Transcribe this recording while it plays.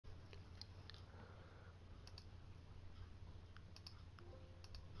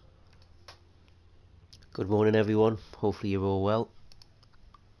Good morning everyone, hopefully you're all well.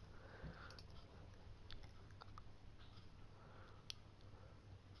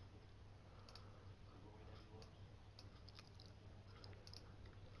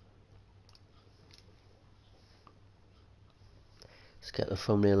 Let's get the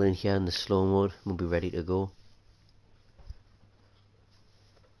thumbnail in here in the slow mode, we'll be ready to go.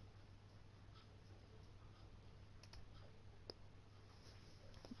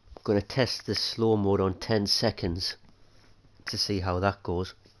 I'm going to test the slow mode on 10 seconds to see how that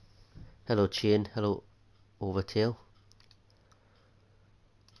goes. Hello Chain, hello Overtail.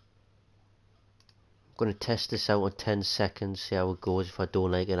 I'm going to test this out on 10 seconds, see how it goes. If I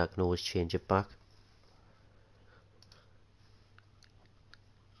don't like it I can always change it back.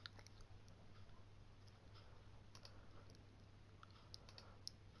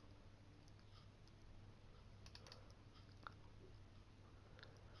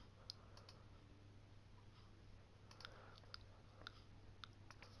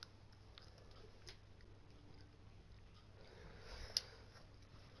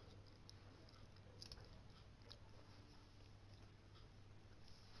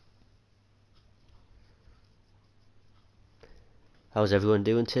 How's everyone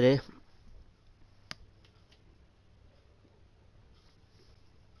doing today?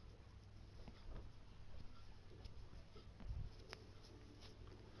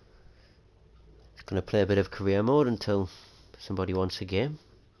 Just going to play a bit of career mode until somebody wants a game.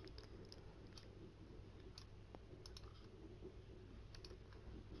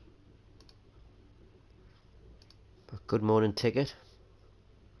 Good morning Ticket,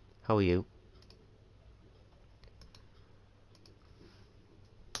 how are you?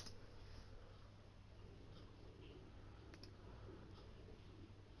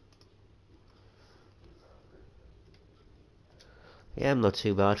 Yeah, I'm not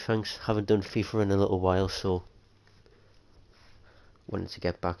too bad, thanks. Haven't done FIFA in a little while, so wanted to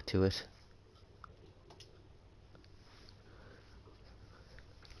get back to it.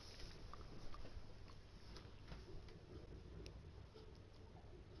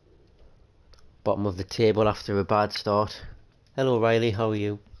 Bottom of the table after a bad start. Hello Riley, how are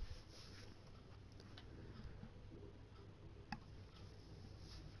you?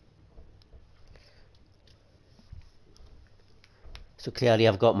 So clearly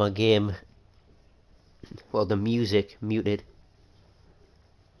I've got my game, well, the music muted.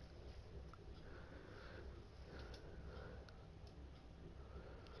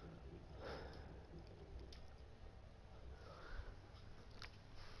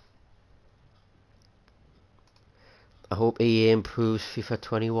 I hope EA improves FIFA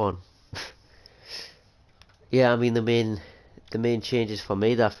 21. Yeah, I mean the main changes for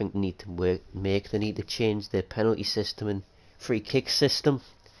me that I think they need to they need to change the penalty system and free kick system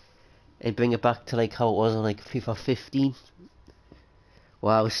and bring it back to like how it was on like FIFA 15.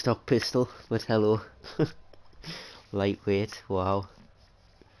 Wow, stock pistol, but hello. Lightweight, wow.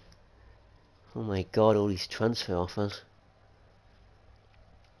 Oh my god, all these transfer offers.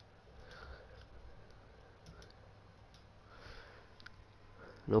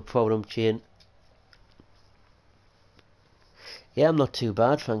 No problem, Chain. Yeah, I'm not too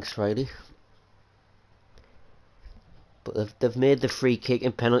bad, thanks Friday. But they've made the free kick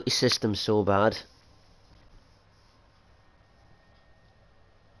and penalty system so bad.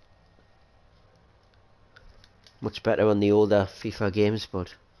 Much better on the older FIFA games,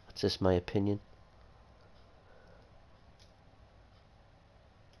 but that's just my opinion.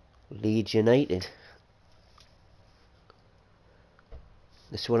 Leeds United.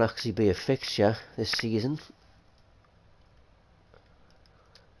 This will actually be a fixture this season.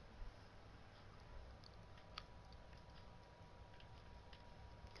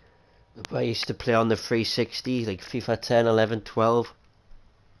 I used to play on the 360, like FIFA 10, 11, 12.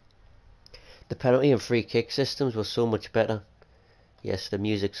 The penalty and free kick systems were so much better. Yes, the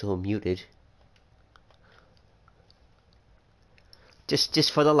music's all muted.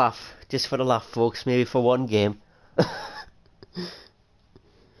 Just for the laugh. Just for the laugh, folks. Maybe for one game. I've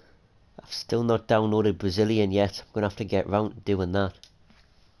still not downloaded Brazilian yet. I'm going to have to get round to doing that.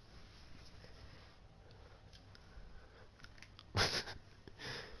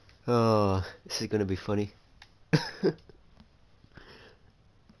 Oh, this is going to be funny. I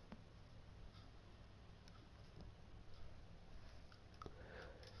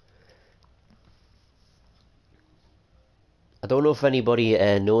don't know if anybody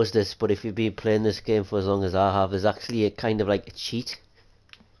knows this, but if you've been playing this game for as long as I have, there's actually a kind of like a cheat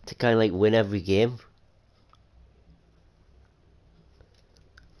to kind of like win every game.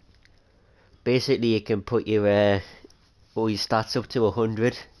 Basically, you can put your all your stats up to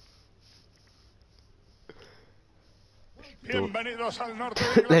 100, don't. Bienvenidos al norte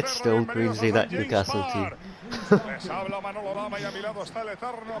de Let's Inglaterra, don't bienvenidos say a that St. James Newcastle team. Park. Les habla Manolo Lama y a mi lado está el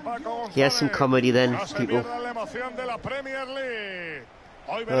eterno Paco Here's some González. comedy then, No se people. pierdan la emoción de la Premier League.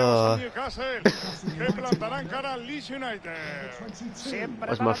 Hoy veremos a Newcastle que plantarán cara al Leeds United.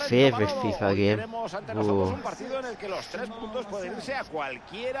 Was my favourite FIFA game. Tenemos ante nosotros un partido en el que los 3 puntos pueden irse a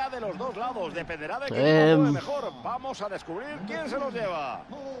cualquiera de los dos lados. Dependerá de quién juegue mejor. Vamos a descubrir quién se los lleva.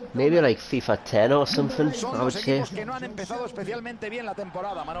 Maybe like FIFA 10 or something, Son I would dos say. equipos que no han empezado especialmente bien la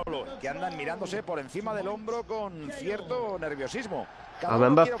temporada, Manolo, que andan mirándose por encima del hombro con cierto nerviosismo. I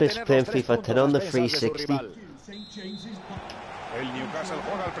remember playing FIFA 10 on the 360. El Newcastle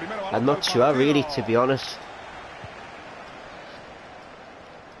juega el primer balón I'm not del sure partido. really, to be honest.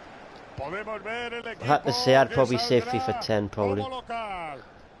 Podemos ver el I had to say I'd que probably say saldrá FIFA 10 probably. como local.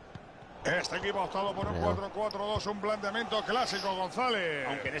 Este equipo ha optado por un 4-4-2, un planteamiento clásico, González.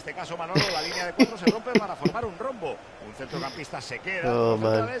 Aunque en este caso, Manolo, la línea de 4 se rompe para formar un rombo. Un centrocampista se queda Oh, otra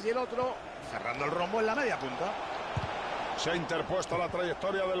man. vez y el otro cerrando el rombo en la media punta. Se ha interpuesto la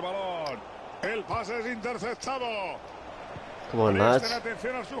trayectoria del balón. El pase es interceptado. Come on, Presten lads.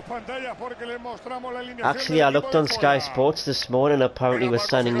 atención a sus pantallas porque les mostramos la alineación Actually, del I equipo looked de on fuera. Sky Sports this morning. Apparently, we're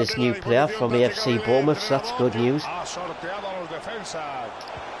signing this new player from AFC Bournemouth, so that's good news. Ha sorteado a los defensas.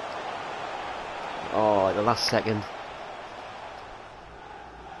 Oh, at the last second.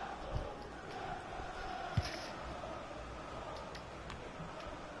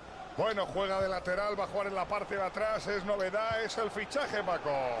 Bueno, juega de lateral, va a jugar en la parte de atrás, es novedad, es el fichaje, Paco.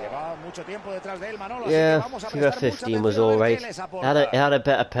 Lleva mucho tiempo detrás de él, Manolo. Yeah, así que vamos a FIFA prestar mucha 15 was atención a ver alright. qué les It aporta. had a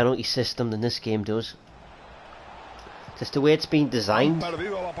better penalty system than this game does. Just the way it's been designed, Han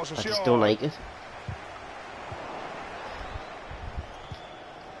perdido la I posesión. just don't like it.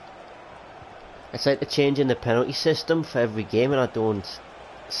 It's like they're changing the penalty system for every game, and I don't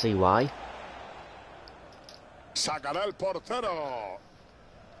see why. Sacará el portero.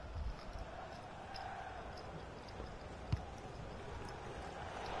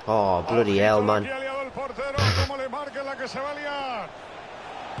 Oh, bloody hell, man. Aquí ha liado el portero, cómo le marque la que se va a liar.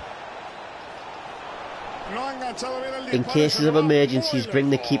 No ha enganchado bien el In disparo, cases se of va emergencies, muy bring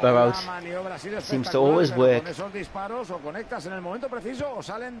the lejos. keeper out. La maniobra ha sido Seems to espectacular, always pero work. con esos disparos o conectas en el momento preciso o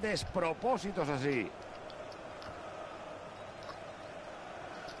salen despropósitos así.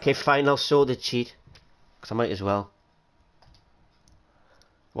 Okay, fine, I'll show the cheat. Because I might as well.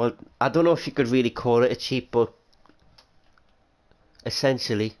 Well, I don't know if you could really call it a cheat, but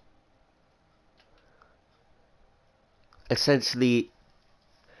essentially,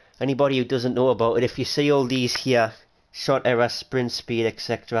 anybody who doesn't know about it, if you see all these here, shot error, sprint speed,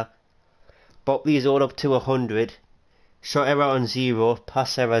 etc., bop these all up to 100, shot error on 0,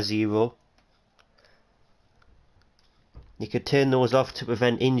 pass error 0. You could turn those off to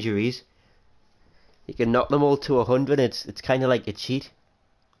prevent injuries. You can knock them all to 100. It's kind of like a cheat.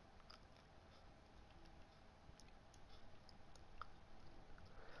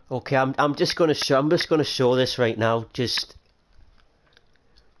 Okay, I'm just gonna show this right now, just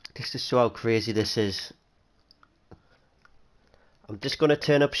to show how crazy this is. I'm just gonna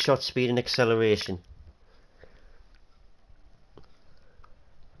turn up shot speed and acceleration.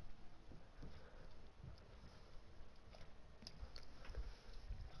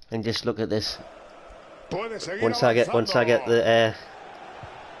 And just look at this. Puede seguir Once I get avanzando.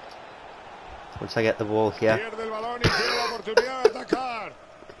 the ball here. Pierde el balón y tiene la oportunidad de atacar.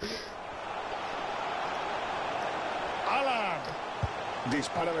 Alan.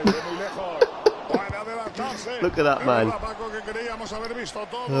 Dispara desde muy lejos. Puede adelantarse. Look at that, man. Es verdad, Paco, que creíamos haber visto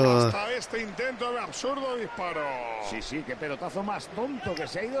todo Oh. hasta este intento de absurdo disparo. Sí, sí, qué pelotazo más tonto que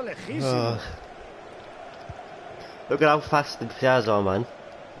se ha ido lejísimo. Oh. Look at how fast the players are, man.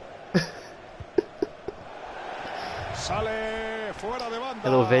 Sale fuera de banda.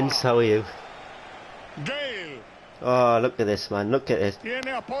 Hello, Vince. How are you? Gale. Oh, look at this, man. Look at this.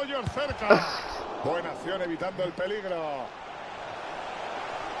 Tiene apoyos cerca. Buena acción evitando el peligro.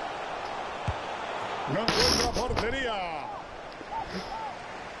 No encuentra portería.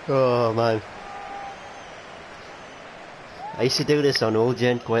 Oh, man. I used to do this on old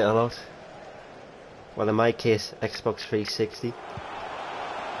gen quite a lot. Well, in my case, Xbox 360.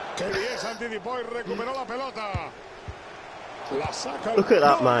 Que bien se anticipó y recuperó la pelota. La saca. Look at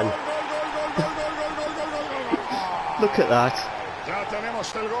that, Gol, man. gol, gol, gol, gol, gol, gol, gol, gol, gol, gol. Look at that. Ya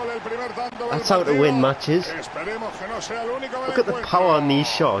tenemos el gol, el primer tanto del That's how to partido. win matches. Esperemos que no sea el único del Look at the encuentro. power on these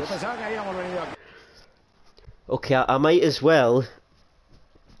Yo shots. pensaba que habíamos venido aquí. Okay, I might as well,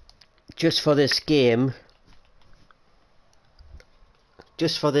 just for this game,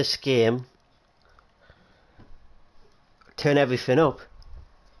 turn everything up.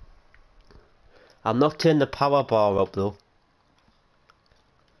 I'll not turn the power bar up though.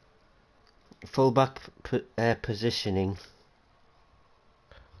 fullback positioning.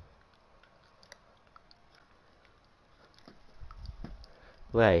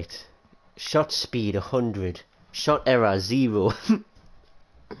 Right. Shot speed 100. Shot error 0.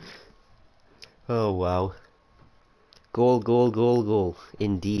 Oh wow. Goal, goal, goal, goal.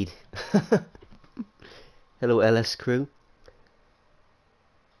 Indeed. Hello LS crew.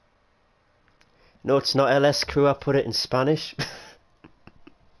 No, it's not LS crew, I put it in Spanish.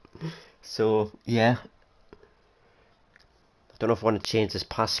 So, yeah. I don't know if I want to change this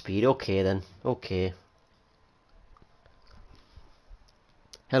pass speed. Okay then. Okay.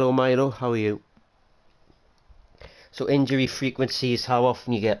 Hello Milo, how are you? So injury frequency is how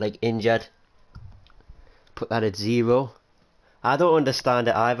often you get like injured. Put that at 0. I don't understand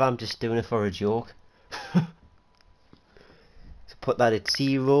it either, I'm just doing it for a joke. So put that at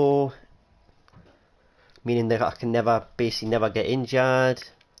 0. Meaning that I can basically never get injured.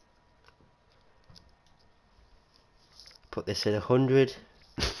 Put this at 100.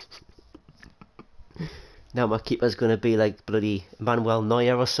 Now my keeper's gonna be like bloody Manuel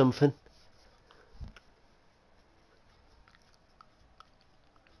Neuer or something.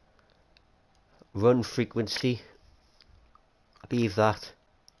 Run frequency. Leave that.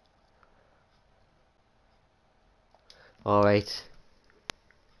 Alright.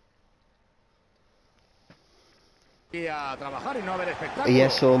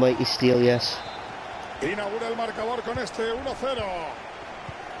 Yes, almighty steel, yes. Inaugura el marcador con este 1-0.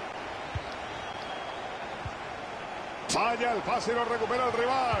 Falla el pase y lo recupera el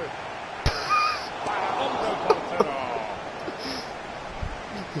rival. Paradón del portero.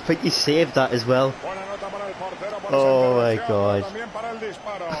 I think he saved that as well. Buena nota para el portero por Oh my esa god. también para el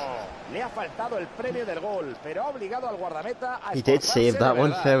disparo. Le ha faltado el premio del gol, pero ha obligado al guardameta a He did save esforzarse that de one,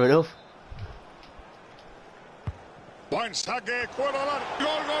 verdad. fair enough. Buen saque, cuero al arco.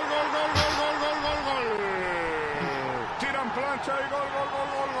 Gol, gol, gol, gol, gol, gol, gol, gol, gol. Tiran plancha y gol, gol, gol,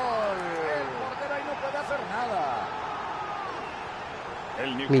 gol, gol. El portero ahí no puede hacer nada. El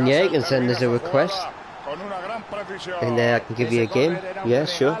I mean, yeah, you can send us a termina su request. jugada con una gran precisión. And I can give you a Ese game. córner era un Yeah,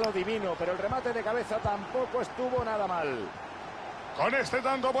 sure. regalo divino, pero el remate de cabeza tampoco estuvo nada mal. Con este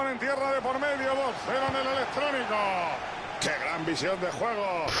tanto ponen tierra de por medio, 2-0 en el electrónico. ¡Qué gran visión de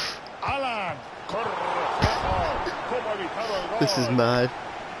juego! Alan, corre, cómo ha evitado el gol. This is mad.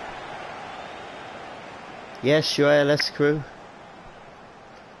 Yeah, sure, LS crew.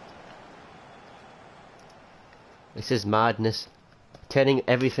 This is madness. Turning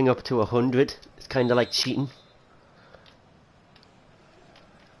everything up to 100. It's kind of like cheating.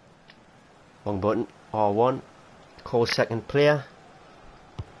 Wrong button. R1. Call second player.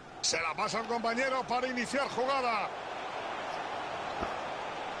 Se la pasa al compañero para iniciar jugada.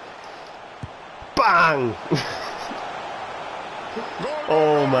 Bang! Gol,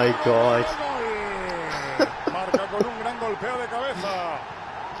 Oh gol, my gol, god. gol. Marca con un gran golpeo de cabeza.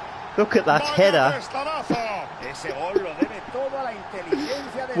 Look at that Vaya header. testarazo. Ese gol lo debe todo a la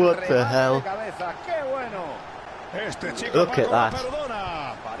inteligencia del What the remate hell? de cabeza. ¡Qué bueno! Este chico Look Paco at that.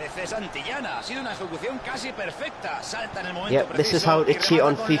 perdona. Parece santillana, ha sido una ejecución casi perfecta. Salta en el momento Yep, preciso this is how to y cheat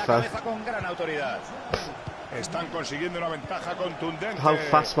on remata con la FIFA. cabeza con gran autoridad. Están consiguiendo una ventaja contundente. How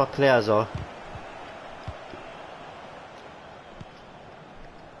fast my players are.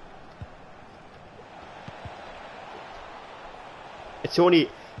 It's only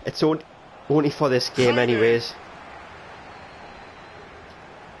for this game anyways.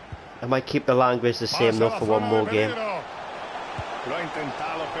 I might keep the language the same though for one more game. Lo ha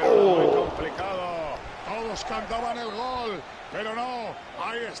intentado, pero muy complicado. Todos cantaban el gol, pero no.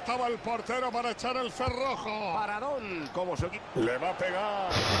 Ahí estaba el portero para echar el cerrojo. Paradón, como su equipo. Le va a pegar.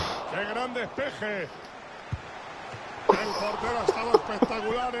 ¡Qué gran despeje! El portero ha estado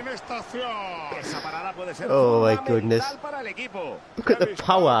espectacular en esta acción. Esa parada puede ser Oh my fundamental goodness. para el equipo. Look at the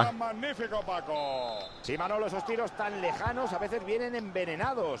power. Magnífico, Paco. Sí, Manolo, esos tiros tan lejanos a veces vienen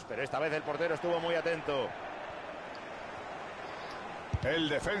envenenados, pero esta vez el portero estuvo muy atento. El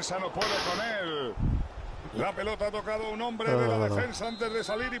defensa no puede con él. La pelota ha tocado a un hombre de la defensa antes de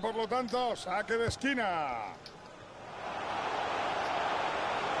salir y por lo tanto saque de esquina.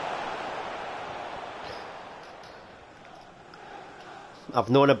 I've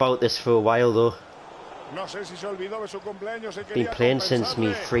known about this for a while though. No sé si se olvidó de su cumpleaños y Been quería playing since me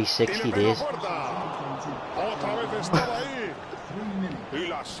compensarle. 360 Y le pega days. puerta. Otra vez estaba ahí. Y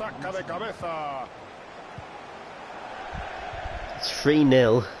la saca de cabeza. It's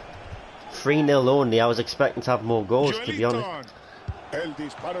 3-0. 3-0 only. I was expecting to have more goals, to be honest. Joeliton. El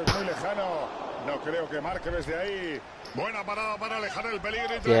disparo es muy lejano. No creo que marque desde ahí. Buena parada para alejar el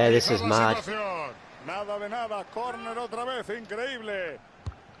peligro y Yeah, this tranquilizar is la mad. situación. Nada de nada. Córner otra vez. Increíble.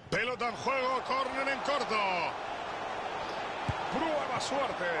 Pelota en juego, córner en corto. Prueba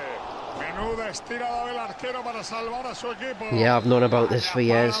suerte. Menuda estirada del arquero para salvar a su equipo. Yeah, I've known about this for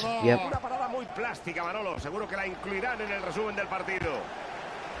years. Yep. Una parada muy plástica, Manolo. Seguro que la incluirán en el resumen del partido.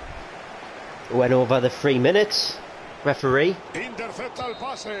 Went over the 3 minutes. Referee. Intercepta el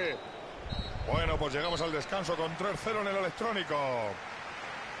pase. Bueno, pues llegamos al descanso con 3-0 en el electrónico.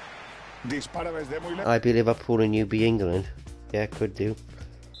 Dispara desde muy lejos. I be Liverpool and you be England. Yeah, could do.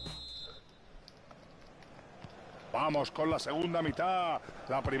 Vamos con la segunda mitad.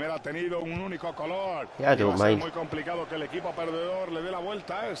 La primera ha tenido un único color. Yeah, I don't mind. Muy complicado que el equipo perdedor le dé la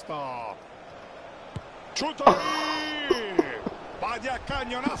vuelta a esto. ¡Chuta ahí! Vaya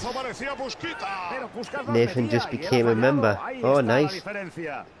cañonazo, parecía Busquita. Nathan just became a member. Oh, nice.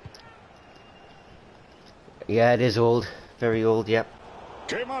 Yeah, it is old. Very old, yep.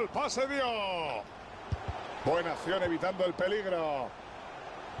 ¡Qué mal pase dio! Buena acción evitando el peligro.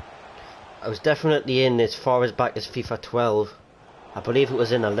 I was definitely in as far as back as FIFA 12. I believe it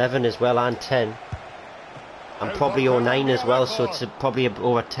was in 11 as well and 10. And probably 09 as well, so it's probably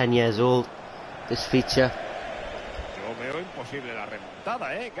over 10 years old, this feature.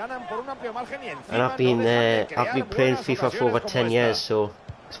 And I've been playing FIFA for over 10 years, so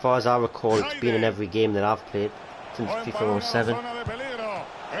as far as I recall, it's been in every game that I've played since FIFA 07.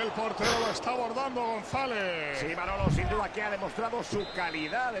 El portero lo está abordando, González. Sí, Manolo, sin duda que ha demostrado su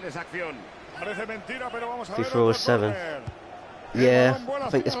calidad en esa acción. Parece mentira, pero vamos a ver. FIFA 07. Yeah, I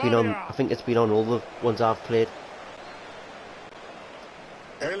think it's been on. I think it's been on all the ones I've played.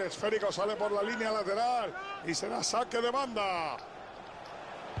 El esférico sale por la línea lateral y será saque de banda.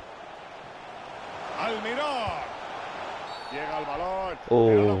 Almirón. Llega al balón,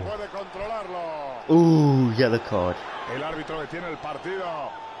 pero no puede controlarlo. Yellow card. El árbitro detiene el partido.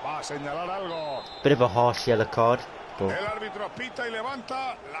 Va a señalar algo. Bit of a harsh yellow card. But El árbitro pita y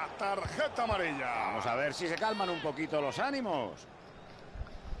levanta la tarjeta amarilla. Vamos a ver si se calman un poquito los ánimos.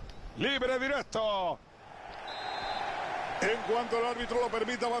 Libre directo. En cuanto el árbitro lo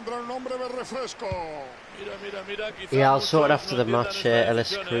permita, va a entrar un hombre de refresco. Mira, yeah, I'll sort it after the match,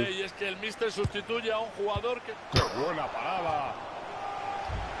 LS Crew. Y es que el míster sustituye a un jugador que... ¡Qué buena parada!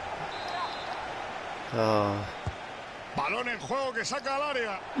 Oh. Balón en juego que saca al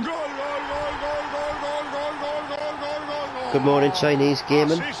área. ¡Gol, gol, gol, gol, gol, gol, gol, gol, gol, gol, gol, gol! Good morning, Chinese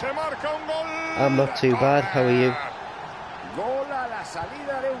gaming. Así se marca un gol. I'm not too bad. How are you? Gol a la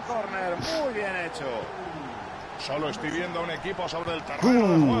salida de un córner. Muy bien hecho. Solo estoy viendo a un equipo sobre el terreno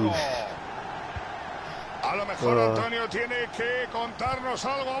de juego. A lo mejor Antonio tiene que contarnos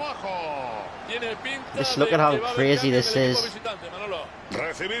algo abajo. Tiene pinta Just look at how crazy this is.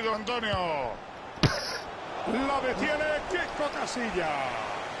 Recibido Antonio. La detiene Kiko Casilla.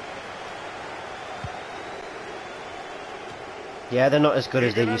 Yeah, they're not as good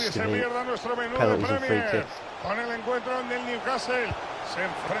as they used to se be. pierda nuestro menú Penalties de and free Premier. kicks. Con el encuentro en el Newcastle se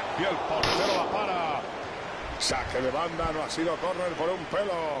enfrenta y el portero la para. Saque de banda, no ha sido córner por un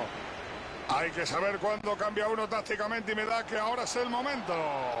pelo. Hay que saber cuándo cambia uno tácticamente y me da que ahora es el momento.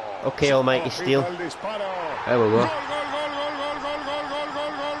 Okay, Almighty Steel. El disparo. There we go. Gol, gol, gol, gol, gol, gol, gol,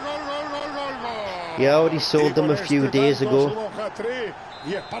 gol, gol, gol, gol, gol, gol, gol. Yeah, I already sold them a few days ago.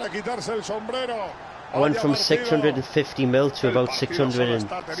 Y es para quitarse el sombrero. I went from 650 mil to about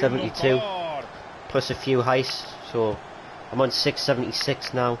 672, plus a few heists, so I'm on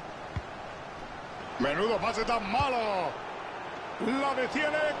 676 now. Menudo pase tan malo. La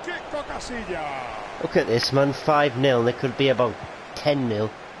detiene Kiko Casilla. Look at this, man, 5-0, and it could be about 10-0.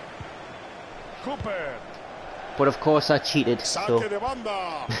 Cooper. But of course I cheated, so... Saque de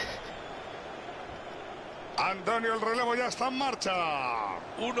banda. Antonio, el relevo ya está en marcha.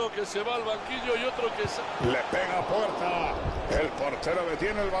 Uno que se va al banquillo y otro que se... Le pega a puerta. El portero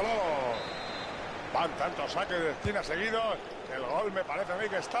detiene el balón. Van tantos saques de esquina seguidos que el gol me parece a mí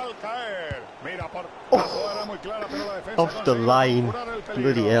que está al caer. Mira, por la jugada muy clara, pero la defensa Off the line.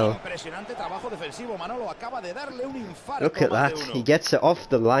 Bloody hell. Impresionante trabajo defensivo. Manolo acaba de darle un infarto. Look at that. He gets it off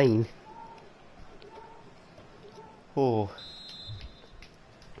the line. Oh.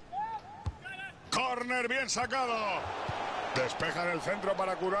 Corner bien sacado. Despejan el centro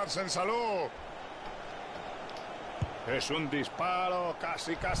para curarse en salud. Es un disparo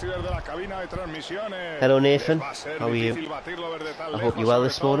casi desde la cabina de transmisiones. Hello Nathan, Va a ser how are you? difícil batirlo desde tan I hope lejos, you're well sobre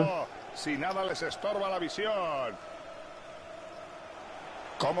this morning. todo si nada les estorba la visión.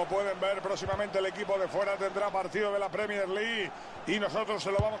 Como pueden ver, próximamente el equipo de fuera tendrá partido de la Premier League y nosotros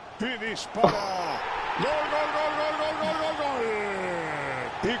se lo vamos... Y dispara. ¡Gol, gol, gol, gol, gol, gol, gol, gol!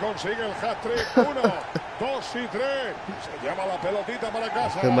 Y consigue el hat-trick. 1, 2 y 3. Se llama la pelotita para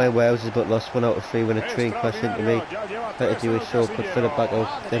casa. Fill my warehouses but lost 1 out of 3 when a train crashed into me. Better do it so could fill it back out.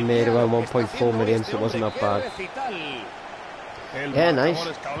 They made around 1.4 million, so it wasn't that bad. Yeah, nice.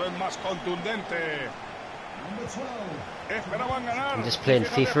 I'm just playing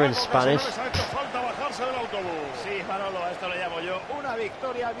FIFA in Spanish. Sí, Manolo, esto le llamo yo una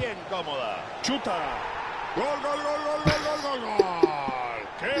victoria bien cómoda. Chuta. Gol, gol, gol, gol, gol, gol, gol, gol.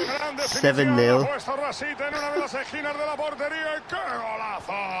 ¡Qué gran definición! 7-0. Ha puesto Rasita en una de las esquinas de la portería y ¡qué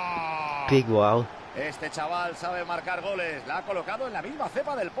golazo! Big wow. Este chaval sabe marcar goles. La ha colocado en la misma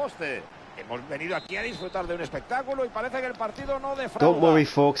cepa del poste. Hemos venido aquí a disfrutar de un espectáculo y parece que el partido no defrauda. Don't worry,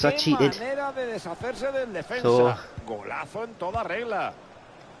 folks, I cheated. ¡Qué manera de deshacerse del defensa! So, golazo en toda regla.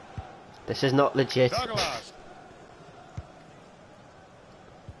 this is not legit. Douglas.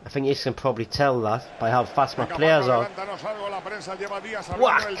 I think you can probably tell that by how fast my players are. Whack.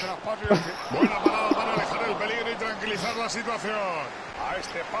 Buena parada para alejar el peligro y tranquilizar la situación. A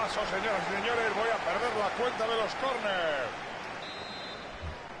este paso, señoras y señores, voy a perder la cuenta de los córner.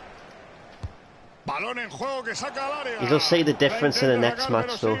 Balón en juego que saca al área. You'll see the difference in the next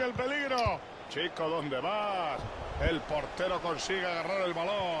match, though. El peligro. Chico, ¿dónde vas? El portero consigue agarrar el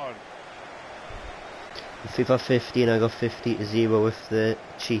balón. In FIFA 15 I got 50-0 with the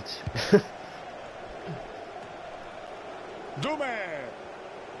cheat. Dume.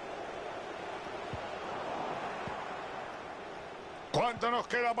 ¿Cuánto nos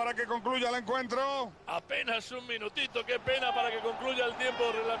queda para que concluya el encuentro? Apenas un minutito, qué pena para que concluya el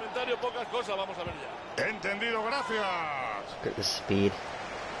tiempo reglamentario, pocas cosas, vamos a ver ya. Entendido, gracias. Look at the speed.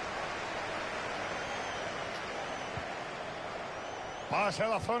 Pase a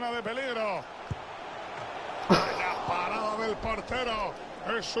la zona de peligro. La parada del portero.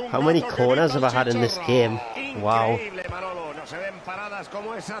 Es un How many gato que corners have grita I had in this game? Wow. Increíble, Manolo. No se ven paradas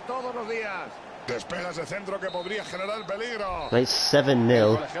como esa todos los días. Despejas de centro que podría generar peligro. Right,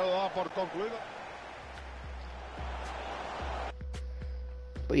 7-0. Colegiado da por concluido.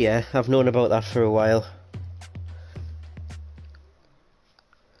 But yeah, I've known about that for a while.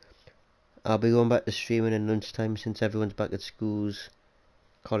 I'll be going back to streaming in lunchtime since everyone's back at schools,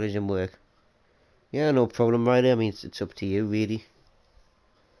 college and work. Yeah, no problem, Riley. I mean, it's up to you, really.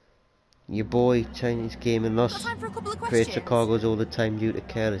 Your boy, Chinese Gaming Loss, creates Chicago's all the time due to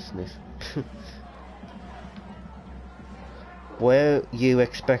carelessness. Were you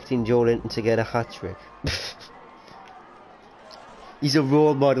expecting Joe Linton to get a hat-trick? He's a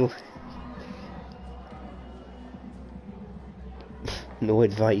role model. No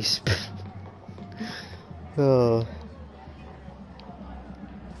advice. Oh.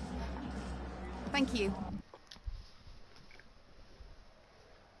 Thank you.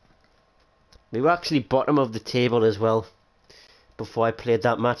 We were actually bottom of the table as well before I played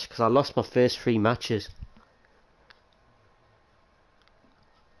that match because I lost my first 3 matches.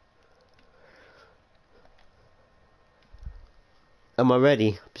 Am I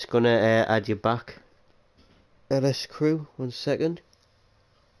ready? I'm just gonna add you back. LS Crew, 1 second.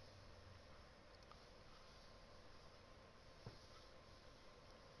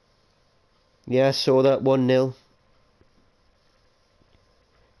 Yeah, I saw that 1-0.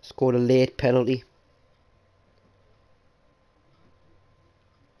 Scored a late penalty.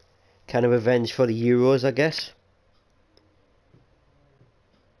 Kind of revenge for the Euros, I guess.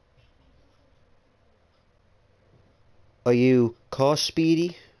 Are you car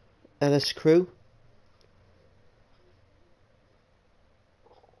speedy, LS Crew?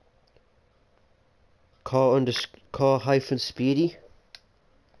 Car hyphen speedy?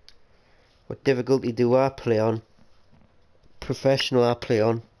 What difficulty do I play on? Professional I play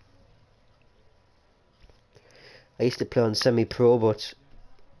on. I used to play on semi-pro, but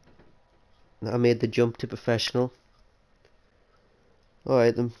I made the jump to professional.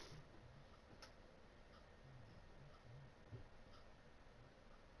 Alright then.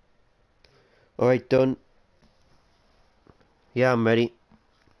 Alright, done. Yeah, I'm ready.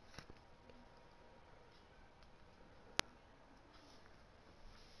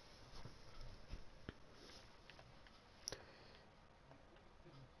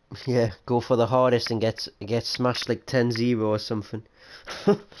 Yeah, go for the hardest and get smashed like 10-0 or something.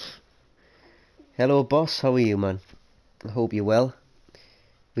 Hello boss, how are you, man? I hope you're well.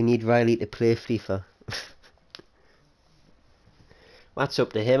 We need Riley to play FIFA. That's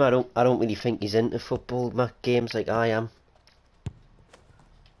up to him. I don't really think he's into football games like I am.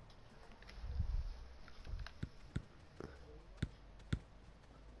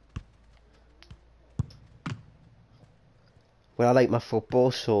 Well, I like my football,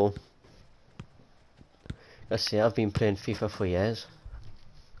 so let's see, I've been playing FIFA for years.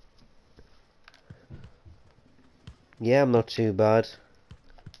 Yeah, I'm not too bad.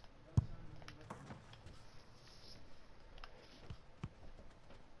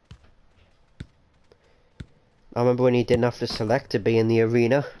 I remember when you didn't have to select to be in the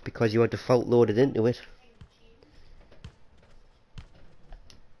arena because you had default loaded into it.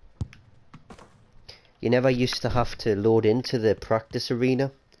 You never used to have to load into the practice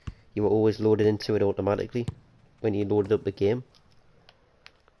arena. You were always loaded into it automatically when you loaded up the game.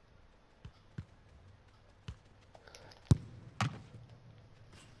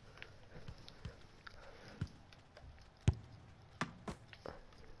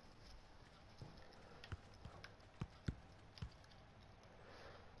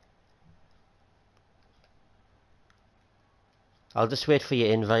 I'll just wait for your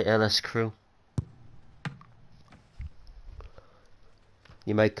invite, LS Crew.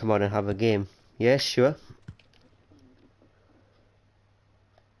 You might come on and have a game. Yeah, sure.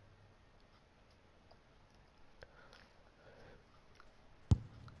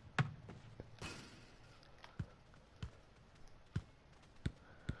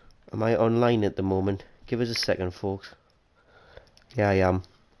 Am I online at the moment? Give us a second, folks. Yeah, I am.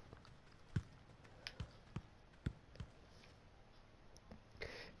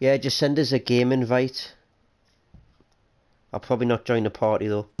 Yeah, just send us a game invite. I'll probably not join the party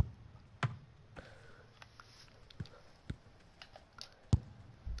though.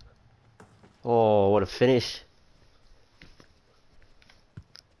 Oh, what a finish.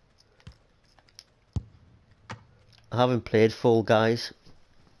 I haven't played Fall Guys.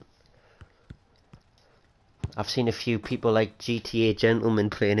 I've seen a few people like GTA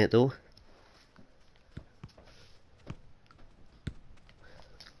Gentlemen playing it though.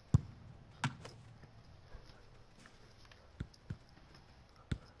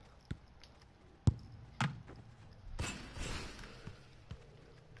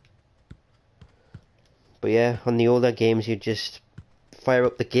 But yeah, on the older games you'd just fire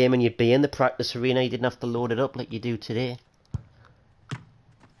up the game and you'd be in the practice arena. You didn't have to load it up like you do today.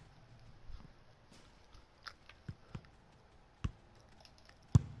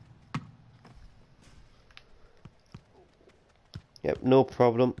 Yep, no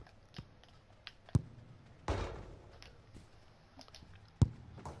problem.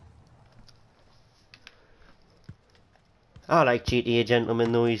 I like GTA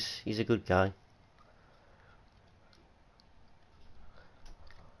Gentleman though, he's a good guy.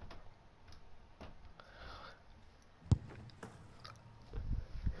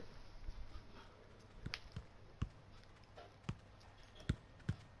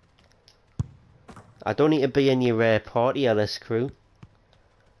 I don't need to be in your party, LS Crew.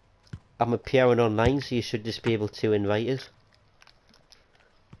 I'm appearing online, so you should just be able to invite us.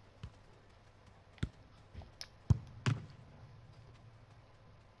 I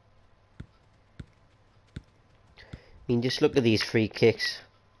mean, just look at these free kicks.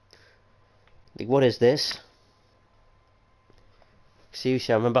 Like, what is this?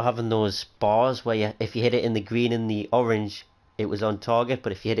 Seriously, I remember having those bars where if you hit it in the green and the orange, it was on target,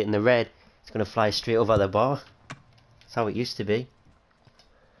 but if you hit it in the red, it's going to fly straight over the bar. That's how it used to be.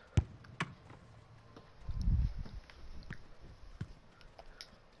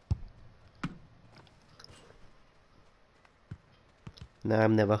 Nah,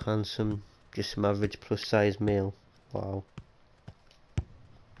 I'm never handsome, just some average plus size male. Wow.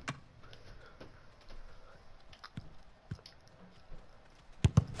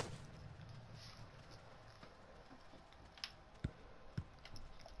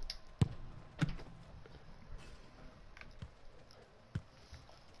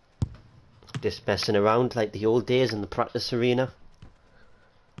 Just messing around like the old days in the practice arena.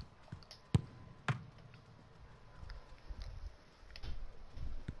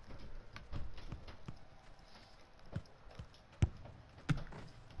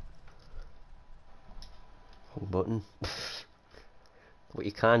 Wrong button. What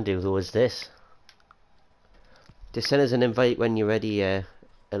you can do though is this. Just send us an invite when you're ready,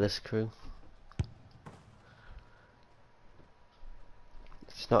 LS Crew.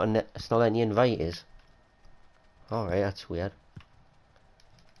 It's not letting you invite us. Alright, that's weird.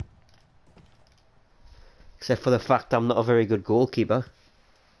 Except for the fact I'm not a very good goalkeeper.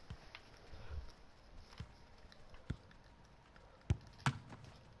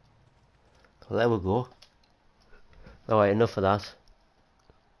 Well, there we go. Alright, enough of that.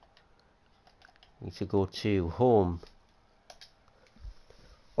 We need to go to home.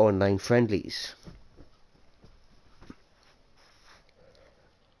 Online friendlies.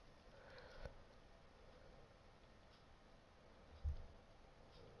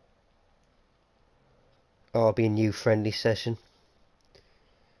 Oh, it'll be a new friendly session.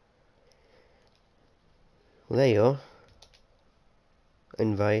 Well, there you are.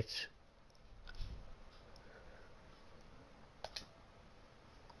 Invite.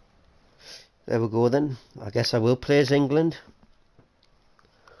 There we go then. I guess I will play as England.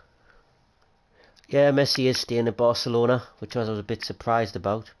 Yeah, Messi is staying at Barcelona, which I was a bit surprised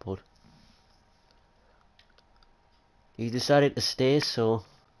about, but he decided to stay, so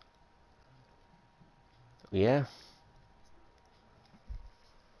yeah.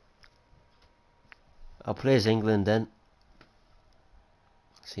 I'll play as England then,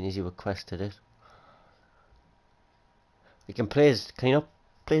 seeing as you requested it. You can play as, can you not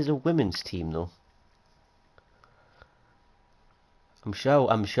play as a women's team though? I'm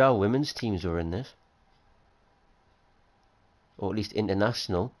sure women's teams were in this. Or at least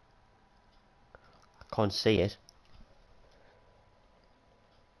international. I can't see it.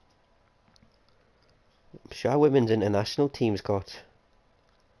 I'm sure women's international teams got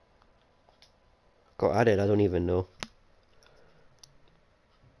added, I don't even know.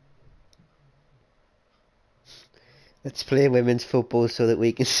 Let's play women's football so that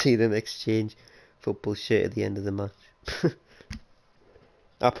we can see them exchange football shirt at the end of the match.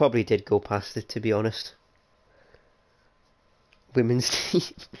 I probably did go past it, to be honest. Women's team.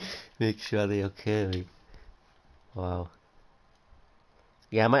 Make sure they're okay. Like. Wow.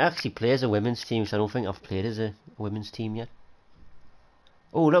 Yeah, I might actually play as a women's team, so I don't think I've played as a women's team yet.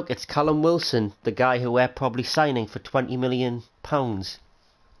 Oh look, it's Callum Wilson, the guy who we're probably signing for £20 million.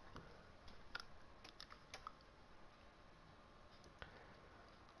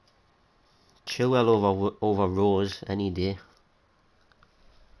 Chilwell over Rose any day.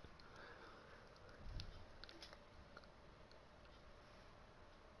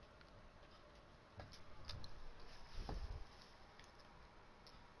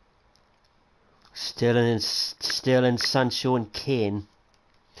 Sterling, Sancho and Kane.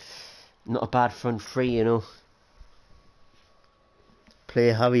 Not a bad front three, you know. Play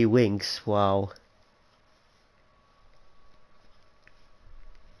Harry Winks, wow.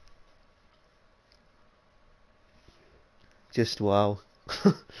 Just wow.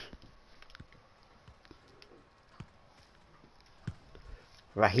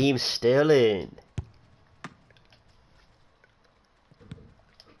 Raheem Sterling.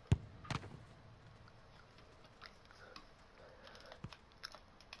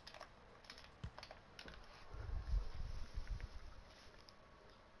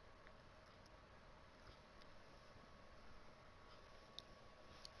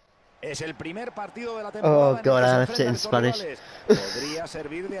 Es el primer partido de la temporada. Oh god, I left it in Spanish. Podría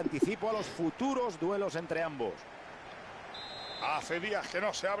servir de anticipo a los futuros duelos entre ambos. Hace días que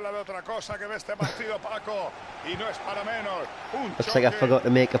no se habla de otra cosa que de este partido, Paco, y no es para menos. Looks like I forgot to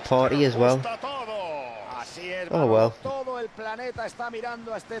make a party as well. Así es, oh well. Todo el planeta está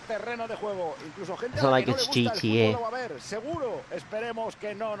mirando a este terreno de juego. Incluso gente it's not like que it's no le gusta GTA. el fútbol lo va a ver. Seguro, esperemos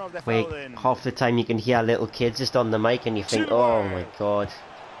que no nos Wait, defrauden. half the time you can hear little kids just on the mic and you think, oh my god.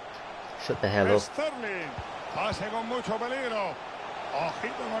 Shut the hell up. Sterling, pase con mucho peligro.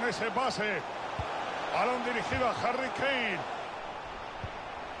 Ojito con ese pase. Balón dirigido a Harry Kane.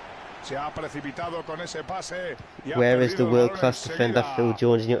 Se ha precipitado con ese pase. Where is the world-class defender Phil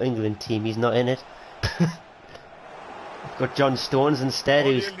Jones in your England team? He's not in it. Got John Stones instead,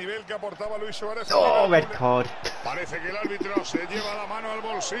 who's... Oh, red card. Parece que el árbitro se lleva la mano al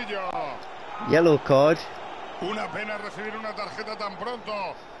bolsillo. Yellow card. Una pena recibir una tarjeta tan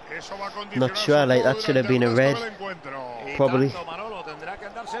pronto. Eso va a condicionar. Not sure, like that should have been a red. Probably. Manolo tendrá que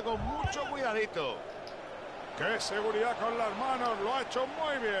andarse con mucho cuidadito. Qué seguridad con las manos, lo ha hecho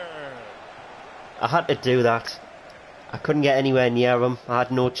muy bien. I had to do that. I couldn't get anywhere near him. I had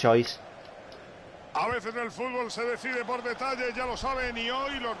no choice. A veces el fútbol se decide por detalles, ya lo saben, y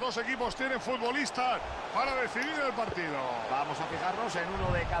hoy los dos equipos tienen futbolistas para decidir el partido. Vamos a fijarnos en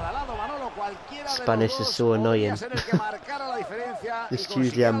uno de cada lado, Manolo. Cualquiera Spanish de los is so annoying. This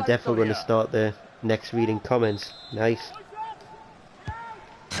Tuesday I'm definitely going to start the next reading comments. Nice.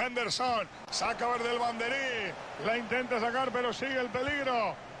 Henderson saca verde el banderín, la intenta sacar pero sigue el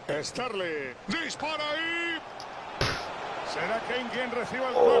peligro. Sterling dispara ahí. Será Kane quien reciba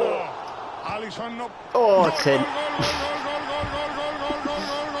el cuero. Alisson no. Oh, it's in. Gol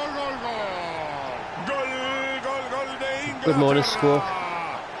de Inglaterra. Good morning, Squawk.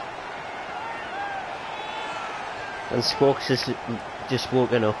 And Squawk's just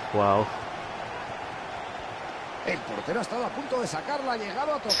woken up. Wow. El portero ha estado a punto de sacarla, ha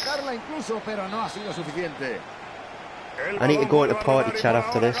llegado a tocarla incluso, pero no ha sido suficiente. I need to go into party chat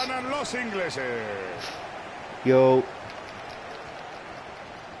after this. Yo.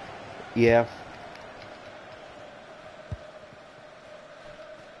 Yeah.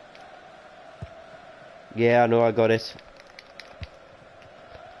 Yeah, I know, I got it.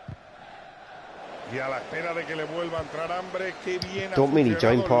 a la espera de que le vuelva a entrar hambre, qué bien Don't really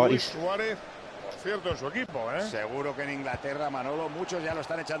join parties. Suárez, por cierto, en su equipo, ¿eh? Seguro que en Inglaterra, Manolo, muchos ya lo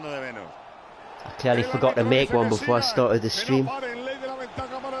están echando de menos. I clearly forgot to make one before I started the stream.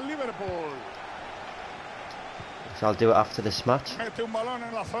 So I'll do it after this match. Mete un balón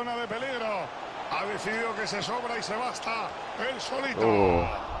en la zona de peligro. Ha decidido que se sobra y se basta él solito. Oh.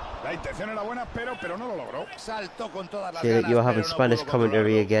 La intención era buena, pero no lo logró. Saltó con todas las Say that ganas, you're having pero no Spanish pudo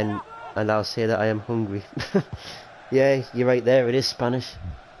commentary controlarlo. again, and I'll say that I am hungry. Yeah, you're right there, it is Spanish.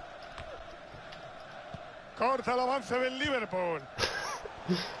 Corta el avance del Liverpool.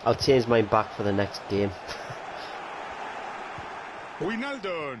 I'll change mine back for the next game.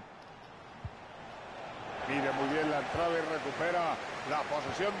 Wijnaldum. Mide muy bien la entrada y recupera la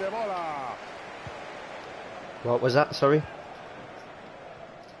posesión de bola. What was that, sorry?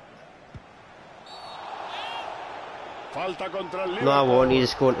 Falta contra el Liverpool. No, I won't, you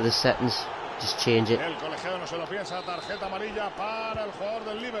just go into the settings, just change it. El colegiado no se lo piensa, tarjeta amarilla para el jugador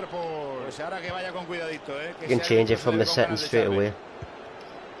del Liverpool. Pues ahora que vaya con cuidadito, ¿eh? You can change it from the settings straight away.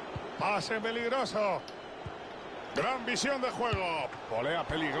 Pase peligroso. Gran visión de juego. Volea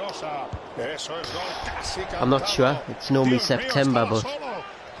peligrosa. Eso es gol casi cantado. I'm not sure, it's normally Dios mío, September, estaba but solo.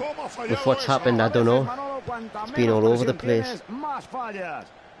 ¿Cómo ha fallado with what's eso? happened, I don't know. It's been all over the place. Más fallas.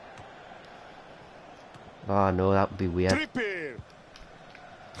 Oh no, that would be weird. Trippier.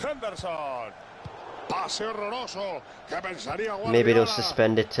 Henderson. Pase horroroso. Que pensaría Guardiola. Maybe they'll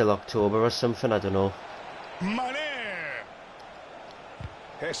suspend it till October or something, I don't know. Mané.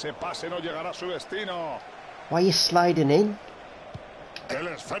 Ese pase no llegará a su destino. Why are you sliding in? El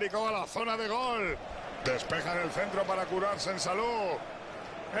esférico a la zona de gol. Despeja en el centro para curarse en salud.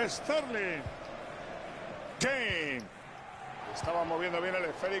 Sterling. Kane. Estaba moviendo bien el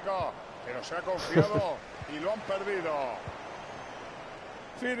esférico, pero se ha confiado y lo han perdido.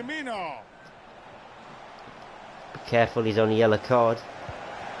 Firmino. Be careful, he's on a yellow card.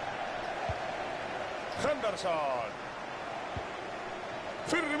 Henderson.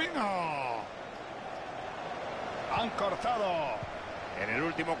 Firmino. Han cortado. En el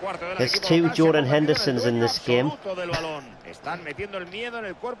último cuarto del There's equipo two local se Jordan convirtió en el Hendersons in dueño this game. absoluto del balón. Están metiendo el miedo en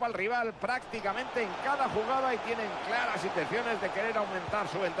el cuerpo al rival prácticamente en cada jugada y tienen claras intenciones de querer aumentar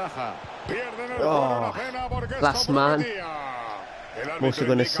su ventaja. Pierden el Oh, una pena porque last esto man. prometía. El árbitro Also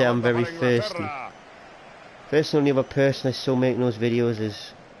going to indica say I'm banda very para thirsty. Inglaterra. First and only other person I saw making those videos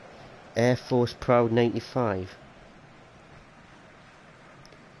is Air Force Proud 95.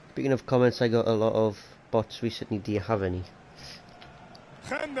 Speaking of comments, I got a lot of bots recently. Do you have any?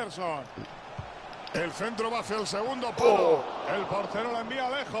 Henderson. El centro va hacia el segundo palo. El portero la envía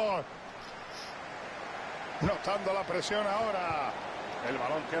lejos. Notando la presión ahora. El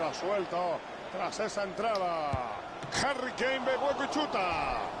balón queda suelto tras esa entrada. Harry Kane ve hueco y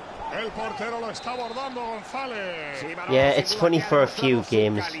chuta. El portero lo está abordando, González. Sí, Manolo, Yeah, sin it's duda funny que ha for a demostrado few su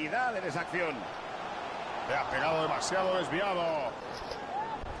games. calidad en esa acción. Le ha pegado demasiado desviado.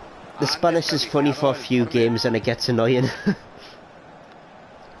 The Spanish is funny for a few games and it gets annoying.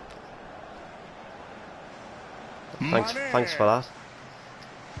 Thanks for that.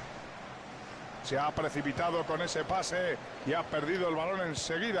 Se ha precipitado con ese pase y ha perdido el balón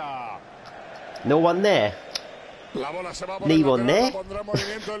enseguida. No one there. La bola se va por Ni el one lateral, there. la pondrá en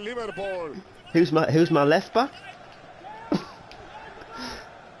movimiento el Liverpool. Who's my left back?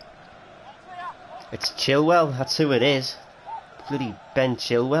 It's Chilwell, that's who it is. Bloody Ben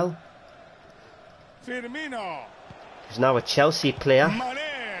Chilwell. Firmino. Who's now a Chelsea player. Mané.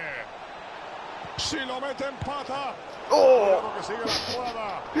 Si lo mete empata. Oh! Cuidado que sigue la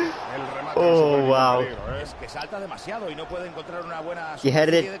jugada. El remate Oh, en super wow. peligro, ¿eh? Es que salta demasiado y no puede encontrar una buena You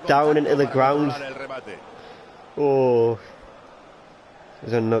headed superficie it de down contacto into the para ground. controlar el remate. Oh. It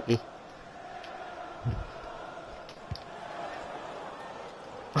was unlucky.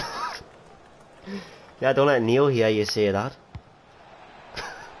 Yeah, don't let Neil hear you say that.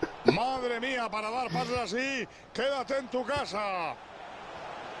 Madre mía, para dar pases así, quédate en tu casa.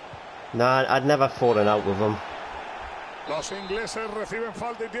 Nah, I'd never fallen out with him. Los ingleses reciben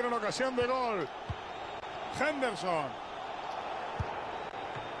falta y tienen ocasión de gol. Henderson.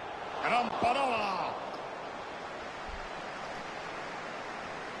 Gran parada.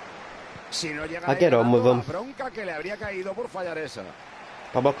 Si no llega I get on with la him. bronca que le habría caído por fallar esa.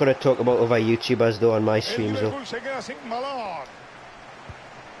 I'm not going to talk about other YouTubers though on my El streams though. Liverpool se queda sin balón.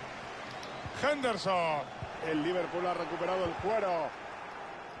 Henderson. El Liverpool ha recuperado el cuero.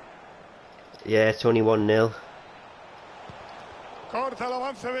 Yeah, it's only 1-0. Corta el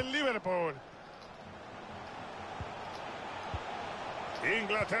avance del Liverpool.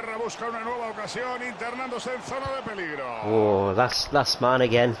 Inglaterra busca una nueva ocasión internándose en zona de peligro. Oh, that's last man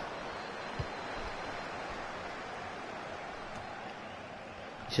again.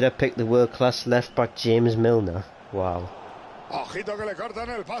 Should have picked the world-class left-back James Milner. Wow. Ojito que le cortan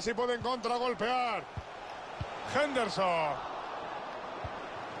el pase y pueden contragolpear. Henderson.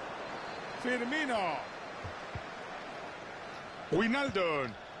 Firmino.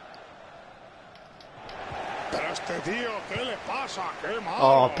 Wijnaldum. Pero este tío, ¿qué le pasa? ¡Qué malo!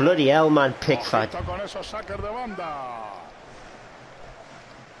 Oh, bloody hell, man, Pickford. Ojito con esos saques de banda.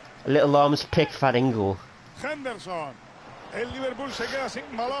 Little arms Pickford in goal. Henderson. El Liverpool se queda sin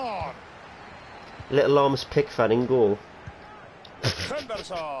balón. Little arms Pickford in goal.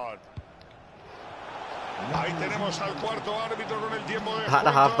 Henderson. Ahí tenemos al cuarto árbitro con el tiempo de Had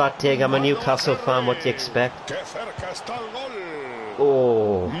to have that take. I'm a Newcastle fan. What do you expect? Qué cerca está el gol.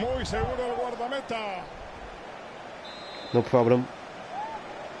 Oh. Muy seguro el guardameta. No problem.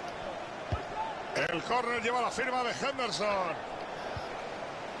 El córner lleva la firma de Henderson.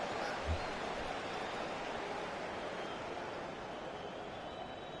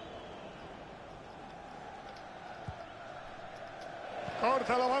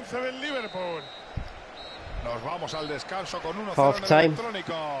 Corta el avance del Liverpool. Nos vamos al descanso con 1-0 Half en el time.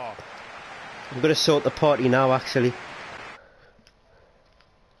 electrónico. I'm gonna sort the party now, actually.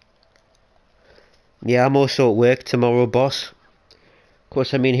 Yeah, I'm also at work tomorrow, boss. Of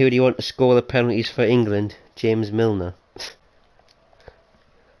course, I mean, who do you want to score the penalties for England? James Milner.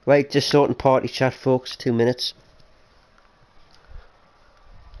 Right, just sorting party chat, folks. 2 minutes.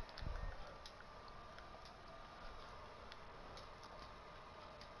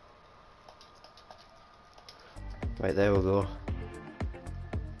 Right, there we go.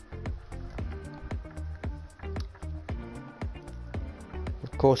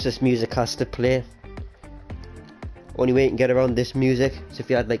 Of course, this music has to play. Only way you can get around this music is if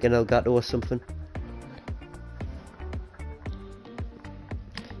you had like an Elgato or something.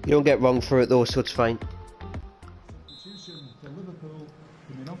 You don't get wrong for it though, so it's fine.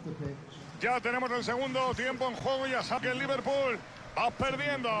 Ya tenemos el segundo tiempo en juego y ya sabe que el Liverpool va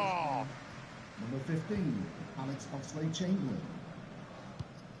perdiendo. Number 15, Alex Oxlade-Chamberlain.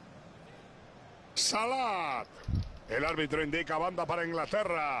 Salah. El árbitro indica banda para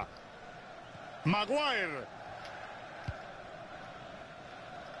Inglaterra. Maguire.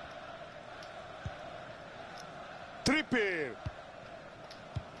 Trippier.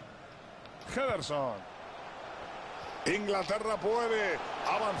 Henderson. Inglaterra puede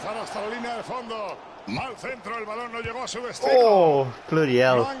avanzar hasta la línea de fondo. Mal centro, el balón no llegó a su destino. Oh, bloody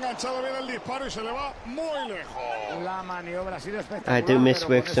No hell. ha enganchado bien el disparo y se le va muy lejos. La maniobra ha sido espectacular. I do miss pero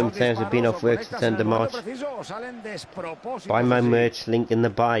work con esos sometimes. I've been disparos off o work to conectas en send el them momento out. preciso o salen despropósitos Buy my así. merch, link in the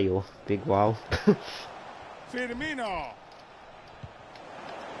bio. Big wow. Firmino.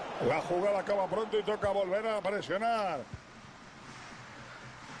 La jugada acaba pronto y toca volver a presionar.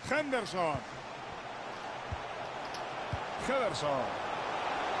 Henderson. Henderson.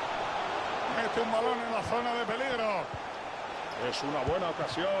 Mete un balón en la zona de peligro. Es una buena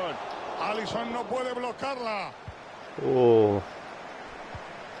ocasión. Alisson no puede bloquearla. Oh.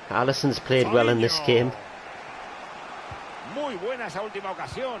 Alisson's played well in this game. Muy buena esa última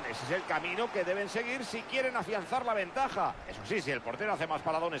ocasión. Ese es el camino que deben seguir si quieren afianzar la ventaja. Eso sí, si el portero hace más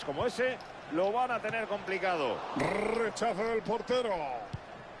paradones como ese, lo van a tener complicado. Rechazo del portero.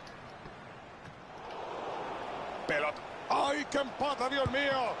 Pelota. ¡Ay, qué empata, Dios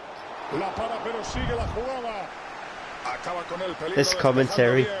mío! La para, pero sigue la jugada. Acaba con el peligro. This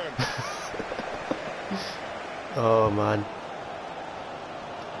commentary. Oh, man.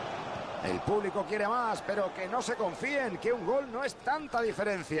 El público quiere más, pero que no se confíen, que un gol no es tanta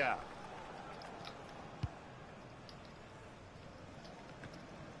diferencia.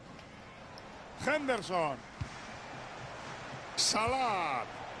 Henderson. Salah.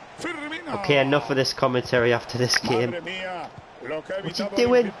 Firmino. Okay, enough of this commentary after this game. Madre mía, lo que ha What's he evitado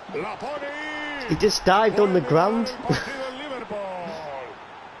doing? La pone ahí. He just dived on the ground. El partido en Liverpool.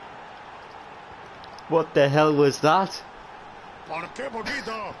 What the hell was that? ¿Por qué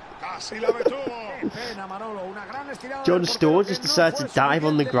poquito? Casi la detuvo. Qué pena, Manolo, una gran estirada John del Stones portero just que decided no to fue dive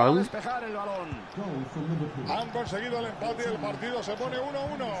on the suficiente para ground. despejar el balón. Goal from Liverpool. Han conseguido el empate y el partido se pone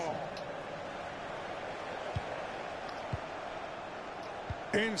 1-1.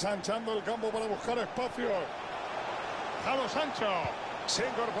 Ensanchando el campo para buscar espacio. Jalo Sancho. Se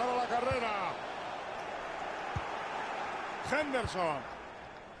incorpora a la carrera. Henderson.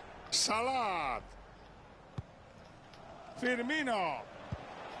 Salah. Firmino.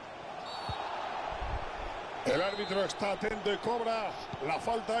 El árbitro está atento y cobra la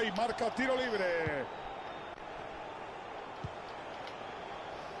falta y marca tiro libre.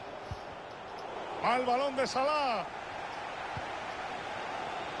 Al balón de Salah.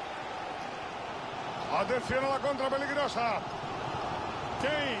 Atención a la contra peligrosa.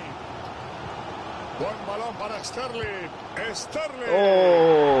 Kane. Buen balón para Sterling. Sterling.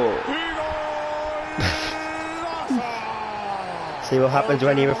 Oh! ¡Y golazo! See what happens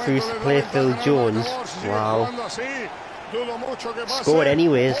when he refuses to play Phil Jones. Wow. Dudo mucho que pase Scored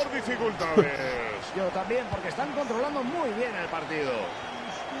anyways. por dificultades. Yo también, porque están controlando muy bien el partido.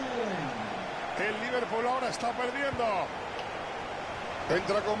 El Liverpool ahora está perdiendo.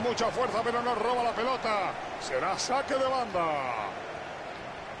 Entra con mucha fuerza, pero no roba la pelota. Será saque de banda.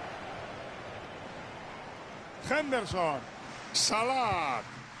 Henderson. Salah.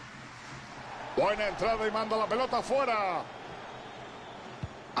 Buena entrada y manda la pelota fuera.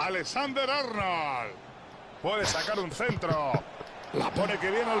 Alexander Arnold. Puede sacar un centro. La pone que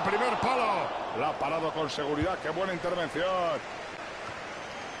viene al primer palo. La ha parado con seguridad. Qué buena intervención.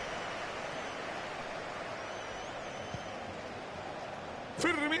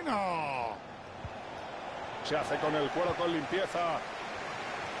 Firmino. Se hace con el cuero con limpieza.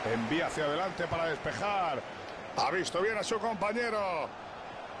 Envía hacia adelante para despejar. Ha visto bien a su compañero.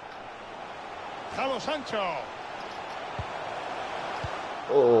 Jado Sancho.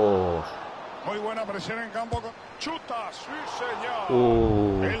 Oh! Muy buena presión en campo. Chuta, sí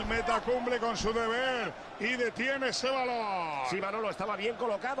señor. El meta cumple con su deber y detiene ese balón. Sí, Manolo estaba bien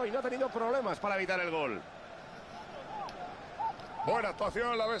colocado y no ha tenido problemas para evitar el gol. Buena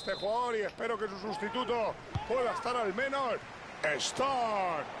actuación la de este jugador y espero que su sustituto pueda estar al menos.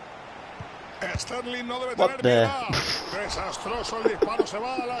 Sterling no debe tener piedad. Desastroso el disparo, se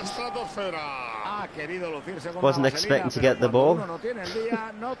va a la estratosfera. Ha querido lucirse con Wasn't la expecting vaselina, to get the pero cuando ball. uno no tiene el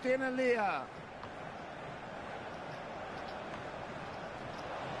día, no tiene el día.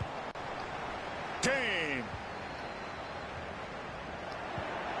 Kane.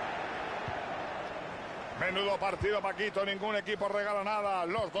 Menudo partido, Paquito. Ningún equipo regala nada.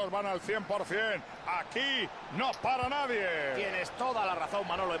 Los dos van al 100%. Aquí no para nadie. Tienes toda la razón,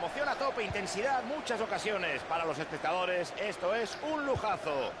 Manolo. Emoción a tope, intensidad, muchas ocasiones. Para los espectadores, esto es un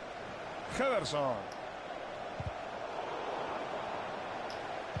lujazo. Henderson.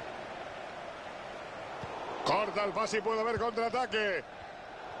 Corta el pase y puede haber contraataque.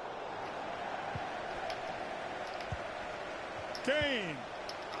 Kane.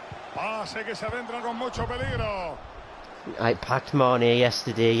 Pase que se adentra con mucho peligro. I packed Mane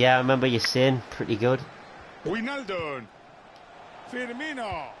yesterday. Yeah, I remember you saying pretty good. Wijnaldum.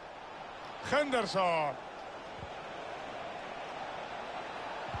 Firmino. Henderson.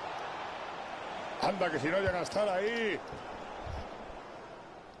 Anda, que si no llega a estar ahí.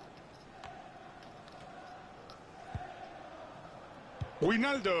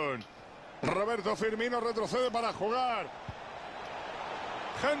 Wijnaldum. Roberto Firmino retrocede para jugar.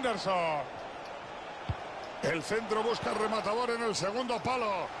 Henderson. El centro busca el rematador en el segundo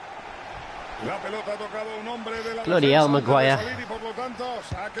palo. La pelota ha tocado a un hombre de la Bloody hell, defensa Maguire. antes de salir y por lo tanto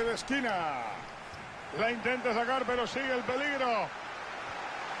saque de esquina. La intenta sacar pero sigue el peligro.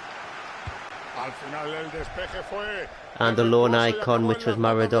 Al final el despeje fue And the lone icon, which was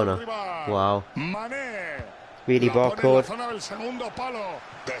Maradona. Wow. Mané. Really La pone en la barcode. zona del segundo palo.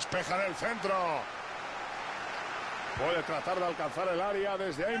 Despeja en el centro. Puede tratar de alcanzar el área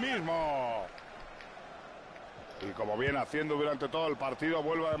desde ahí mismo. Y como viene haciendo durante todo el partido,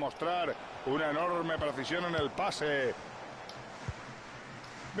 vuelve a demostrar una enorme precisión en el pase.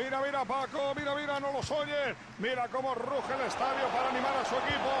 Mira, mira Paco, mira, mira, no los oyes. Mira cómo ruge el estadio para animar a su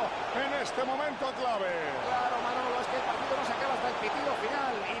equipo en este momento clave. Claro, Manolo, es que el partido no se acaba hasta el pitido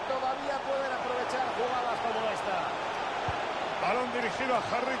final y todavía pueden aprovechar jugadas como esta. Balón dirigido a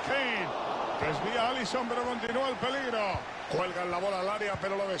Harry Kane. Desvía a Alisson, pero continúa el peligro. Cuelgan la bola al área,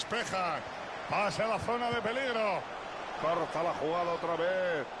 pero lo despejan. Pase a la zona de peligro. Corta la jugada otra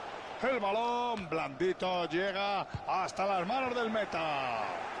vez. El balón blandito llega hasta las manos del meta.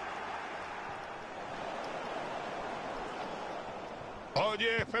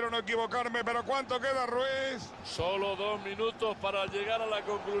 Oye, espero no equivocarme, pero ¿cuánto queda, Ruiz? Solo 2 minutos para llegar a la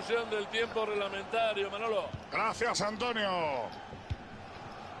conclusión del tiempo reglamentario, Manolo. Gracias, Antonio.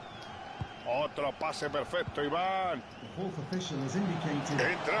 Otro pase perfecto, Iván. The fourth official has indicated.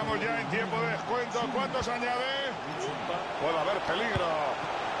 Entramos ya en tiempo de descuento. ¿Cuántos añade? Puede haber peligro.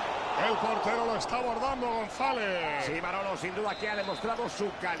 El portero lo está abordando, González. Sí, Manolo, sin duda que ha demostrado su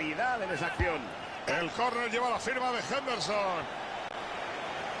calidad en esa acción. El córner lleva la firma de Henderson.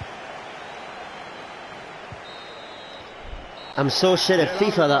 I'm so shit at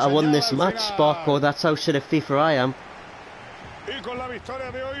FIFA that I won this match, Sparko. That's how shit at FIFA I am. Y con la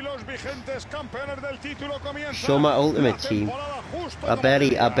victoria de hoy, los vigentes campeones del título comienzan. Show my ultimate team. I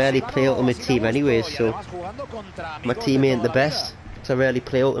barely play ultimate team anyways, so my team ain't the best. 'Cause I rarely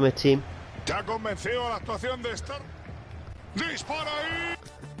play ultimate team. ¿Te ha convencido la actuación de Star? Dispara ahí.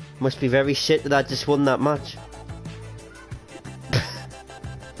 Must be very shit that I just won that match.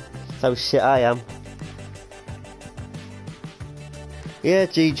 That's how shit I am. Yeah,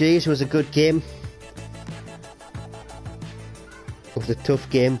 GG's was a good game. It was a tough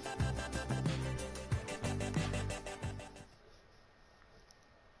game.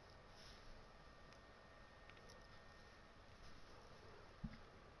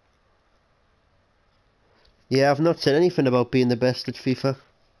 Yeah, I've not said anything about being the best at FIFA.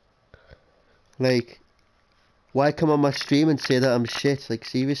 Like, why come on my stream and say that I'm shit? Like,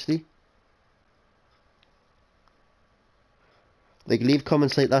 seriously? Like, leave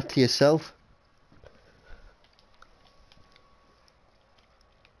comments like that to yourself.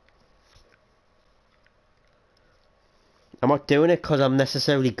 I'm not doing it because I'm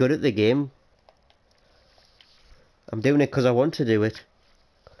necessarily good at the game. I'm doing it because I want to do it.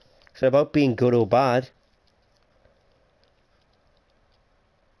 It's not about being good or bad.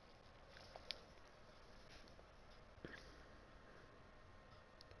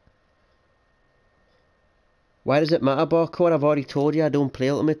 Why does it matter, Barcode? I've already told you I don't play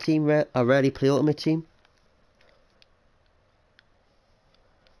Ultimate Team. I rarely play Ultimate Team.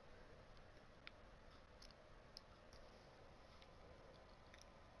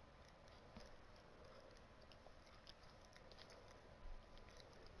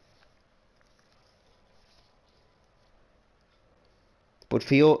 But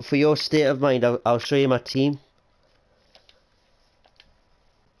for your state of mind, I'll show you my team.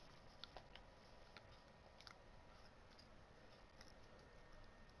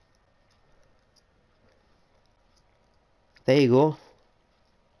 There you go.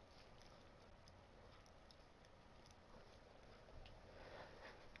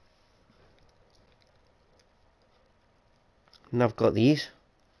 And I've got these.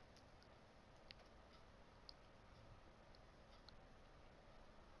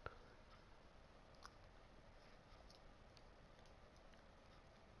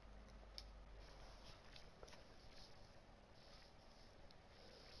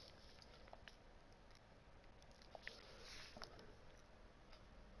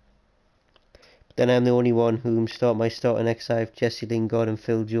 Then I'm the only one who might start an X5, Jesse Lingard and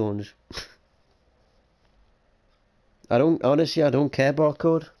Phil Jones. Honestly, I don't care,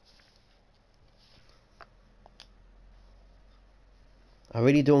 Barcode. I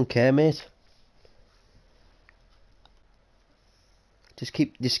really don't care, mate. Just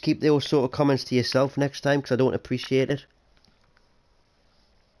keep those sort of comments to yourself next time, because I don't appreciate it.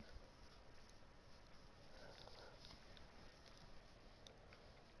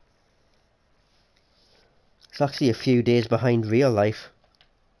 It's actually a few days behind real life.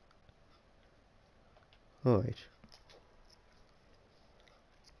 Alright.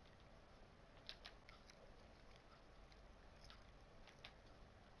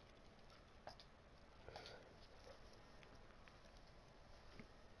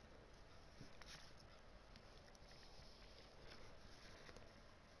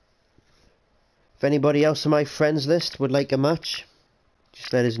 If anybody else on my friends list would like a match,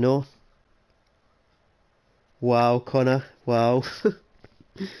 just let us know. Wow, Connor. Wow.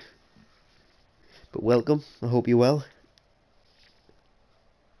 But welcome. I hope you're well.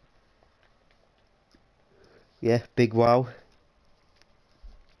 Yeah, big wow.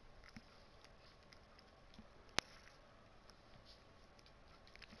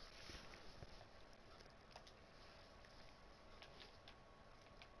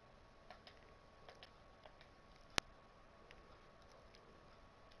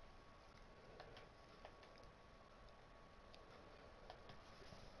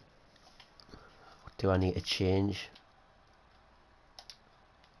 Do I need to change?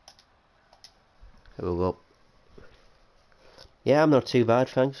 Here we go. Yeah, I'm not too bad,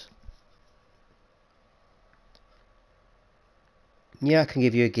 thanks. Yeah, I can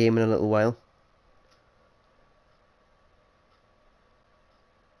give you a game in a little while.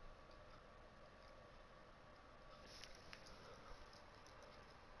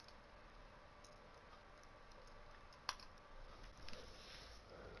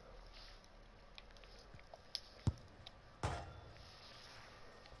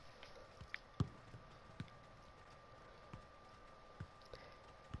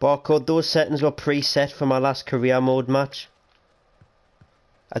 Barcode, those settings were preset for my last career mode match.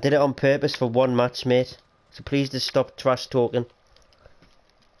 I did it on purpose for one match, mate. So please just stop trash talking.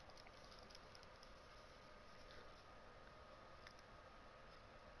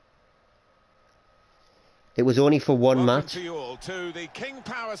 It was only for one match.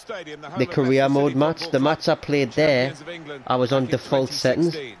 The career mode match. The match I played there, I was on default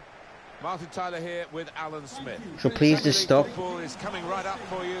settings. Martin Tyler here with Alan Smith. So please just stop. Football is coming right up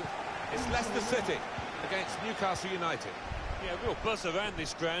for you. It's Leicester City against Newcastle United. Yeah, real buzz around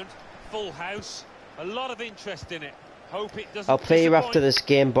this ground. Full house. A lot of interest in it. Hope it doesn't. I'll play you after this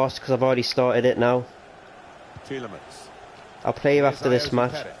game, boss, because I've already started it now. Tielemans. I'll play you after this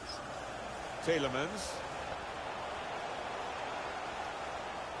match. Tielemans.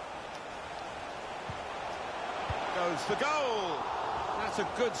 Goes for goal. That's a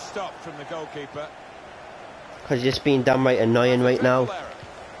good stop from the goalkeeper. Because you're just being damn right annoying right now.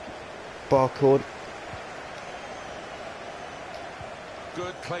 Barcode.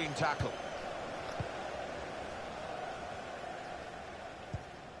 Good clean tackle.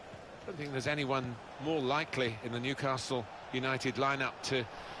 I don't think there's anyone more likely in the Newcastle United lineup to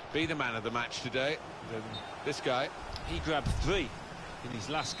be the man of the match today than this guy. He grabbed 3 in his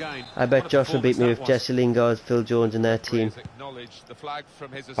last game. I bet Josh will beat me with Jesse Lingard, Phil Jones in their team.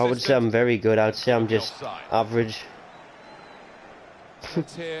 I would say I'm very good. I'd say I'm just average.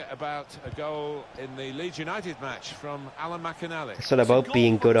 Let's hear about a goal in the Leeds United match from Alan McInally. It's not about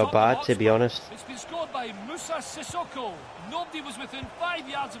being good or bad, to be honest. It's been scored by Musa Sissoko. Nobody was within 5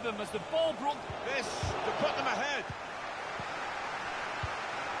 yards of him as the ball broke. This to put them ahead.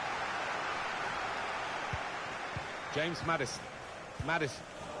 James Maddison. Maddison.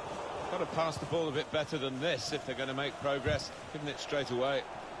 Got to pass the ball a bit better than this if they're going to make progress. Giving it straight away.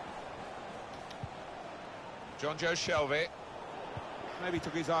 John Joe Shelby. Maybe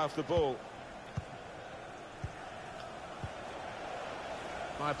took his eye off the ball.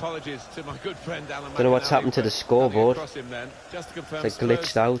 My apologies to my good friend Alan. Don't know what's happened to the scoreboard. Just to confirm, it's glitched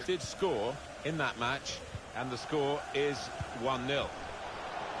Spurs out. Did score in that match, and the score is 1-0.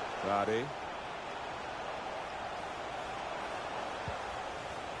 Vardy.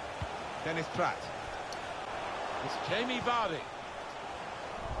 Dennis Pratt. It's Jamie Vardy.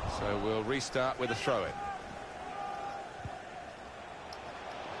 So we'll restart with a throw-in.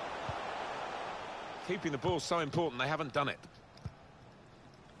 Keeping the ball so important, they haven't done it.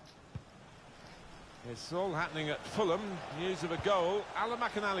 It's all happening at Fulham. News of a goal. Alan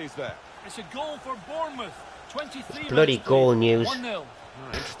McInally's there. It's a goal for Bournemouth. 23 bloody goal news. 1-0. Oh,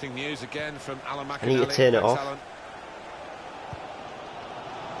 interesting news again from Alan McInally. I need to turn it off. Alan.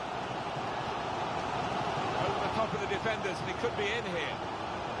 Over the top of the defenders, and he could be in here.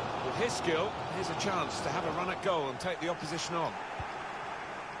 With his skill, here's a chance to have a run at goal and take the opposition on.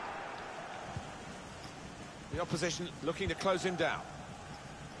 The opposition looking to close him down.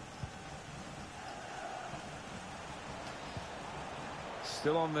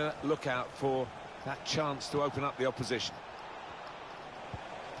 Still on the lookout for that chance to open up the opposition.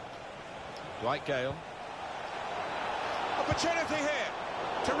 Dwight Gale. Opportunity here.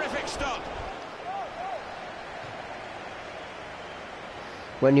 Terrific stop.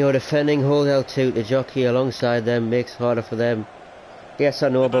 When you're defending, hold L2 to jockey alongside them, makes it harder for them. Yes, I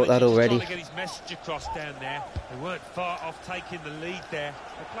know about that already. Trying to get his message across down there. They weren't far off taking the lead there.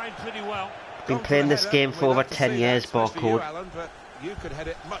 They're playing pretty well. Been playing this game for over 10 years, Barcode. You could head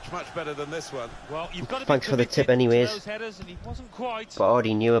it much better than this one. Well, you've got to Thanks for the tip anyways. those headers, and he wasn't quite. But I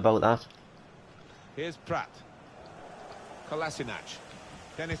already knew about that. Here's Pratt. Kolasinac.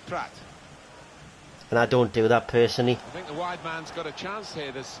 Dennis Pratt. And I don't do that personally. I think the wide man's got a chance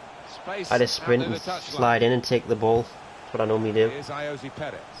here. There's space. I just sprint and slide in and take the ball. That's what I normally do. Here's Iosi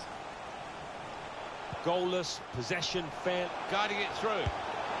Perez. Goalless, possession, fair. Guiding it through.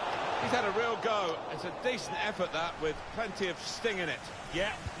 He's had a real go. It's a decent effort, that, with plenty of sting in it.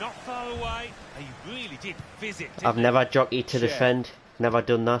 Yeah, not far away. He really did fizz it. I've never jockeyed to defend. Never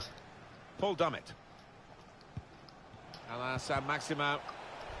done that. Paul Dummett. Alain Saint-Maximin.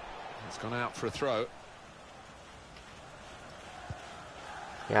 It's gone out for a throw.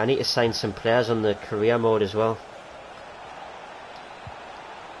 Yeah, I need to sign some players on the career mode as well.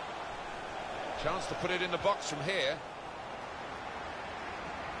 Chance to put it in the box from here.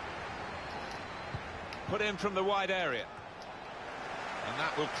 Put in from the wide area. And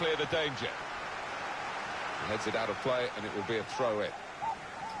that will clear the danger. He heads it out of play and it will be a throw in.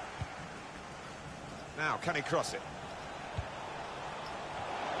 Now, can he cross it?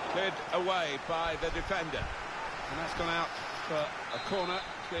 Cleared away by the defender. And that's gone out for a corner,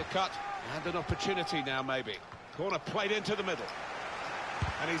 clear cut. And an opportunity now, maybe. Corner played into the middle.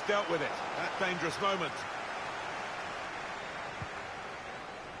 And he's dealt with it. That dangerous moment.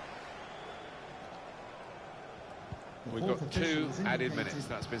 We've got 2 added minutes.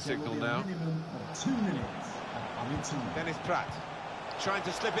 That's been signalled now. 2 minutes. Dennis Pratt trying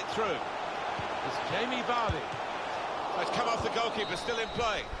to slip it through. It's Jamie Vardy. It's come off the goalkeeper, still in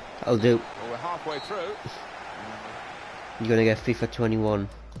play. I'll do. Well, we're halfway through. You're going to get FIFA 21.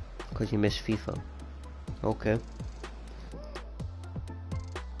 Because you miss FIFA. Okay.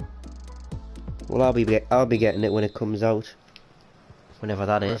 Well, I'll be getting it when it comes out. Whenever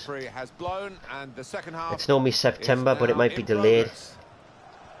that is. Referee has blown and the second half. It's normally September, but it might be delayed.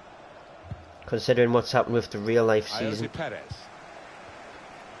 Considering what's happened with the real life season.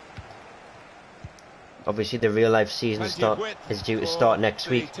 Obviously the real life season is due to start next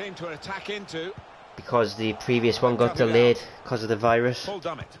week. Because the previous one got delayed because of the virus.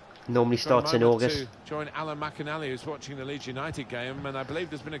 Normally starts in August. Join Alan McInally, who's watching the Leeds United game, and I believe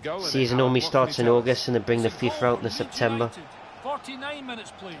there's been a goal. Season normally starts in August and they bring the FIFA out in September. 49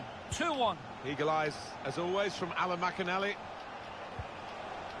 minutes played. 2-1. Eagle eyes, as always, from Alan McInally.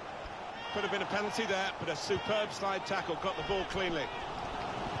 Could have been a penalty there, but a superb slide tackle, got the ball cleanly.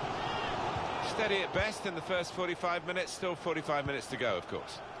 Steady at best in the first 45 minutes, still 45 minutes to go, of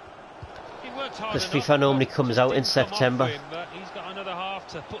course. Because FIFA normally comes out in September. He's got another half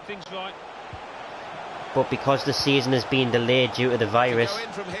to put things right. But because the season has been delayed due to the virus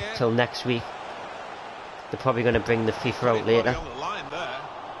till next week, they're probably going to bring the FIFA out later.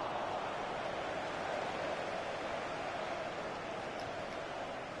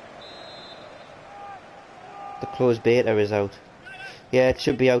 The closed beta is out. Yeah, it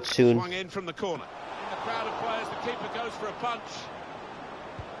should be out soon. Swung in from the corner. In the crowd of players, the keeper goes for a punch.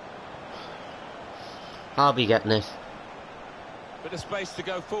 I'll be getting it. Bit of space to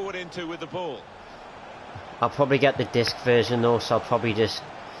go forward into with the ball. I'll probably get the disc version though, so I'll probably just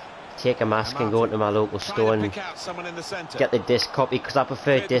take a mask and go into my local store and get the disc copy, because I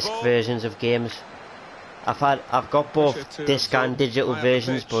prefer disc versions of games. I've got both disc and digital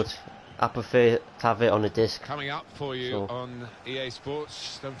versions, but I prefer to have it on a disc. Coming up for you on EA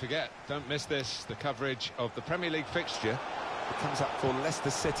Sports, don't forget, don't miss this, the coverage of the Premier League fixture. It comes up for Leicester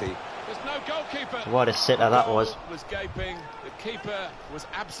City. There's no goalkeeper. What a sitter that was. Was gaping. The keeper was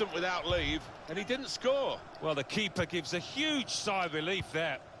absent without leave, and he didn't score. Well, the keeper gives a huge sigh of relief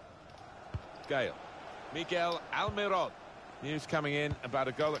there. Gale. Miguel Almiron. News coming in about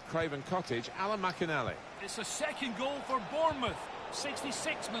a goal at Craven Cottage. Alan McInally. It's a second goal for Bournemouth.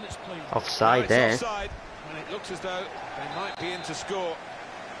 66 minutes played. Offside there. Offside, and it looks as though they might be in to score.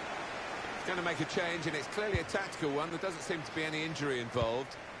 It's going to make a change, and it's clearly a tactical one. There doesn't seem to be any injury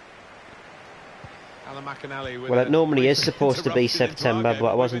involved. Alan McInally. Well, it normally is supposed to be September, but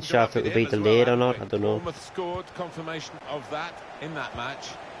I wasn't sure if it would be delayed or not. I don't know. Bournemouth scored confirmation of that in that match.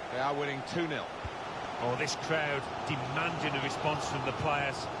 They are winning 2-0. Oh, this crowd demanding a response from the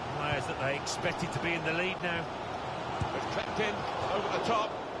players that they expected to be in the lead now. It's clipped in over the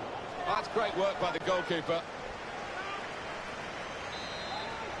top. That's great work by the goalkeeper.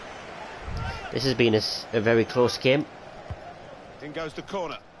 This has been a very close game. In goes the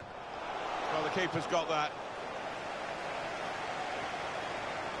corner. Well, the keeper's got that.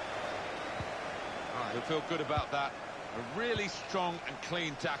 He'll feel good about that. A really strong and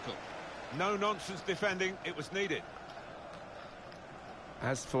clean tackle. No nonsense defending, it was needed.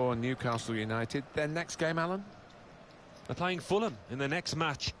 As for Newcastle United, their next game, Alan? They're playing Fulham in the next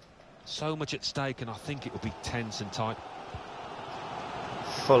match. So much at stake, and I think it will be tense and tight.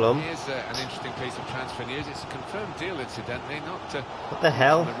 Fulham. Here's an interesting piece of transfer news. It's a confirmed deal, incidentally, not what the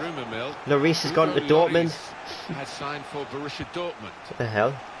hell? The rumour mill. Lloris has gone to Dortmund. Has signed for Borussia Dortmund. What the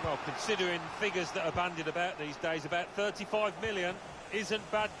hell? Well, considering figures that are bandied about these days, about 35 million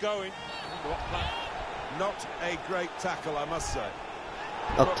isn't bad going. Not a great tackle, I must say.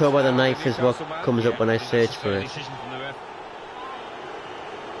 October the 9th is what comes up when I search for it.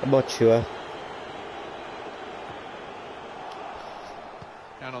 I'm not sure.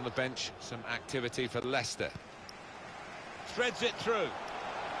 Down on the bench, some activity for Leicester. Threads it through.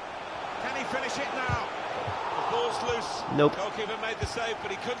 Can he finish it now? The ball's loose. Nope. Goalkeeper made the save,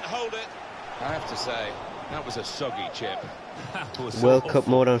 but he couldn't hold it. I have to say, that was a soggy chip. World Cup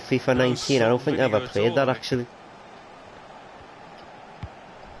mode on FIFA 19. I don't think I've ever played that, actually.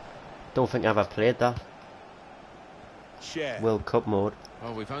 Don't think I've ever played that. World Cup mode.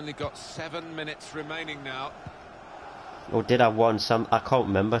 Well, we've only got 7 minutes remaining now. Or did I once? I can't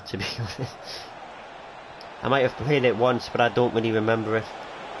remember, to be honest. I might have played it once, but I don't really remember it.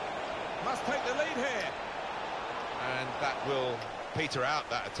 Must take the lead here. And that will peter out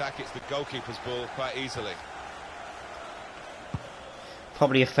that attack. It's the goalkeeper's ball quite easily.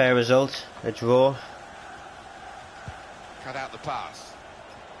 Probably a fair result. A draw. Cut out the pass.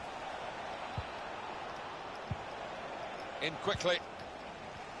 In quickly.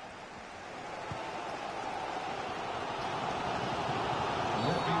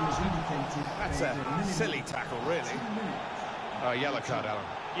 That's a silly tackle, really. Oh, yellow card, Alan.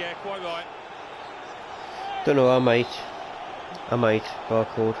 Yeah, quite right. Don't know, I might. I might.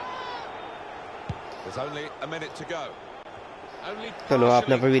 Barcode. There's only a minute to go. Only Don't know, I've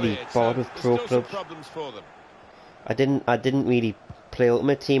never partially really cleared, bothered so with there's pro still some clubs. problems for them. I didn't really play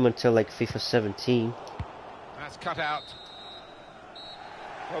Ultimate Team until like FIFA 17. That's cut out.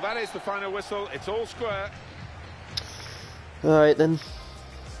 Well, that is the final whistle. It's all square. Alright then.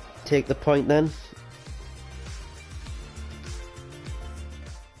 Take the point then.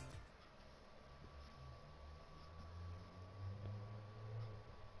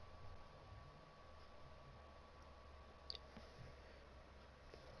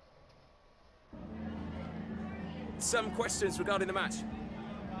 Some questions regarding the match.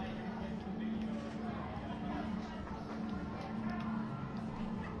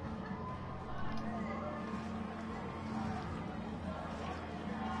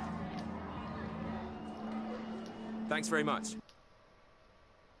 Thanks very much.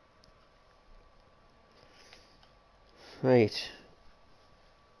 Right.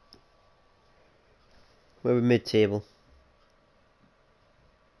 We're mid-table.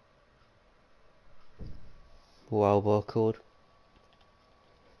 Wow, barcode.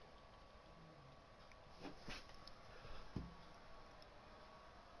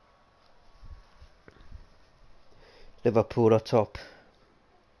 Liverpool are top.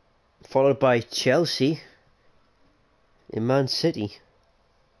 Followed by Chelsea and Man City.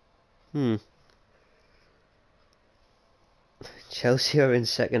 Chelsea are in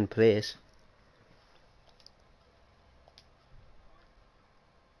second place.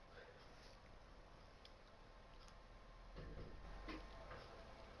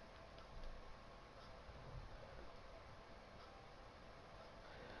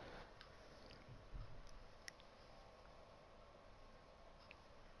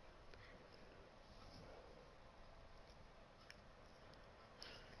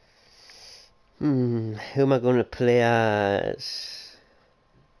 Who am I going to play as?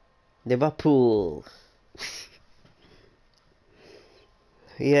 Liverpool.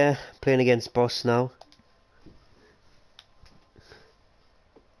 Yeah, playing against Boss now.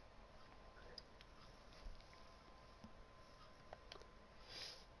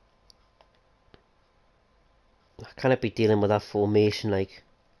 I cannot be dealing with that formation like.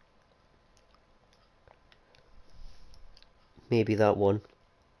 Maybe that one.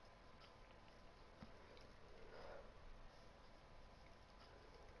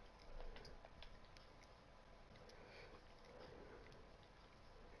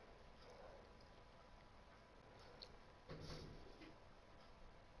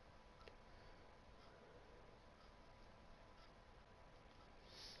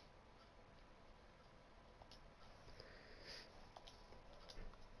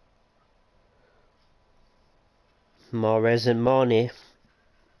 Mahrez and Mane.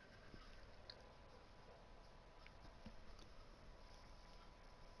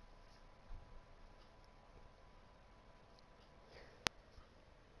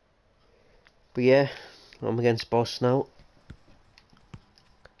 But yeah, I'm against Boss now.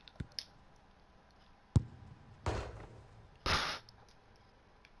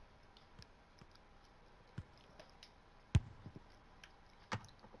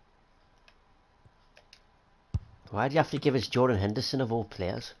 Why do you have to give us Jordan Henderson of all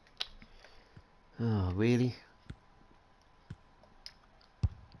players? Oh, really?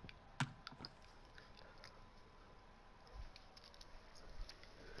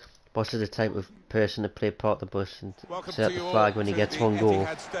 Boss is the type of person to play part the bus and set the flag when he gets one goal.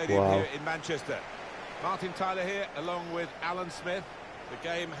 Wow. Here in Manchester. Martin Tyler here, along with Alan Smith. The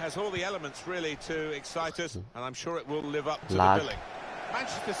game has all the elements really to excite us, and I'm sure it will live up to the billing.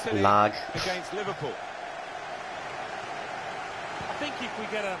 Manchester City against Liverpool. I think if we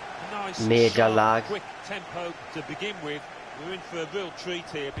get a nice, major lag, quick tempo to begin with, we're in for a real treat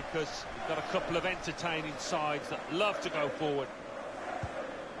here because we've got a couple of entertaining sides that love to go forward.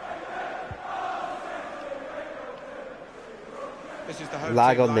 This is the home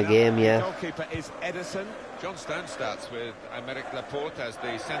lag team on the lineup. game, yeah. The goalkeeper is Edison. John Stone starts with Aymeric Laporte as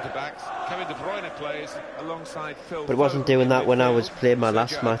the centre-backs. Kevin De Bruyne plays alongside Phil. But it wasn't doing that when I was playing my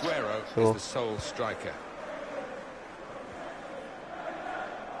last match. So is the sole striker.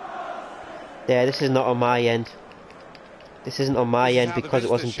 Yeah, this is not on my end. This isn't on my end because it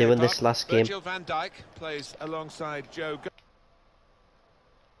wasn't doing this last game. Virgil van Dijk plays alongside Joe.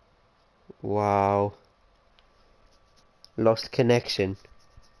 Wow. Lost connection.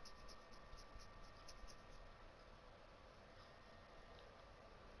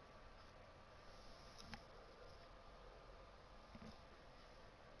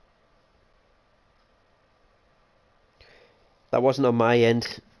 That wasn't on my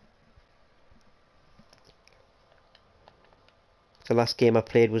end. The last game I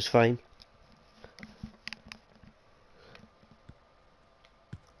played was fine.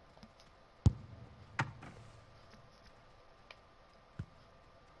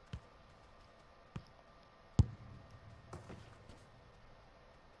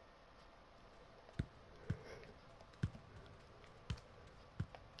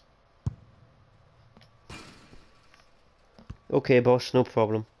 Okay, boss, no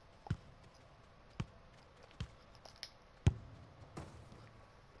problem.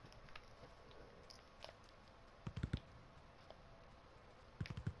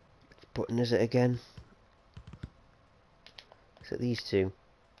 Which button is it again? Is it these two?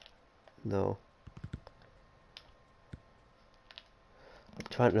 No. I'm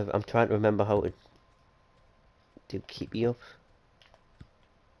trying to remember how to do keep you up.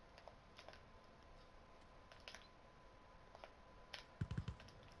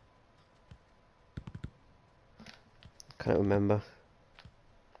 Can't remember.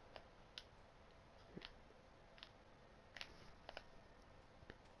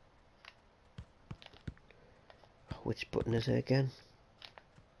 Which button is it again?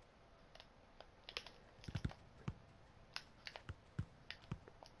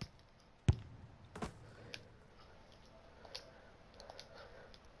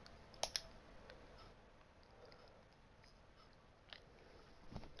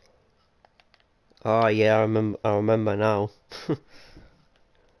 Oh yeah, I remember now.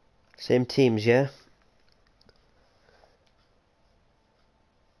 Same teams, yeah?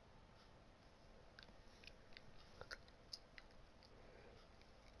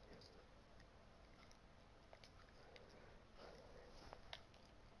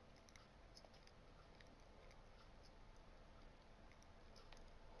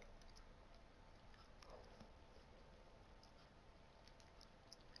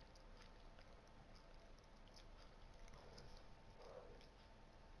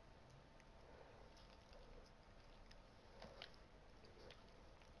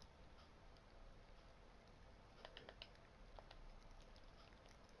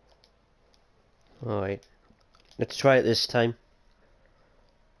 Alright. Let's try it this time.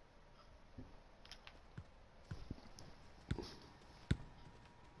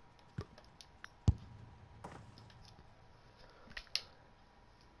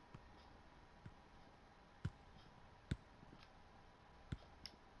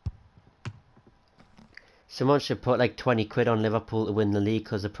 Someone should put like 20 quid on Liverpool to win the league,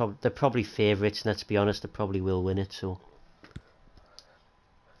 because they're probably favourites, and let's be honest, they probably will win it, so.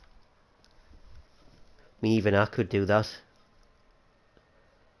 I mean, even I could do that.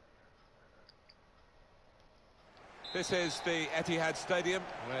 This is the Etihad Stadium,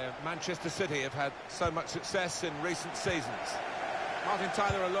 where Manchester City have had so much success in recent seasons. Martin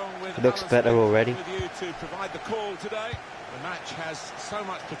Tyler, along with It looks Alan better Smith, already. with you to provide the call today. The match has so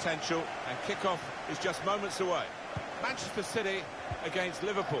much potential, and kickoff is just moments away. Manchester City against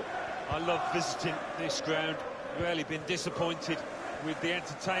Liverpool. I love visiting this ground. Rarely been disappointed with the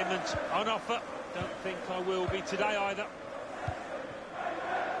entertainment on offer. Don't think I will be today either.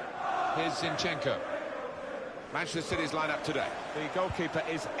 Here's Zinchenko. Manchester City's lineup today. The goalkeeper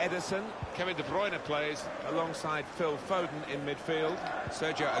is Ederson. Kevin De Bruyne plays alongside Phil Foden in midfield.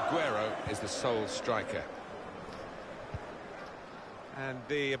 Sergio Aguero is the sole striker. And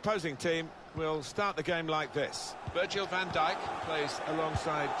the opposing team will start the game like this. Virgil van Dijk plays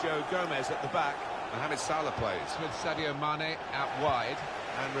alongside Joe Gomez at the back. Mohamed Salah plays with Sadio Mane out wide.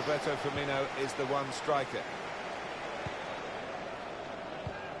 And Roberto Firmino is the one striker.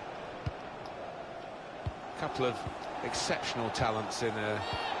 Couple of exceptional talents in a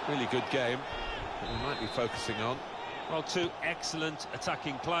really good game that we might be focusing on. Well, two excellent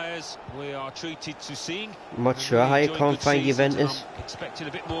attacking players we are treated to seeing. I'm not sure how you can't find Juventus. I'm expecting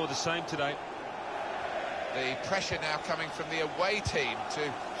a bit more of the same today. The pressure now coming from the away team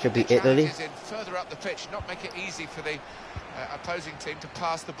to Should be Italy. in further up the pitch, not make it easy for the opposing team to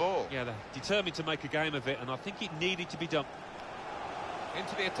pass the ball. Yeah, they're determined to make a game of it, and I think it needed to be done.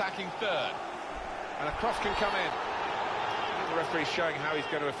 Into the attacking third. And a cross can come in. I think the referee's showing how he's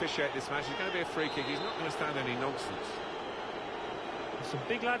going to officiate this match. It's going to be a free kick. He's not going to stand any nonsense. There's some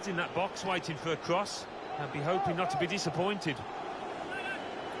big lads in that box waiting for a cross. I'd be hoping not to be disappointed.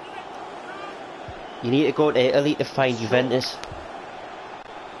 You need to go to Italy to find Juventus.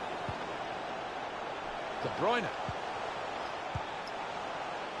 De Bruyne.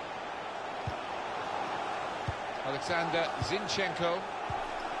 Alexander Zinchenko.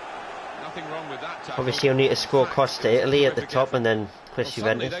 Nothing wrong with that tackle. Obviously you'll need to score across to Italy at the top and then push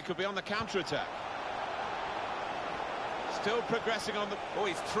Juventus. Juventus. They could be on the counter-attack. Still progressing on the... Oh,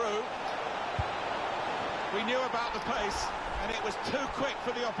 he's through. We knew about the pace. And it was too quick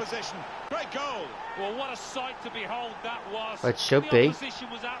for the opposition. Great goal. Well, what a sight to behold that was. It should the be. opposition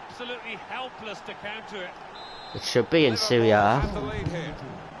was absolutely helpless to counter it. It should be in Serie A. Have the lead here.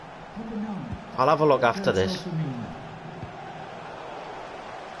 I'll have a look after this.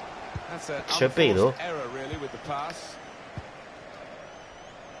 That's an Should be, though. error really with the pass.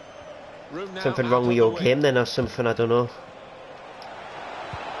 Room now Something out wrong on with the your wing. game then, or something, I don't know.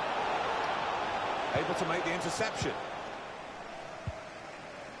 Able to make the interception.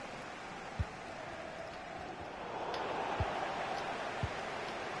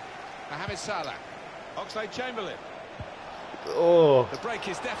 Mohamed Salah. Oxlade-Chamberlain. Oh, The break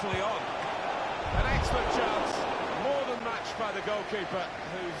is definitely on. An excellent chance. More than matched by the goalkeeper,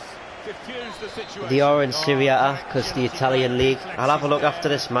 who's diffused the situation. they are in Serie A because the Italian league. I'll have a look after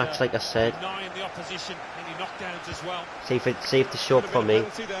this match, like I said. Denying the opposition any knockdowns as well. See if they show up for me.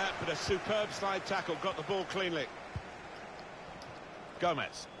 Penalty there, but a superb slide tackle, got the ball cleanly.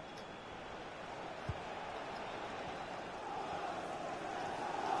 Gomez.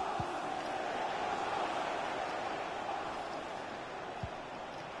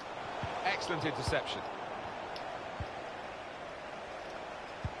 Excellent interception.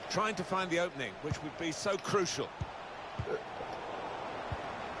 Trying to find the opening, which would be so crucial.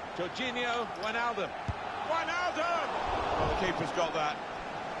 Jorginho Wijnaldum. Wijnaldum! Well, the keeper's got that.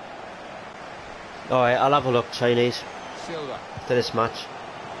 Alright, I'll have a look, Chinese, Silva. to this match.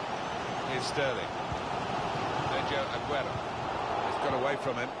 Here's Sterling. Sergio Aguero. He's got away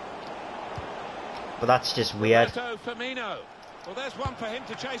from him. But that's just weird. Roberto Firmino. Well, there's one for him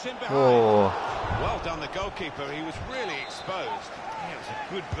to chase in behind. Oh, Well done, the goalkeeper. He was really exposed. Yeah, it was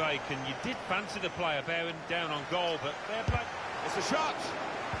a good break, and you did fancy the player bearing down on goal, but fair play. It's a shot.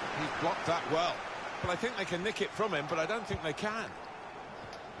 He's blocked that well. But I think they can nick it from him, but I don't think they can.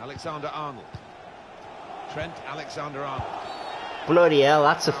 Alexander-Arnold. Trent Alexander-Arnold. bloody hell,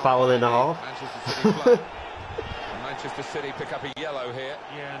 that's a foul and a half. Manchester City play. Manchester City pick up a yellow here.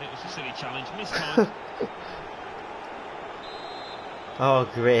 Yeah, and it was a silly challenge. Missed time. Oh,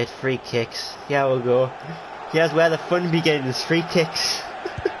 great, free kicks. Yeah, we'll go. Here's where the fun begins, free kicks.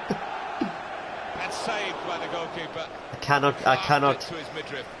 And saved by the goalkeeper. I cannot To his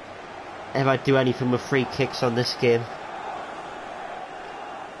midriff. ever do anything with free kicks on this game.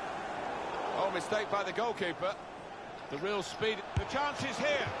 Oh, mistake by the goalkeeper. The real speed. The chance is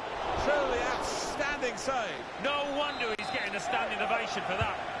here. Truly outstanding save. No wonder he's getting a standing ovation for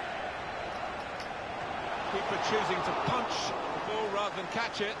that. Keeper choosing to punch the ball rather than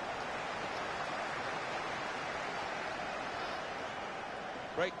catch it.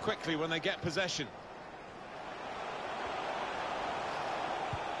 Break quickly when they get possession.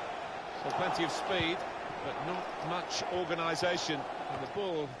 So plenty of speed, but not much organisation. And the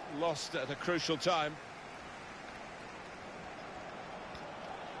ball lost at a crucial time.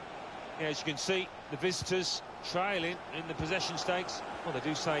 Yeah, as you can see, the visitors trailing in the possession stakes. Well, they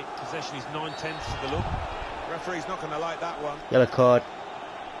do say possession is 9/10 of the look. Referee's not going to like that one. Yellow card.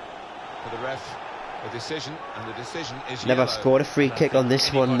 For the ref, a decision, and the decision is Never yellow. scored a free kick on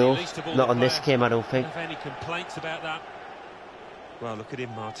this one though. Least of all Not the on this player. game, I don't think. Have any complaints about that? Well, look at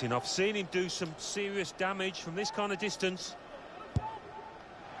him, Martin. I've seen him do some serious damage from this kind of distance.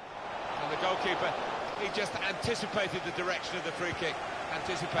 And the goalkeeper, he just anticipated the direction of the free kick.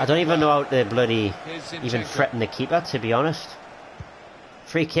 I don't even know how to bloody Here's even Zinchenko. threaten the keeper, to be honest.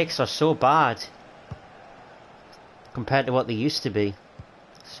 Free kicks are so bad compared to what they used to be.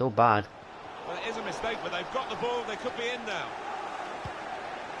 So bad. Well, it is a mistake, but they've got the ball. They could be in now.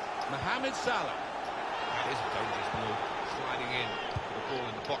 Mohamed Salah. That is a dangerous move, sliding in with the ball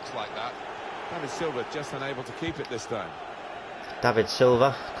in the box like that. David Silva just unable to keep it this time. David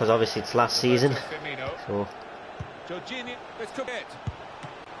Silva, because obviously it's last season. Firmino. So Jorginho, this could be it.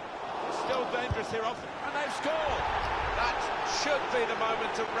 It's still dangerous here, and they've scored. That should be the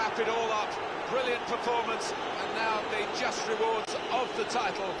moment to wrap it all up. Brilliant performance, and now the just rewards of the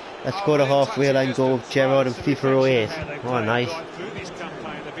title. let's go to halfway line goal with Gerrard and FIFA 08. Oh, nice. Right through this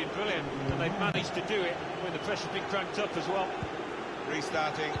campaign, they've been brilliant, and they've managed to do it when the pressure's been cranked up as well.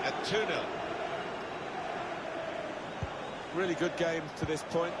 Restarting at 2-0. Really good game to this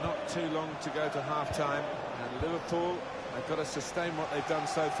point, not too long to go to half-time. And Liverpool, they've got to sustain what they've done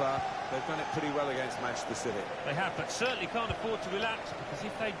so far. They've done it pretty well against Manchester City. They have, but certainly can't afford to relax, because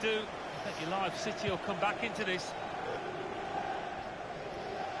if they do, I bet your live City will come back into this.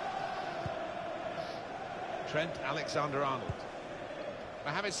 Trent Alexander-Arnold.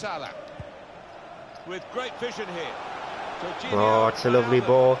 Mohamed Salah. With great vision here. Jorginho, Oh, it's a lovely Wijnaldum.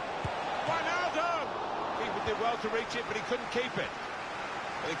 ball. Wijnaldum! Keeper did well to reach it, but he couldn't keep it.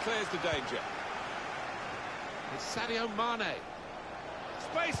 But he clears the danger. It's Sadio Mane.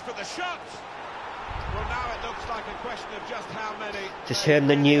 Space for the shot. Well, now it looks like a question of just how many. Just heard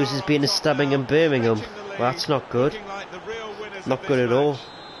the news has been a stabbing in Birmingham. Well, that's not good. Not good at all.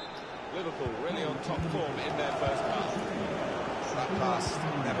 Liverpool really on top form in their first half. That pass.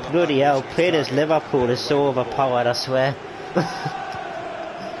 Bloody hell, playing as Liverpool is so overpowered, I swear. Alex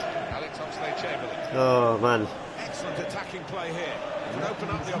Oxlade-Chamberlain. Oh, man. Excellent attacking play here. Can open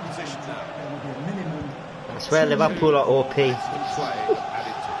up the opposition now. I swear Liverpool are OP.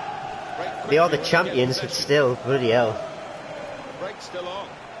 They are the champions, but still, bloody hell. Break still on.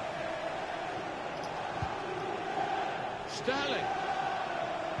 Sterling.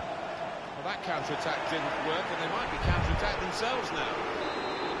 Well, that counter-attack didn't work, and they might be counter-attacked themselves now.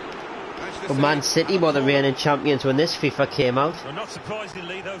 But Man City were the reigning champions when this FIFA came out. Well, not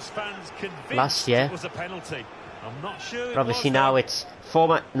surprisingly, those fans convinced last year. It was a penalty. I'm not sure. But obviously now it's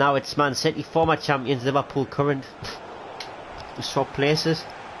Man City, former champions, Liverpool current. We swap places.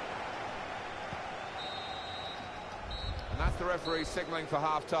 And that's the referee signalling for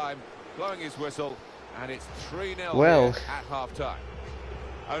half-time, blowing his whistle, and it's 3-0 well, at half-time.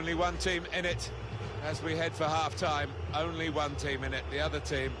 Only one team in it as we head for half-time. Only one team in it. The other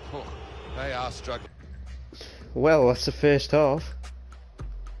team, they are struggling. Well, that's the first half.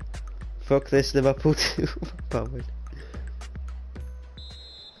 Fuck this, Liverpool too.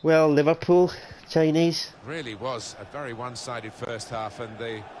 Well, Liverpool, Chinese. Really was a very one-sided first half, and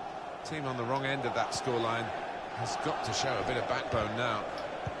the team on the wrong end of that scoreline has got to show a bit of backbone now.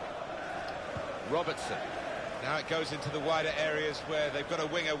 Robertson. Now it goes into the wider areas where they've got a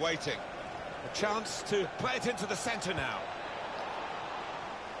winger waiting. A chance to play it into the centre now.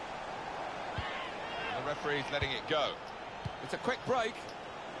 And the referee's letting it go. It's a quick break.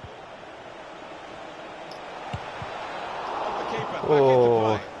 The keeper back into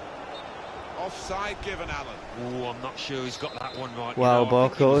play. Offside given, Alan. Oh, I'm not sure he's got that one right. Wow,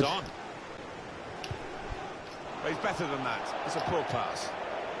 Barcode. Well, he's better than that. It's a poor pass.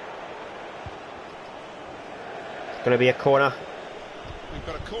 Gonna be a corner. We've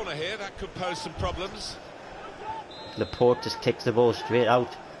got a corner here, that could pose some problems. Laporte just kicks the ball straight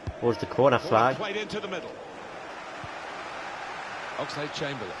out towards the corner flag. Played into the middle.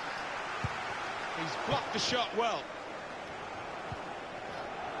 Oxlade-Chamberlain. He's blocked the shot well.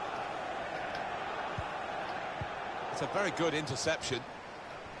 It's a very good interception.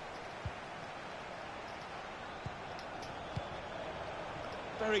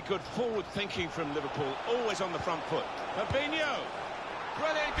 Very good forward thinking from Liverpool, always on the front foot. Fabinho,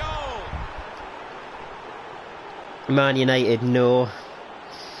 brilliant goal. Man United, no.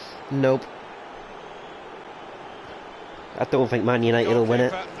 Nope. I don't think Man United will win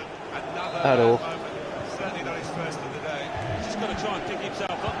it. At all. Certainly not his first of the day. He's just got to try and pick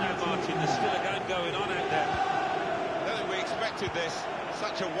himself up now, Martin. There's still a game going on out there. I don't think we expected this.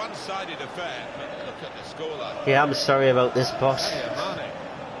 Such a one-sided affair. But look at the scoreline. Yeah, I'm sorry about this, boss.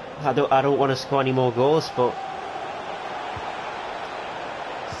 I don't want to score any more goals, but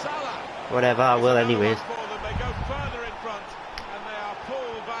whatever, I will anyways. They go further in front, and they are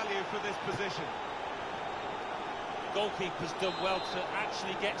full value for this position. Goalkeeper's done well to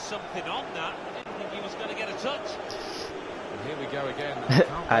actually get something on that. I didn't think he was going to get a touch. And here we go again.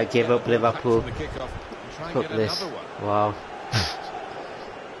 I give up Liverpool. Fuck this. Wow.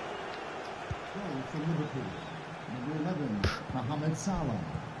 For Liverpool, number 11, Mohamed Salah.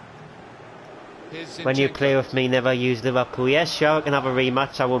 When you play with me, never use Liverpool. Yes, sure, I can have a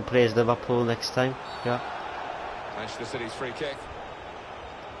rematch. I won't play as Liverpool next time. Yeah. Manchester City's free kick.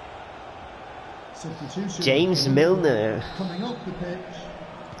 Substitution. James Milner. Coming up the pitch.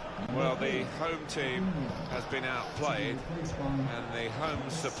 Well, the home team has been outplayed, and the home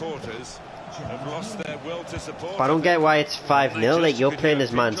supporters have lost their will to support. But I don't get why it's 5-0. Like you're playing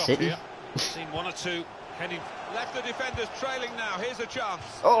as Man City. Seen one or two heading. Left the defenders trailing now. Here's a chance.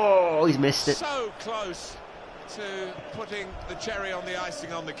 Oh, he's missed it. So close to putting the cherry on the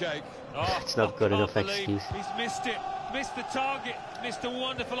icing on the cake. Oh, it's not good enough excuse. He's missed it. Missed the target. Missed a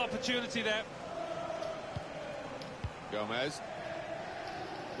wonderful opportunity there. Gomez.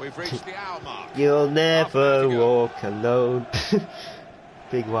 We've reached the hour mark. You'll never walk alone.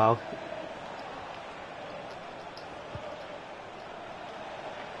 Big wow.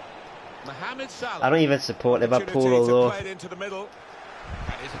 Mohamed Salah. I don't even support Liverpool, although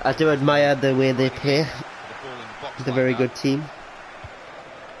I do admire the way they play. It's a very good team.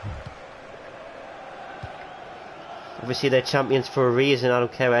 Obviously they're champions for a reason. I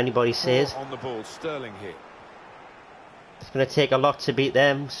don't care what anybody says. On the ball, Sterling here. It's going to take a lot to beat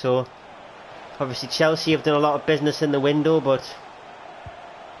them. So obviously Chelsea have done a lot of business in the window, but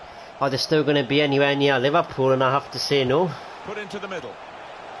Are they still going to be anywhere near Liverpool? And I have to say no. Put into the middle.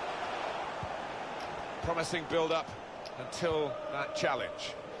 Promising build-up until that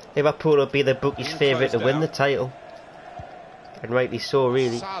challenge. Liverpool will be the bookies' favourite to win the title. And rightly so,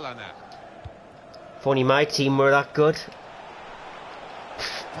 really. Salah now. If only my team were that good.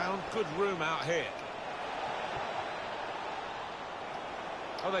 Found good room out here.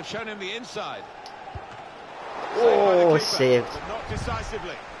 Oh, they've shown him the inside. Oh, saved. But not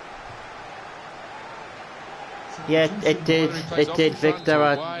decisively. Yeah, it did, Victor.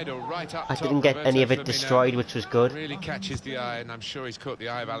 I didn't get any of it destroyed, which was good. Really catches the eye, and I'm sure he's caught the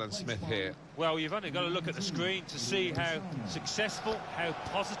eye of Alan Smith here. Well, you've only got to look at the screen to see how successful, how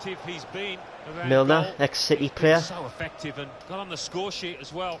positive he's been around Milner, goal. ex-City player. So effective and got on the score sheet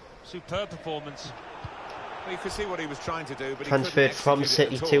as well. Superb performance. Well, you could see what he was trying to do, but transferred from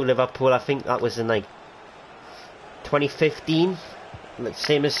City to Liverpool. I think that was in like 2015,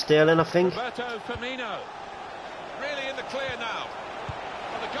 same as Sterling, I think. Roberto Firmino, really in the clear now.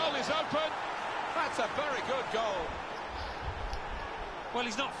 Well, the goal is open. That's a very good goal. Well,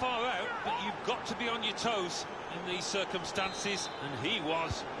 he's not far out, but you've got to be on your toes in these circumstances, and he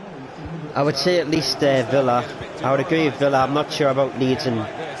was. I would say at least Villa. I would agree with Villa. I'm not sure about Leeds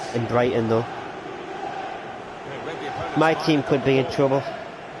and Brighton though. My team could be in trouble.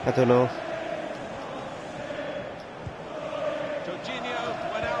 I don't know.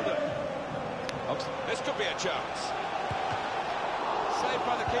 This could be a chance. Saved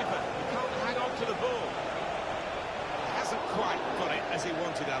by the keeper. He can't hang on to the ball. He hasn't quite got it as he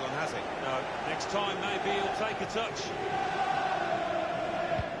wanted, Alan, has he? No. Next time, maybe he'll take a touch.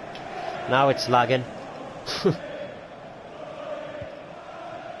 Now it's lagging.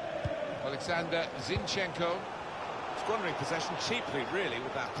 Alexander Zinchenko. Squandering possession cheaply, really,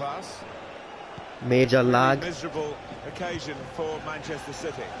 with that pass. Major lag. Miserable occasion for Manchester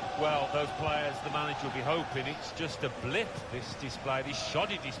City. Well, those players, the manager will be hoping it's just a blip, this display, this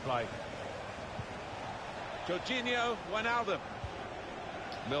shoddy display. Jorginho Wijnaldum.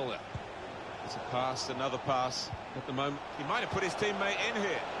 Milner. It's a pass, another pass at the moment. He might have put his teammate in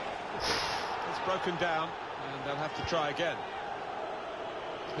here. It's broken down, and they'll have to try again.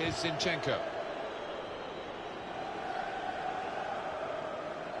 Here's Zinchenko.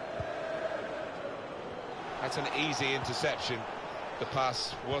 That's an easy interception. The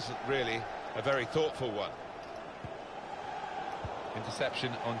pass wasn't really a very thoughtful one.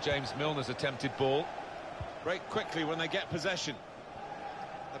 Interception on James Milner's attempted ball. Break quickly when they get possession.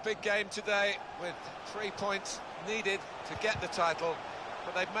 A big game today with 3 points needed to get the title,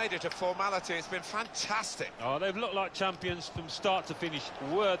 but they've made it a formality. It's been fantastic. Oh, they've looked like champions from start to finish.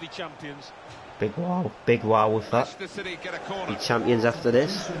 Worthy champions. Big wow with that. City get a corner. Be champions after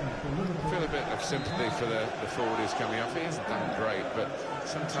this. I feel a bit of sympathy for the forward who's coming off. He hasn't done great, but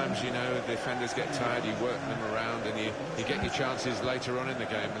sometimes, you know, the defenders get tired, you work them around, and you get your chances later on in the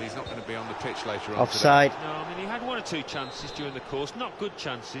game, and he's not going to be on the pitch later on. Offside. No, I mean, he had 1 or 2 chances during the course, not good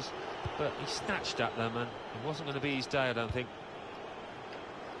chances, but he snatched at them, and it wasn't going to be his day, I don't think.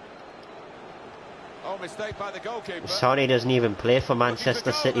 Oh, mistake by the goalkeeper. Sonny doesn't even play for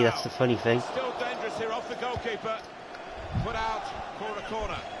Manchester City, that's the funny thing. Still dangerous here off the goalkeeper. Put out for a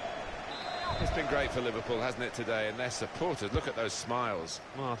corner. It's been great for Liverpool, hasn't it, today? And their supporters, look at those smiles.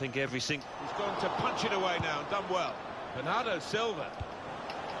 Well, I think every single... He's gone to punch it away now, done well. Bernardo Silva.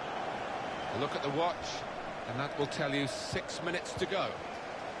 A look at the watch, and that will tell you 6 minutes to go.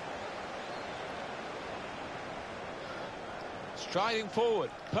 Striding forward,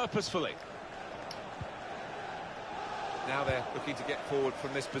 purposefully. Now they're looking to get forward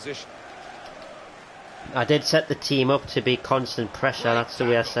from this position. I did set the team up to be constant pressure, that's the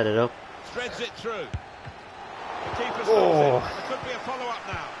way I set it up. Threads it through. The keeper stops it. There could be a follow-up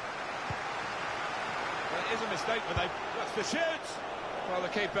now. Well, it is a mistake, but that's the shoot. Well, the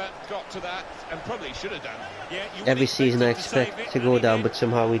keeper got to that and probably should have done. Yeah, every season I expect to go down, but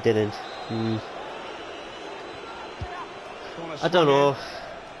somehow we didn't. I don't know.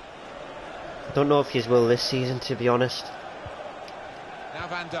 I don't know if you will this season, to be honest. Now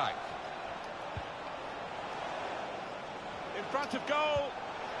Van Dijk. In front of goal.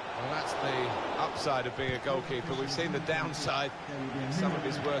 Well, that's the upside of being a goalkeeper. We've seen the downside. Some of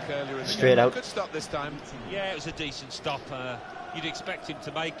his work earlier in the Straight game. out. Good stop this time. Yeah, it was a decent stop. You'd expect him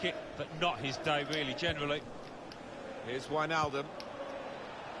to make it, but not his day, really, generally. Here's Wijnaldum.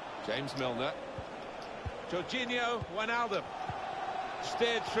 James Milner. Jorginho Wijnaldum.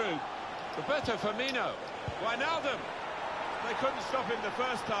 Steered through. Roberto Firmino. Wijnaldum. They couldn't stop him the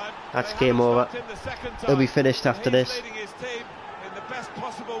first time. That's game over. He'll be finished after this. He's leading his team in the best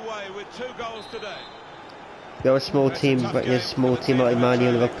possible way with 2 goals today. You're a small team, but you're a small team like Man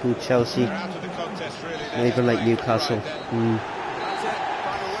U, Liverpool, Chelsea, and even like Newcastle.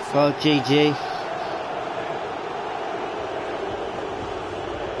 Well, GG.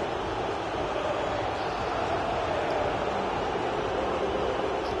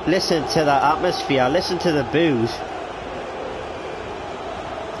 Listen to that atmosphere, listen to the boos.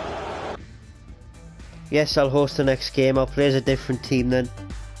 Yes, I'll host the next game, I'll play as a different team then.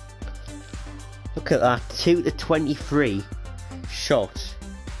 Look at that, 2-23 shots.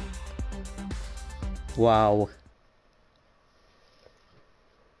 Wow.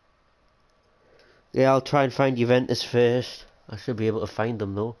 Yeah, I'll try and find Juventus first. I should be able to find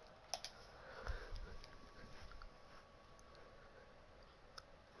them though.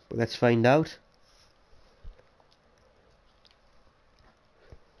 But let's find out.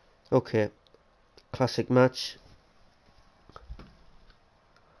 Okay. Classic match.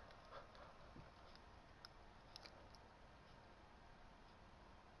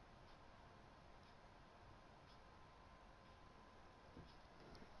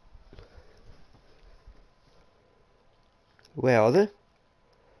 Where are they?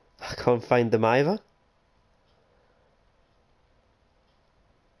 I can't find them either.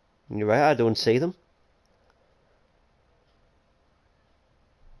 You're right, I don't see them.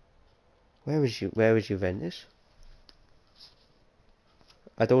 Where is Juventus?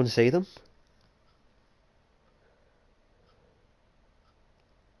 I don't see them.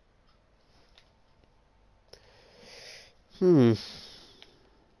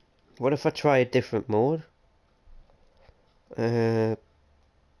 What if I try a different mode?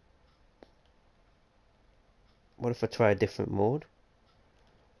 What if I try a different mode?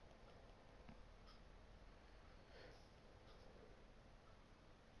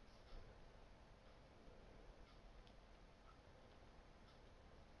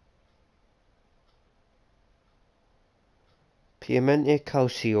 Piemonte,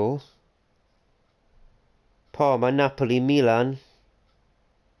 Calcio, Parma, Napoli, Milan.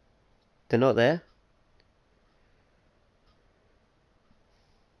 They're not there.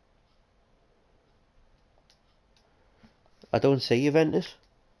 I don't see Juventus.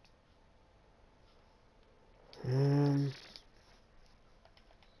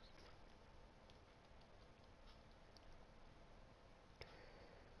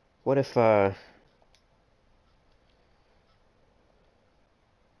 What if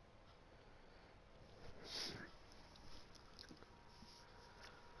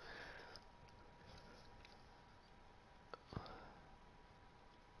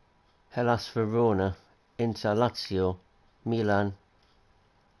Hellas Verona, Inter Lazio, Milan,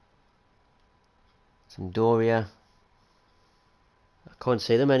 Sampdoria. I can't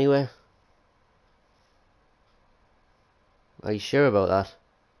see them anywhere. Are you sure about that?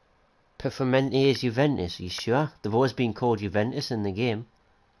 Performante is Juventus, are you sure? They've always been called Juventus in the game.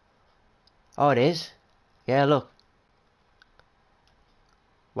 Oh, it is? Yeah, look.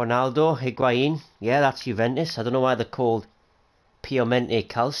 Ronaldo, Higuain. Yeah, that's Juventus. I don't know why they're called Piemonte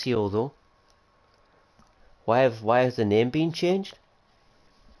Calcio though. Why has the name been changed?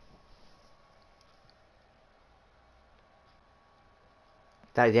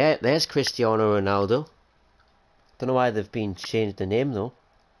 Yeah, there's Cristiano Ronaldo. Don't know why they've been changed the name though.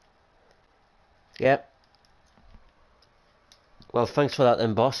 Yep. Well, thanks for that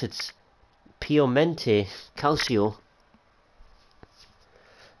then, boss. It's Piemonte Calcio.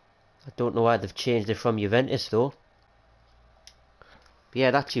 I don't know why they've changed it from Juventus though. But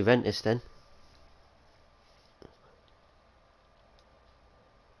yeah, that's Juventus then.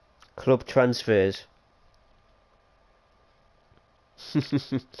 Club transfers.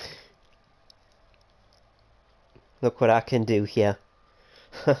 Look what I can do here.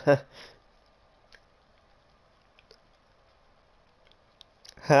 Ha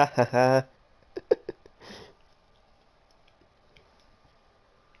ha ha.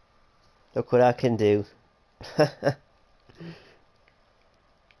 Look what I can do.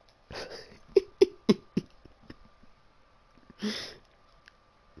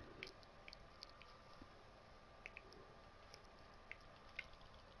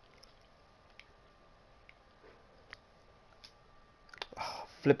 Oh,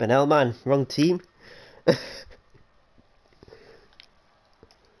 flipping hell, man. Wrong team.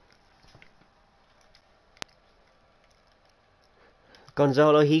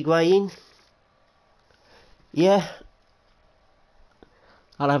 Gonzalo Higuain. Yeah.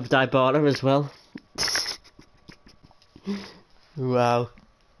 I'll have Dybala as well. Wow.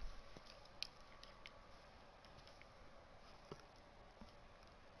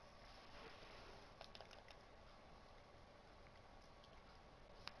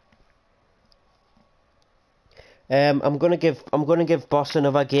 I'm gonna give Boss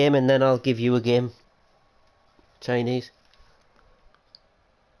another game, and then I'll give you a game. Chinese.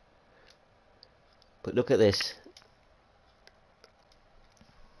 But look at this.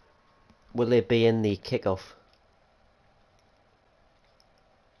 Will they be in the kickoff?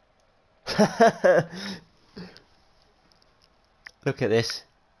 Look at this.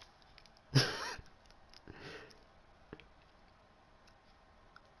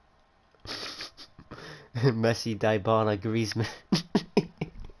 Messi, Dybala, Griezmann.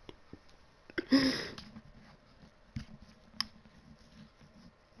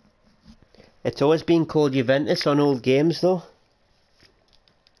 It's always been called Juventus on old games though.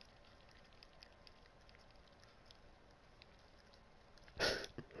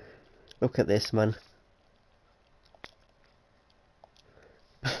 Look at this, man.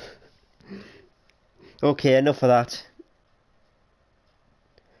 Okay, enough of that.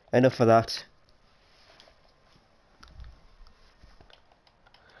 Enough of that.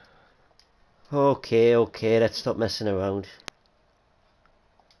 Okay, let's stop messing around.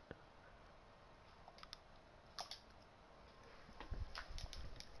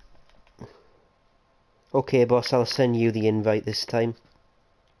 Okay, boss, I'll send you the invite this time.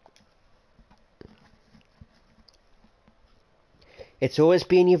 It's always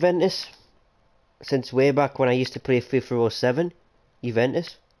been Juventus. Since way back when I used to play FIFA 07.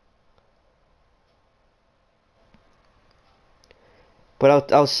 Juventus.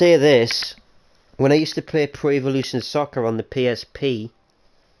 But I'll say this. When I used to play Pro Evolution Soccer on the PSP,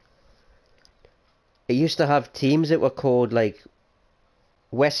 it used to have teams that were called like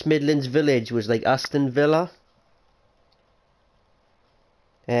West Midlands Village was like Aston Villa.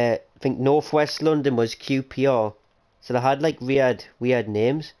 I think Northwest London was QPR. So they had like weird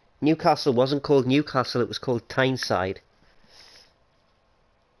names. Newcastle wasn't called Newcastle, it was called Tyneside.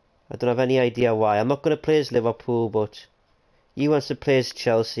 I don't have any idea why. I'm not going to play as Liverpool, but he wants to play as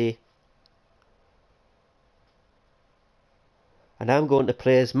Chelsea. And I'm going to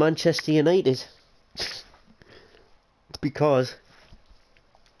play as Manchester United. Because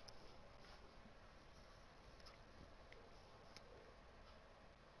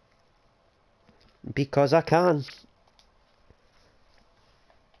I can.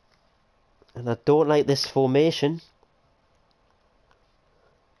 And I don't like this formation.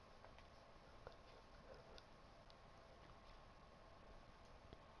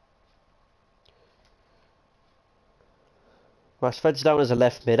 Rashford's down as a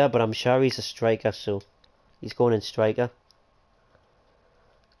left midder, but I'm sure he's a striker, so he's going in striker.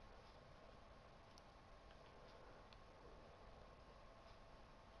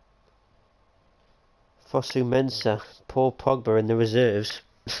 Fosu Mensah, Paul Pogba in the reserves.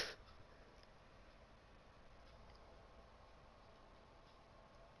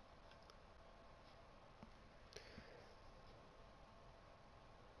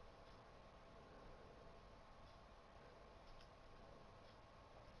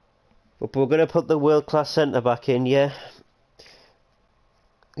 But we're going to put the world-class centre-back in, yeah?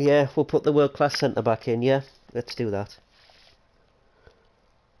 Yeah, we'll put the world-class centre-back in, yeah? Let's do that.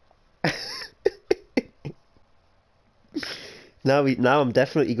 Now I'm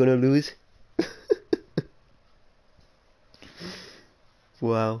definitely going to lose.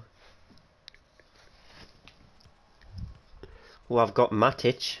 Wow. Well, I've got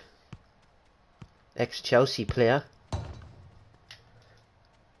Matic, ex-Chelsea player.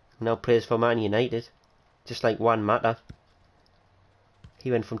 Now plays for Man United. Just like Juan Mata. He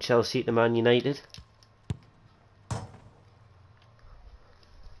went from Chelsea to Man United.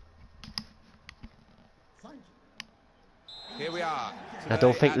 Here we are. I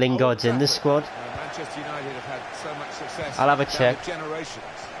don't think Lingard's in the squad. Manchester United have had so much success. I'll have a check. Generations.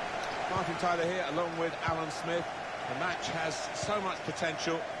 Martin Tyler here, along with Alan Smith. The match has so much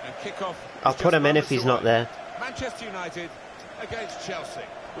potential, and kickoff. I'll put him in if he's not there. Manchester United against Chelsea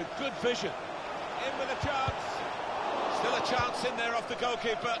with good vision. In with a chance. Still a chance in there off the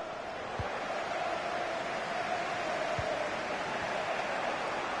goalkeeper.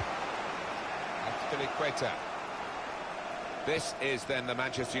 Queta. This is then the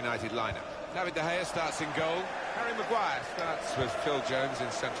Manchester United lineup. David De Gea starts in goal. Harry Maguire starts with Phil Jones in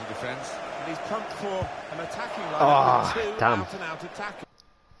central defence. And he's pumped for an attacking lineup with two out-and-out attackers.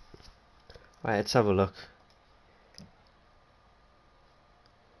 Right, let's have a look.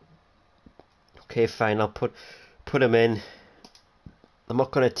 Okay, fine. I'll put him in. I'm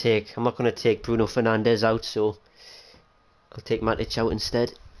not gonna take Bruno Fernandes out, so I'll take Matic out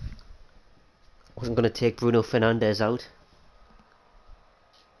instead. I wasn't gonna take Bruno Fernandes out.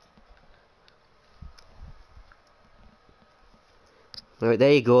 Right,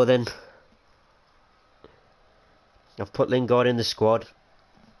 there you go then. I've put Lingard in the squad.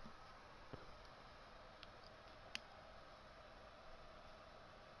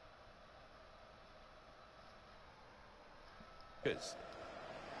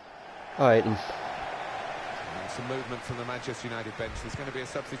 Alright. Some movement from the Manchester United bench. There's going to be a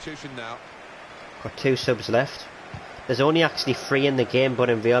substitution now. Got 2 subs left. There's only actually 3 in the game, but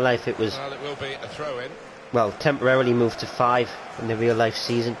in real life it was... Well, it will be a throw-in. Well, temporarily moved to 5 in the real life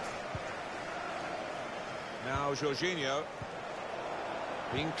season. Now Jorginho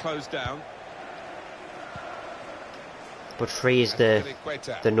being closed down. But 3 is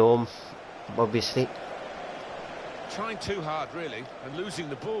the norm, obviously. Trying too hard, really, and losing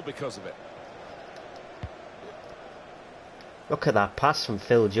the ball because of it. Look at that pass from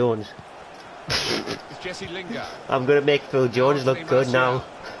Phil Jones. It's Jesse Lingard. I'm going to make Phil Jones look good now.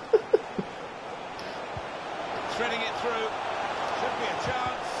 Threading it through. Should be a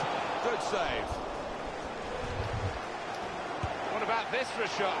chance. Good save. What about this for a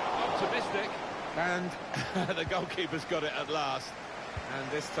shot? Optimistic. And the goalkeeper's got it at last.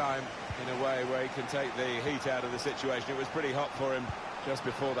 And this time, in a way where he can take the heat out of the situation. It was pretty hot for him just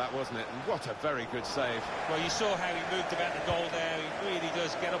before that, wasn't it? And what a very good save. Well, you saw how he moved about the goal there. He really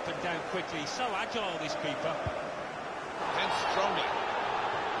does get up and down quickly. He's so agile, this keeper. And strongly.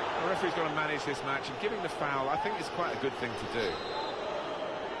 The referee's got to manage this match, and giving the foul, I think, is quite a good thing to do.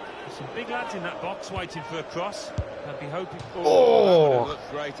 There's some big lads in that box waiting for a cross. I'd be hoping... Oh, that would have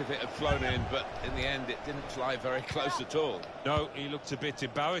looked great if it had flown in, but in the end, it didn't fly very close at all. No, he looked a bit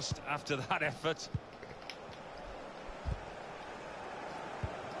embarrassed after that effort.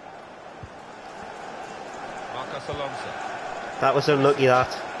 Marcos Alonso. That was unlucky, that.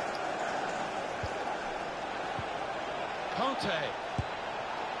 Conte.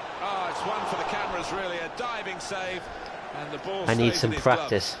 Oh, it's one for the cameras, really. A diving save. And the ball I need stays some in his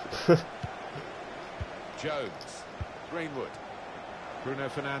practice. Jones. Greenwood. Bruno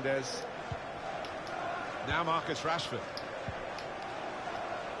Fernandes. Now Marcus Rashford.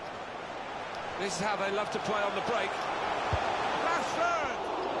 This is how they love to play on the break. Rashford!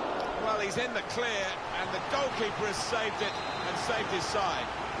 Well, he's in the clear, and the goalkeeper has saved it and saved his side.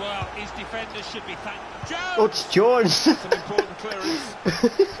 Well, his defenders should be thanked. Jones! Oh, it's Jones! Some important clearance.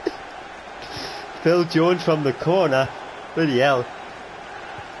 Phil Jones from the corner. Bloody hell.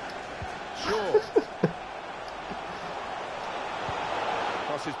 Sure.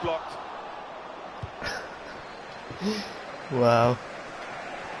 Cross is blocked. Wow.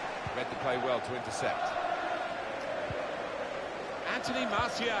 Read the play well to intercept. Anthony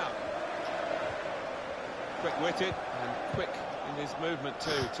Martial. Quick-witted and quick in his movement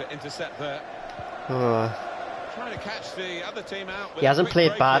too to intercept there. Trying to catch the other team out. He hasn't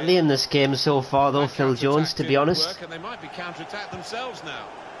played badly in this game so far though, Phil Jones, to be honest. And they might be counter-attacked themselves now.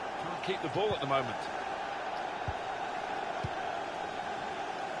 Can't keep the ball at the moment.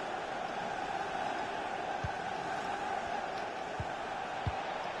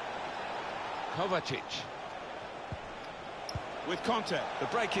 Kovacic. With Conte. The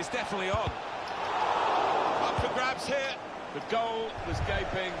break is definitely on. Up for grabs here. The goal was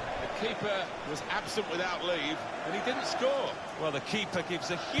gaping. The keeper was absent without leave, and he didn't score. Well, the keeper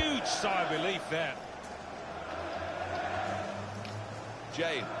gives a huge sigh of relief there.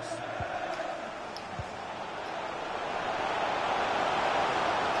 James.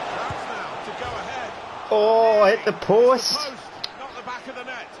 Chance now to go ahead. Oh, hit the post. Not the back of the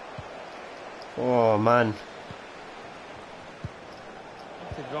net. Oh, man.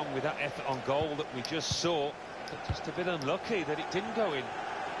 Nothing wrong with that effort on goal that we just saw, but just a bit unlucky that it didn't go in.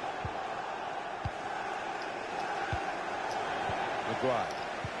 Maguire.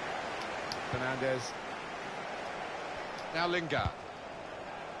 Fernandes. Now Lingard.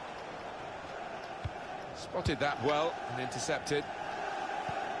 Spotted that well and intercepted.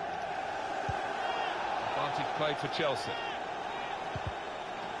 Advantage played for Chelsea.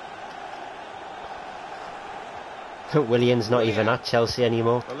 Willian's not even at Chelsea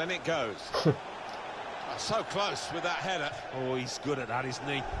anymore. Well, then it goes. So close with that header. Oh, he's good at that, isn't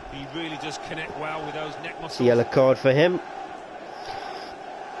he? He really does connect well with those neck muscles. It's a yellow card for him.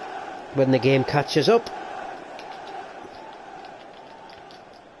 When the game catches up.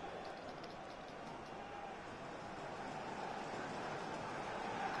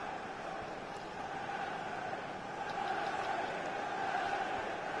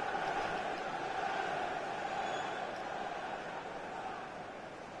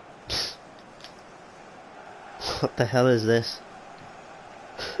 What the hell is this?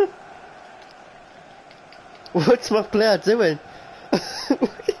 What's my player doing?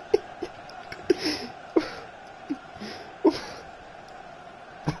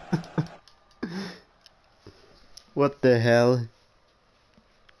 What the hell?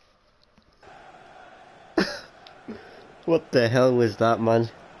 What the hell was that, man?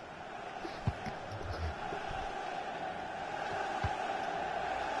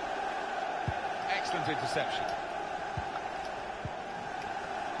 Excellent interception.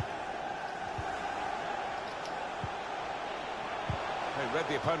 They read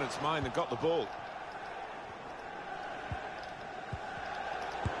the opponent's mind and got the ball.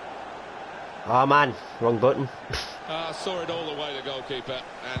 Oh man, wrong button. Saw it all the way, the goalkeeper,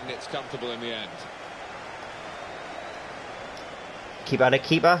 and it's comfortable in the end. Keep out of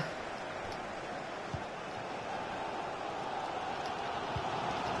keeper.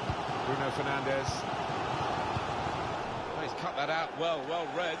 Bruno Fernandes. Oh, he's cut that out well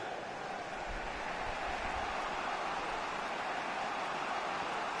read.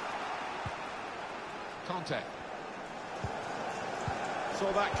 Conte.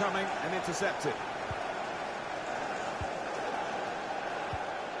 Saw that coming and intercepted.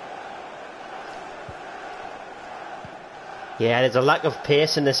 Yeah, there's a lack of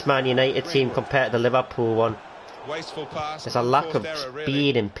pace in this Man United team compared to the Liverpool one. Wasteful pass. There's a lack of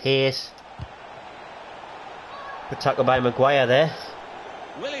speed and pace. Good tackle by Maguire there.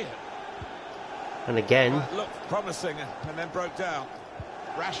 Willian. And again. That looked promising and then broke down.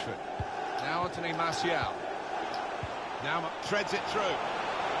 Rashford. Now Anthony Martial. Now treads it through.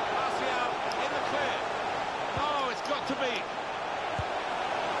 Martial in the clear. Oh, it's got to be.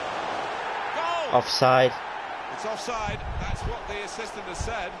 Goal! Offside. It's offside. That's what the assistant has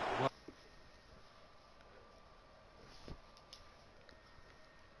said.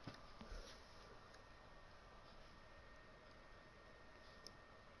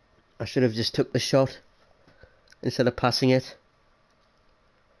 I should have just took the shot instead of passing it.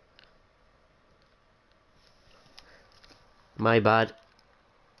 My bad.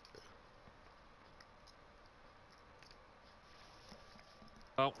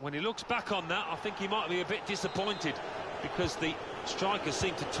 Well, when he looks back on that, I think he might be a bit disappointed because the striker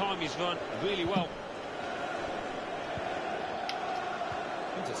seemed to time his run really well.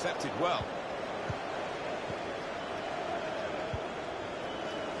 Intercepted well.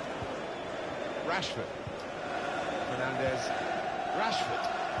 Rashford. Fernandes. Rashford.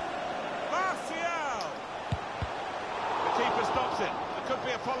 Martial! The keeper stops it. There could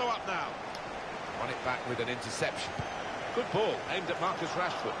be a follow-up now. Won it back with an interception. Good ball, aimed at Marcus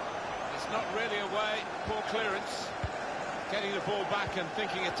Rashford. It's not really away, poor clearance. Getting the ball back and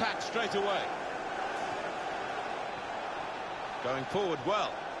thinking attack straight away. Going forward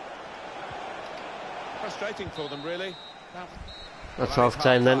well. Frustrating for them, really. That's half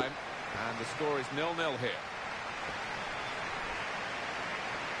time then. And the score is 0-0 here.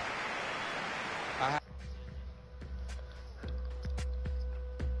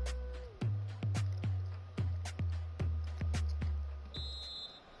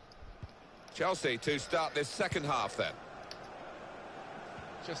 Chelsea to start this second half then.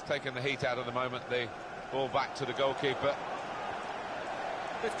 Just taking the heat out of the moment, the ball back to the goalkeeper.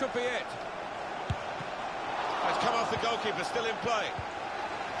 This could be it. It's come off the goalkeeper, still in play.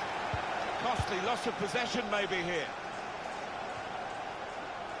 Costly loss of possession maybe here.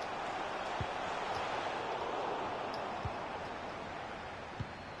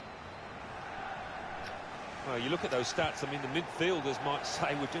 Well, you look at those stats, I mean, the midfielders might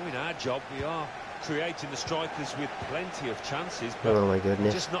say we're doing our job. We are creating the strikers with plenty of chances, but oh my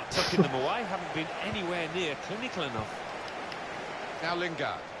goodness, just not tucking them away, haven't been anywhere near clinical enough. Now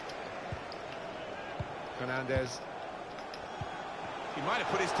Lingard. Fernandes. He might have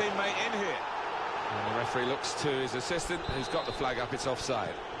put his teammate in here. And the referee looks to his assistant, who's got the flag up. It's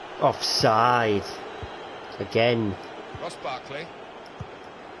offside. Offside. Again. Ross Barkley.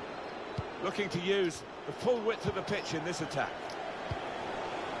 Looking to use the full width of the pitch in this attack.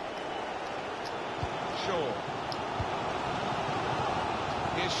 Shaw.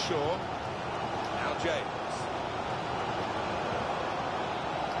 Here's Shaw. Now James.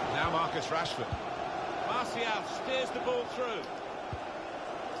 Now Marcus Rashford. Martial steers the ball through.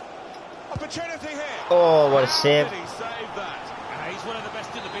 Opportunity here. Oh, what a save. How did he save that? He's one of the best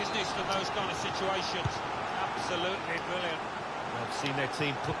in the business for those kind of situations. Absolutely brilliant. I've seen their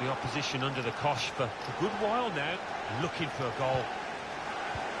team put the opposition under the cosh for a good while now, looking for a goal.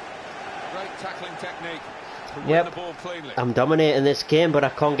 Great tackling technique to win the ball cleanly. I'm dominating this game, but I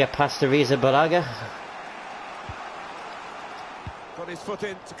can't get past Ariza Balaga. Got his foot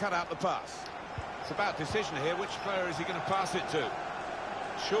in to cut out the pass. It's about decision here. Which player is he going to pass it to?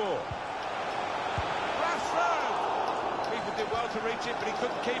 Shaw. Rashford! Keeper did well to reach it, but he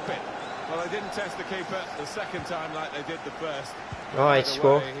couldn't keep it. Well, they didn't test the keeper the second time like they did the first. All right,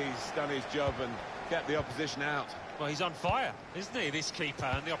 score. He's done his job and kept the opposition out. Well, he's on fire, isn't he, this keeper?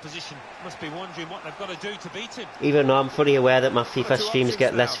 And the opposition must be wondering what they've got to do to beat him. Even though I'm fully aware that my FIFA streams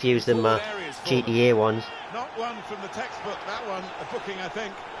get less views than my GTA ones. Not one from the textbook, that one, a booking, I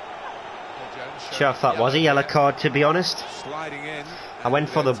think. Sure, if that was a yellow card, to be honest. Sliding in. I went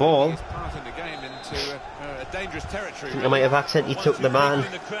for the ball. Dangerous territory. I think I might have accidentally took the man.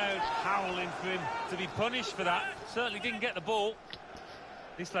 The crowd howling for him to be punished for that. Certainly didn't get the ball.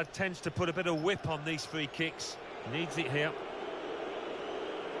 This lad tends to put a bit of whip on these free kicks. Needs it here.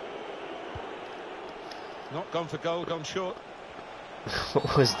 Not gone for goal, gone short.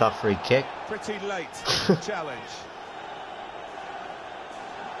 What was that free kick? Pretty late challenge.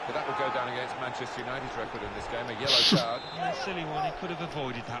 But that will go down against Manchester United's record in this game, a yellow card. Yeah, silly one, he could have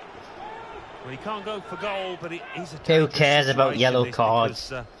avoided that. Well, he can't go for goal, but it is a... Who cares about yellow cards?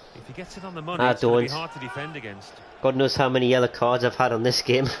 Because, if he gets it on the money, I it's going to don't. be hard to defend against. God knows how many yellow cards I've had on this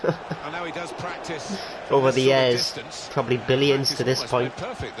game. I know he does practice over the years, probably billions to this point.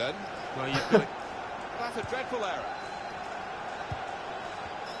 Perfect then. Well, you've got That's a dreadful error.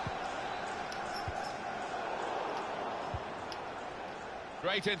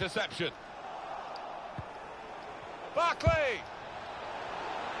 Great interception. Barkley!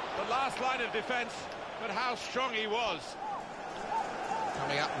 The last line of defence, but how strong he was.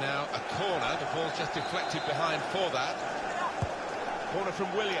 Coming up now, a corner. The ball's just deflected behind for that. Corner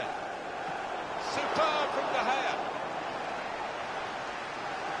from Willian. Superb from De Gea.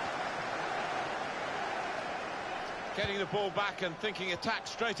 Getting the ball back and thinking attack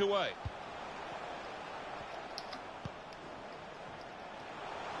straight away.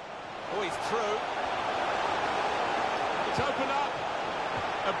 Oh, he's through. It's opened up.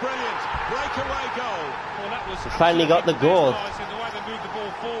 A brilliant breakaway goal. Well, that was finally got the goal. In the way they moved the ball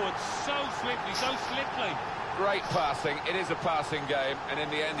forward, so swiftly, so slickly. Great passing. It is a passing game, and in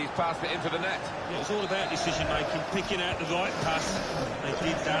the end, he's passed it into the net. Yeah, it's all about decision making, picking out the right pass. They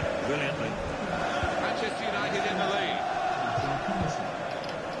did that brilliantly. Manchester United in the lead.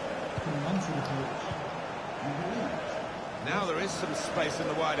 Now there is some space in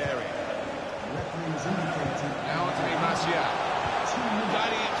the wide area. Now on to be Martial.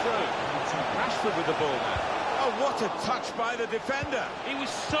 Guiding it through. Rashford with the ball now. Oh, what a touch by the defender. He was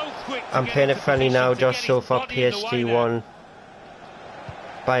so quick. I'm playing a friendly now, just so far PSG 1.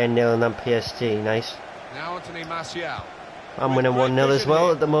 Bayern 0 and then PSG, nice. Now on to be Martial. I'm winning 1-0 as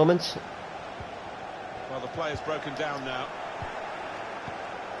well at the moment. Well, the player's broken down now.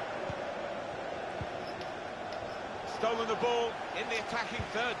 Stolen the ball in the attacking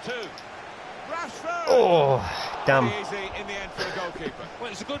third too. Rashford! Oh, damn. Easy in the end for the goalkeeper.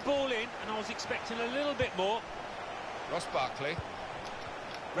 Well, it's a good ball in, and I was expecting a little bit more. Ross Barkley.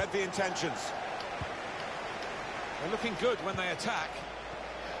 Read the intentions. They're looking good when they attack.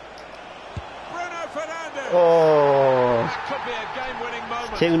 Bruno Fernandes! Oh. That could be a game-winning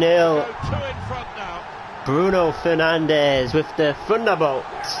moment. 2-0. Go two in front now. Bruno Fernandes with the thunderbolt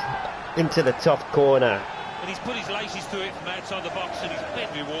into the top corner. And he's put his laces through it from outside the box, and he's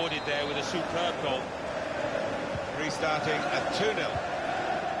been rewarded there with a superb goal. Restarting at 2-0.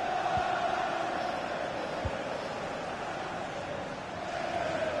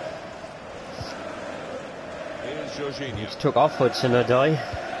 Here's Jorginho. He's took off Hudson-Odoi.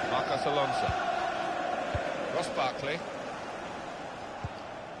 Marcos Alonso. Ross Barkley.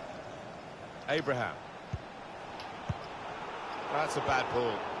 Abraham. That's a bad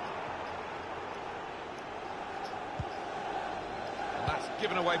ball. And that's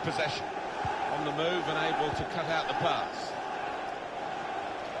given away possession. On the move and able to cut out the pass.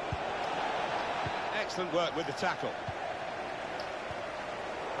 Excellent work with the tackle.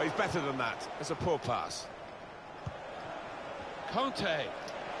 But he's better than that. It's a poor pass. Conte.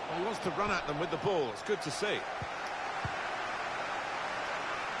 Well, he wants to run at them with the ball. It's good to see.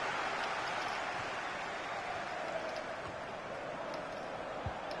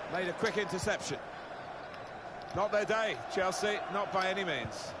 Made a quick interception. Not their day, Chelsea, not by any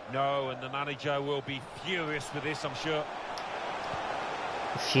means. No, and the manager will be furious with this, I'm sure.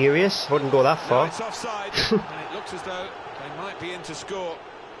 Furious? Wouldn't go that far. No, it's offside, and it looks as though they might be in to score.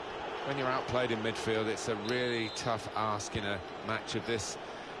 When you're outplayed in midfield, it's a really tough ask in a match of this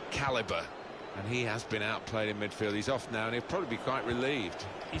calibre. And he has been outplayed in midfield. He's off now, and he'll probably be quite relieved.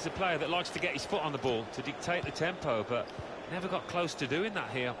 He's a player that likes to get his foot on the ball, to dictate the tempo, but never got close to doing that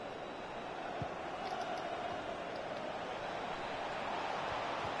here.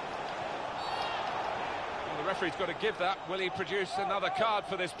 The referee's got to give that. Will he produce another card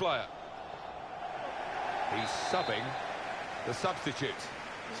for this player? He's subbing the substitute.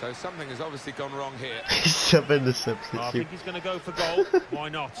 So something has obviously gone wrong here. He's subbing the I substitute. think he's going to go for goal. Why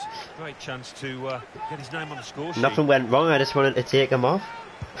not? Great chance to get his name on the score sheet. Nothing went wrong, I just wanted to take him off.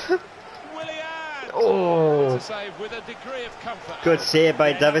 Oh, Save with a degree of comfort. good save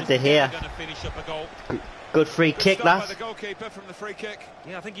by David De Gea. Going to finish up a goal. Good free kick, Stop by that. the goalkeeper from the free kick.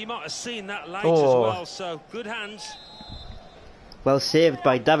 Yeah, I think he might have seen that late Oh. as well. So good hands. Well saved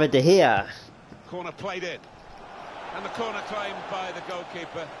by David De Gea. Corner played in. And the corner claimed by the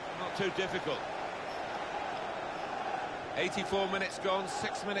goalkeeper. Not too difficult. 84 minutes gone,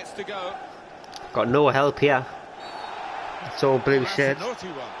 6 minutes to go. Got no help here. It's all blue That's shirts. a naughty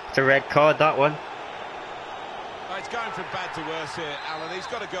one. It's a red card, that one. Oh, it's going from bad to worse here, Alan. He's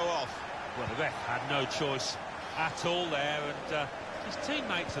got to go off. Well, the ref had no choice at all there, and his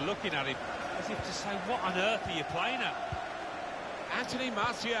teammates are looking at him as if to say, what on earth are you playing at? Anthony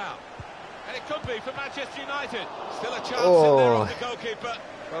Martial. And it could be for Manchester United. Still a chance in there on the goalkeeper.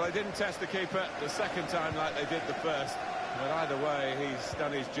 Well, they didn't test the keeper the second time like they did the first. But either way, he's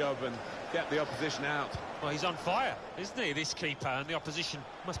done his job and kept the opposition out. Well, he's on fire, isn't he, this keeper? And the opposition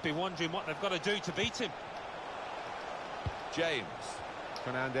must be wondering what they've got to do to beat him. James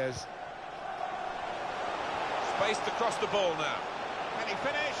Fernandez. Spaced across the ball now. Can he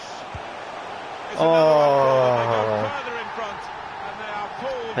finish? It's another one. They go further in front. And they are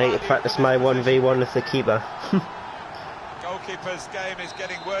pulled. I need to practice my 1v1 with the keeper. Goalkeeper's game is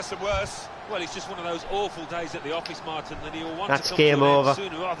getting worse and worse. Well, it's just one of those awful days at the office, Martin, that he will want That's to come game to an over. end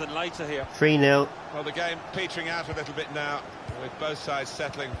sooner rather than later here. 3-0. Well, the game petering out a little bit now, with both sides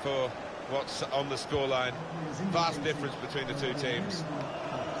settling for what's on the scoreline. Vast difference between the two teams.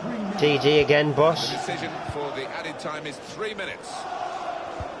 GG again, boss. The decision for the added time is 3 minutes.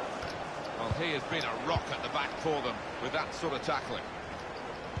 Well, he has been a rock at the back for them with that sort of tackling.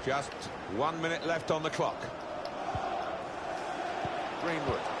 Just 1 minute left on the clock.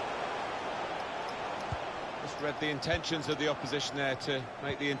 Greenwood. Just read the intentions of the opposition there to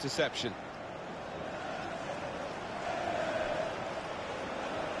make the interception.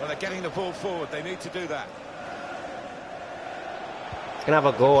 Well, they're getting the ball forward. They need to do that. You can have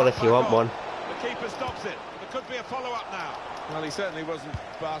a goal if you want one. The keeper stops it. There could be a follow-up now. Well, he certainly wasn't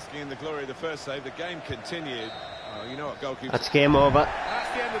basking in the glory of the first save. The game continued. Oh, you know what goalkeeper... That's game over.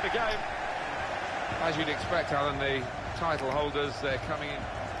 That's the end of the game. As you'd expect, Alan, the title holders, they're coming in.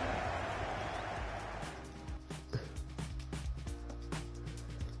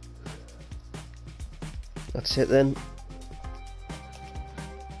 That's it then.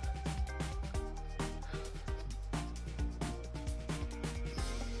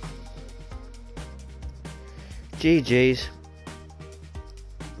 GG's.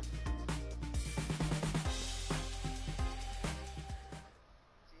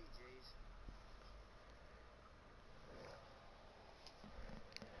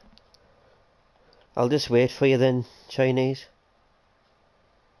 I'll just wait for you then, Chinese.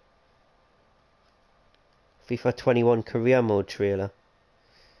 FIFA 21 career mode trailer.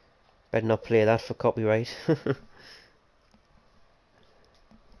 Better not play that for copyright.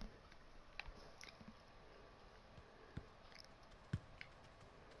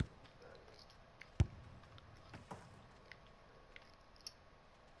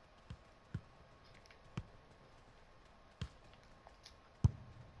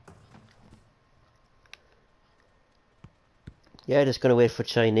 Yeah, just gonna wait for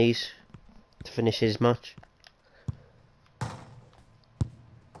Chinese to finish his match.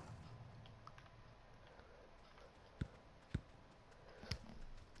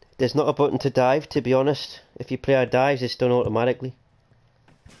 There's not a button to dive, to be honest. If your player dives, it's done automatically.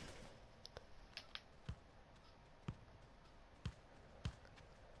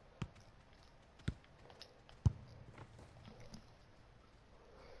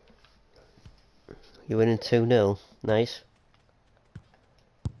 You're winning 2-0. Nice.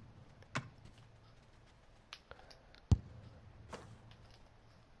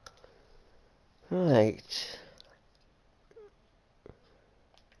 Right.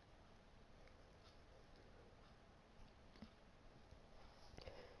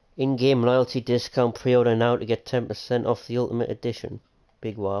 In-game loyalty discount pre-order now to get 10% off the Ultimate Edition.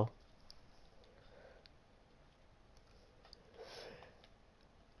 Big wow.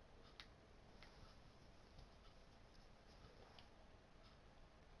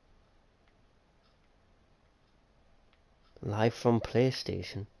 Live from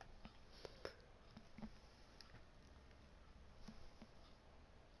PlayStation.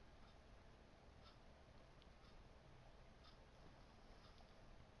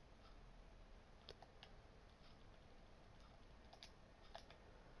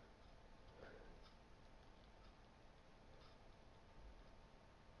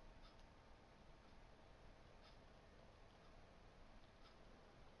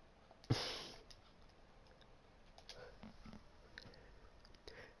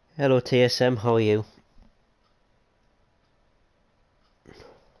 Hello TSM, how are you?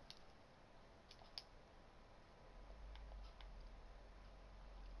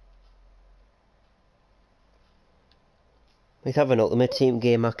 We'd have an Ultimate Team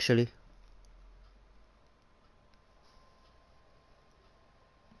game actually.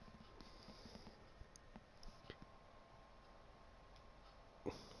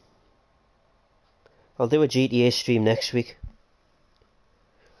 I'll do a GTA stream next week.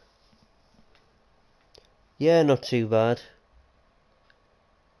 Yeah, not too bad.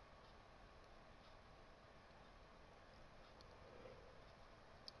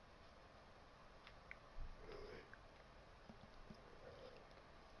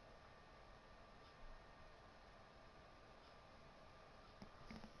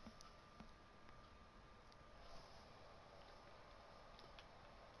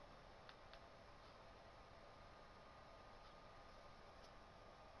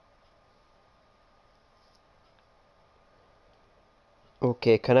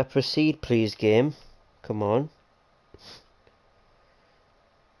 Okay, can I proceed please, game? Come on.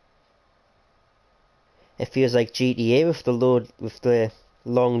 It feels like GTA with the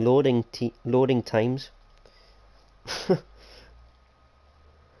long loading times.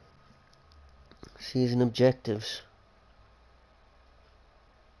 Season objectives.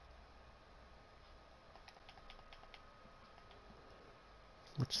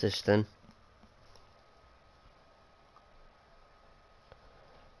 What's this then?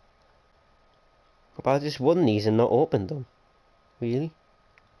 But I just won these and not opened them. Really?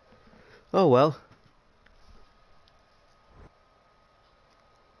 Oh well.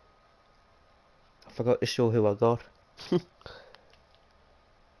 I forgot to show who I got.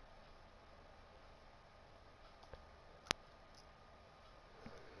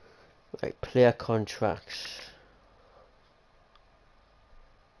 Right, player contracts.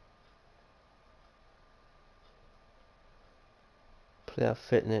 Player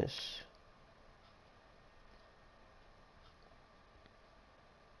fitness.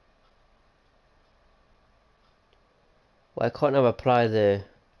 Why can't I apply the...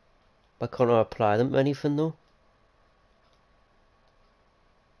 Why can't I apply them to anything though?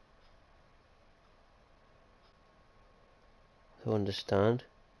 To understand.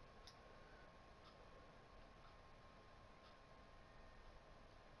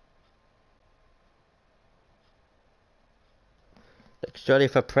 Like, surely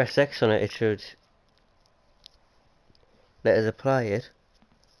if I press X on it, it should let us apply it.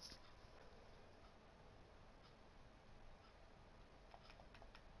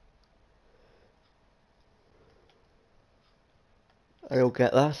 I don't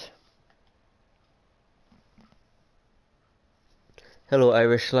get that. Hello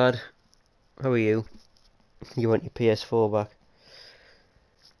Irish lad. How are you? You want your PS4 back?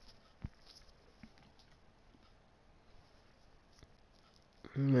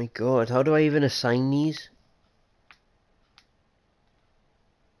 Oh my god, how do I even assign these?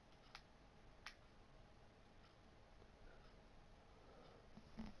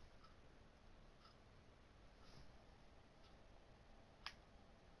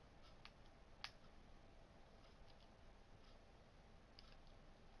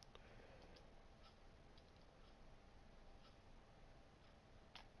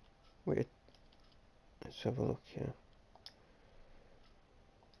 Wait, let's have a look here.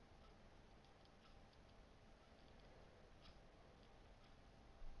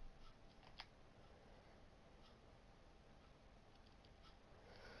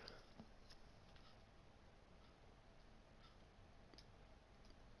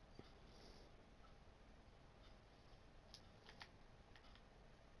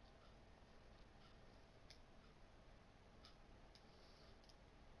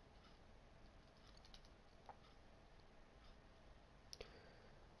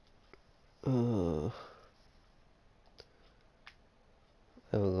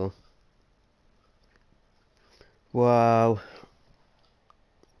 There we go. Wow.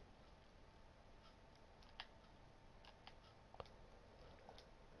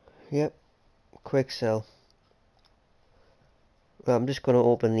 Yep. Quick sell. Well, I'm just going to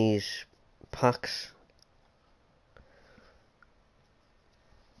open these packs.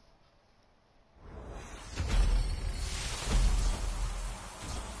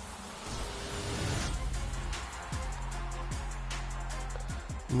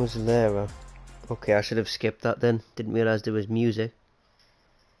 Muslera. Okay, I should have skipped that then. Didn't realise there was music.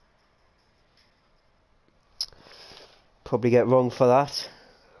 Probably get wrong for that.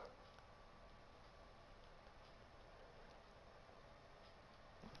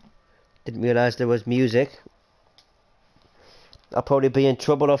 Didn't realise there was music. I'll probably be in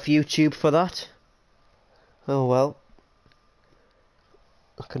trouble off YouTube for that. Oh well.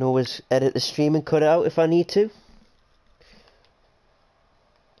 I can always edit the stream and cut it out if I need to.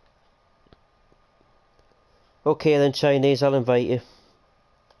 Okay then, Chinese, I'll invite you.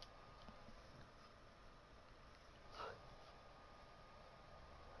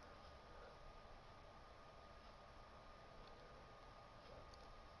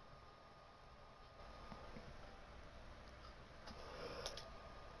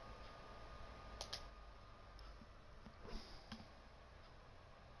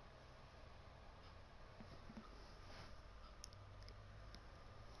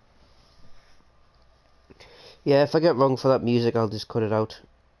 Yeah, if I get wrong for that music, I'll just cut it out.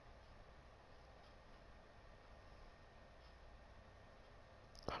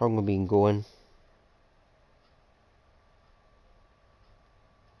 How long have we been going?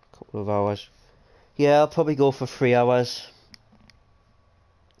 Couple of hours. Yeah, I'll probably go for 3 hours.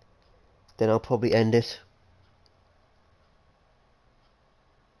 Then I'll probably end it.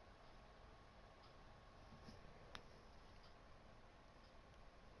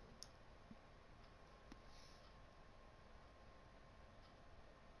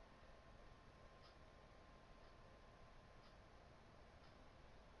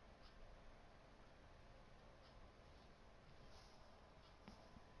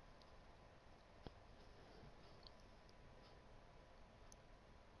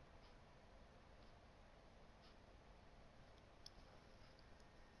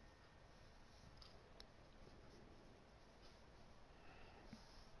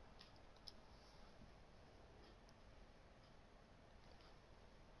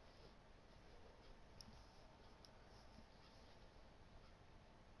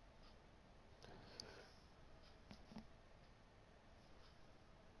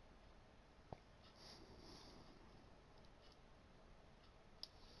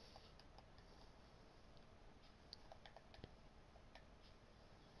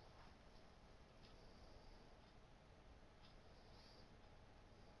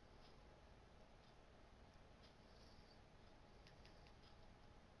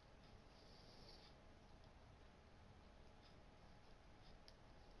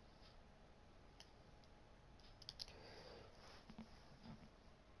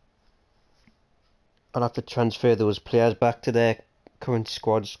 I'll have to transfer those players back to their current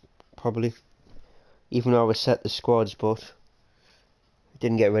squads, probably. Even though I set the squads, but I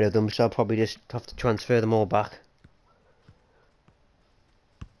didn't get rid of them, so I'll probably just have to transfer them all back.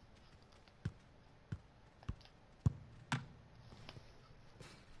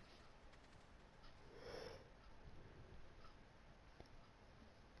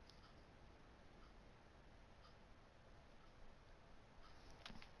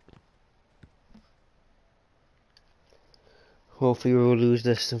 Hopefully we'll lose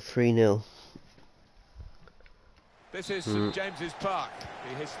this 3-0. This is St James's Park,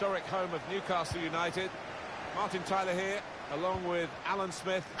 the historic home of Newcastle United. Martin Tyler here, along with Alan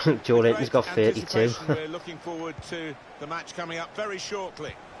Smith. Joe Linton's got 32. We're looking forward to the match coming up very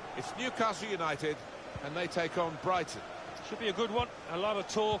shortly. It's Newcastle United, and they take on Brighton. Should be a good one. A lot of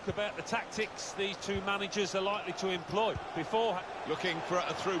talk about the tactics these two managers are likely to employ before. Looking for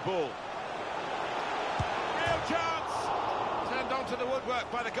a through ball. Real chance! Turned onto the woodwork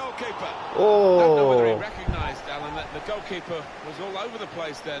by the goalkeeper. Oh! I don't know whether he recognised, Alan, that the goalkeeper was all over the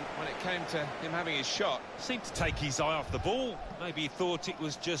place then when it came to him having his shot. Seemed to take his eye off the ball. Maybe he thought it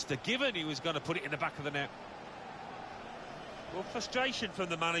was just a given. He was going to put it in the back of the net. Well, frustration from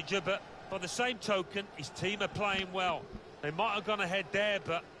the manager, but by the same token, his team are playing well. They might have gone ahead there,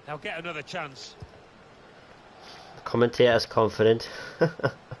 but they'll get another chance. The commentator's confident.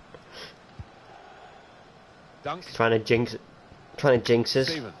 Dunk. Trying to jinx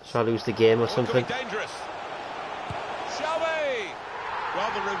us, so I lose the game or something. Dangerous. Shelby! Well,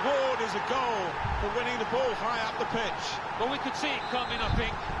 the reward is a goal for winning the ball high up the pitch. Well, we could see it coming, I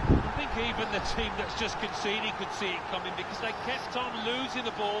think. I think even the team that's just conceded could see it coming because they kept on losing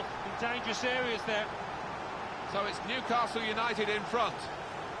the ball in dangerous areas there. So it's Newcastle United in front.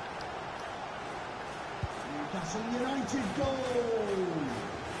 Newcastle United goal!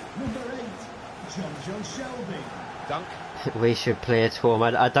 Number 8, John Shelby. Dunk. We should play at home.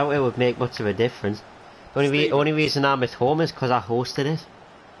 I doubt it would make much of a difference. The only reason I'm at home is because I hosted it.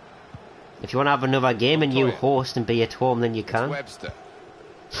 If you want to have another game and you host and be at home, then you can. Webster.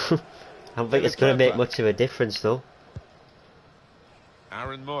 I don't think it's going to make much of a difference, though.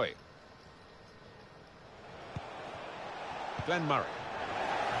 Aaron Moy. Glenn Murray.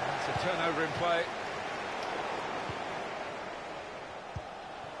 It's a turnover in play.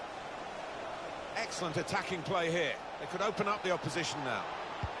 Excellent attacking play here. They could open up the opposition now.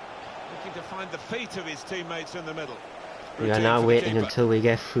 Looking to find the feet of his teammates in the middle. We are now waiting until we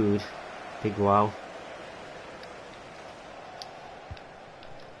get food. Big wow.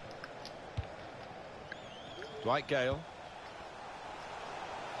 Dwight Gale.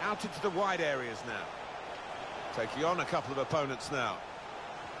 Out into the wide areas now. Taking on a couple of opponents now.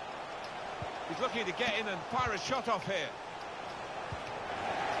 He's looking to get in and fire a shot off here.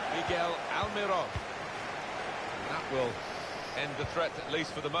 Miguel Almirón. And that will end the threat, at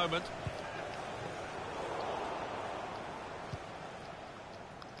least for the moment.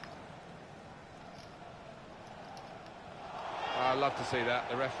 I love to see that.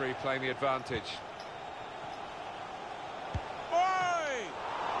 The referee playing the advantage.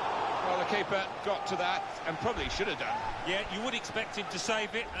 Well, the keeper got to that and probably should have done. Yeah, you would expect him to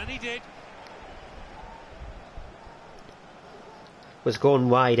save it, and he did. Was going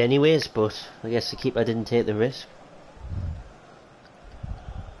wide anyways, but I guess the keeper didn't take the risk.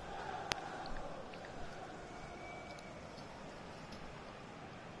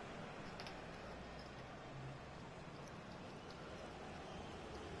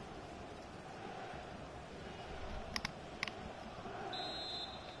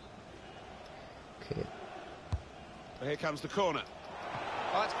 Here comes the corner.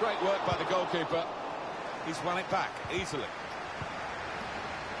 Oh, that's great work by the goalkeeper. He's won it back easily.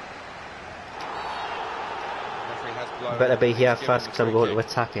 The referee has blown. Better be here fast because I'm going to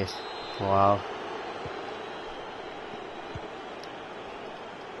attack it. Wow.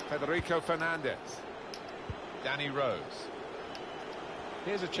 Federico Fernandez. Danny Rose.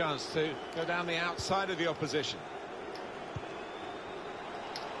 Here's a chance to go down the outside of the opposition.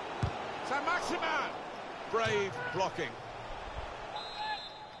 Saint-Maximin! Brave blocking.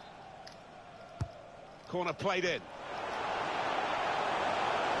 Corner played in.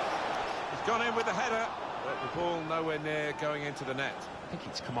 He's gone in with the header, but the ball nowhere near going into the net. I think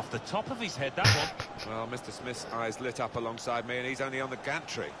it's come off the top of his head, that one. Well, Mr. Smith's eyes lit up alongside me, and he's only on the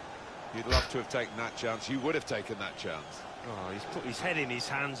gantry. You'd love to have taken that chance. You would have taken that chance. Oh, he's put his head in his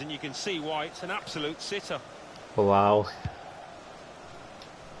hands, and you can see why. It's an absolute sitter. Wow.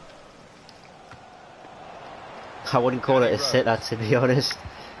 I wouldn't call it a sitter, to be honest.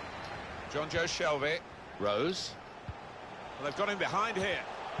 John Joe Shelby. Rose. Well, they've got him behind here.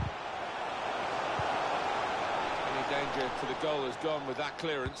 Any danger to the goal has gone with that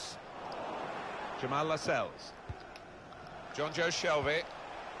clearance. Jamal Lascelles. John Joe Shelby.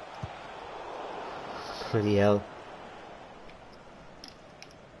 Bloody hell.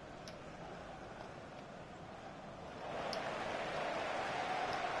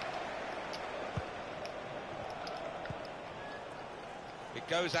 It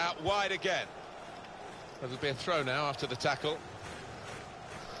goes out wide again. There'll be a throw now after the tackle.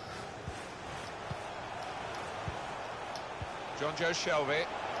 John Joe Shelby.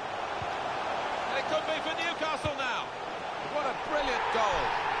 And it could be for Newcastle now. What a brilliant goal.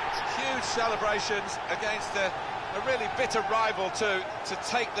 Huge celebrations against a really bitter rival to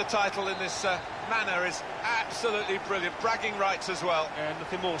take the title in this manner is absolutely brilliant. Bragging rights as well. And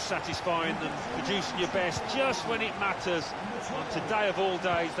nothing more satisfying than producing your best just when it matters. On today of all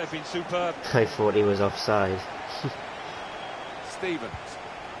days, they've been superb. I thought he was offside. Stevens.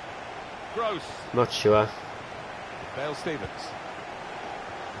 Gross. Not sure. Dale Stevens.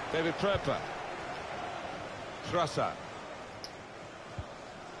 David Pröper. Trossard.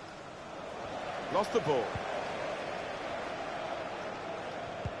 Lost the ball.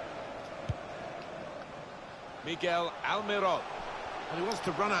 Miguel Almirón. And he wants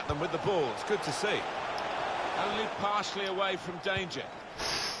to run at them with the ball. It's good to see. Only partially away from danger.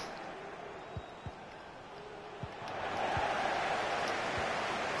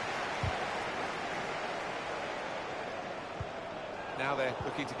 Now they're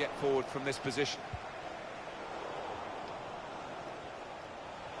looking to get forward from this position.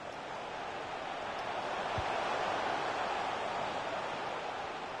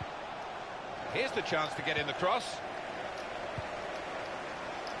 Here's the chance to get in the cross.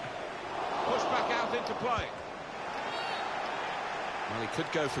 Push back out into play. Well, he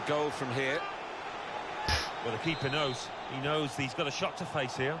could go for goal from here. Well, the keeper knows. He knows he's got a shot to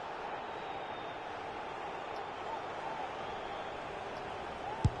face here.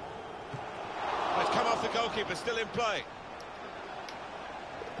 It's come off the goalkeeper, still in play.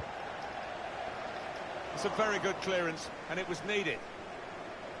 It's a very good clearance, and it was needed.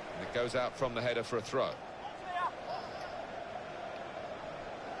 And it goes out from the header for a throw.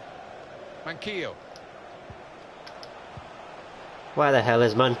 Manquillo. Why the hell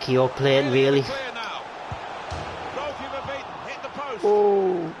is Manquillo playing, really? Clear now. Goalkeeper beaten, hit the post.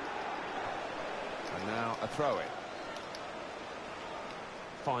 Oh. And now a throw-in.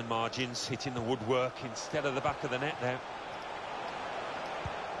 fine margins, hitting the woodwork instead of the back of the net there.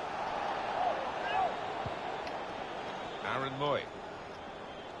 Aaron Moy.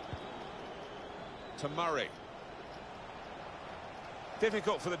 To Murray.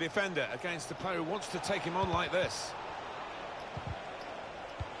 Difficult for the defender against a player who wants to take him on like this.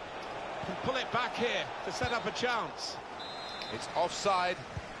 Can pull it back here to set up a chance. It's offside,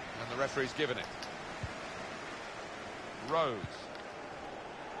 and the referee's given it. Rose.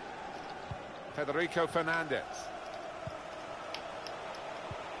 Federico Fernandez.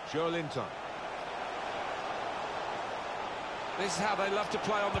 Joe Linton. This is how they love to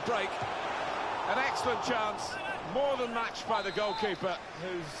play on the break. An excellent chance, more than matched by the goalkeeper,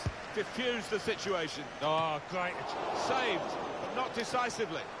 who's diffused the situation. Oh, great. Saved, but not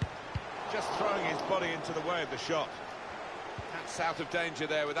decisively. Just throwing his body into the way of the shot. That's out of danger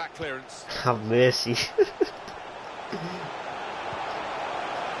there with that clearance. Have mercy. Must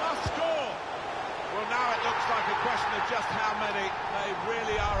score! Well, now it looks like a question of just how many. They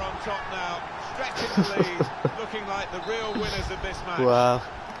really are on top now. Stretching the lead, looking like the real winners of this match. Wow.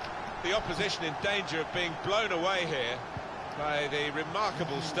 The opposition in danger of being blown away here by the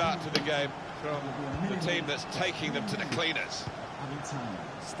remarkable start to the game from the team that's taking them to the cleaners.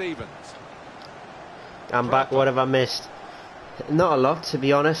 Stevens. I'm back. What have I missed? Not a lot, to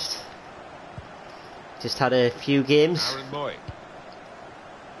be honest. Just had a few games. Aaron Moy.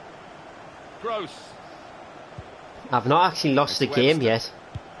 Gross. I've not actually lost a game yet.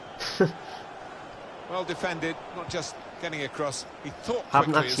 Well defended, not just getting across. He thought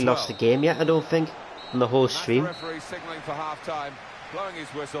Haven't actually lost a game yet, I don't think, on the whole stream. The referee signalling for half-time, blowing his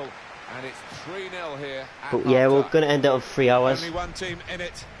whistle, and it's 3-0 here at But yeah, we're half-time. going to end it on 3 hours. Only one team in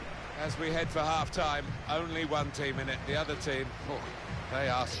it as we head for half-time. Only one team in it. The other team, oh, they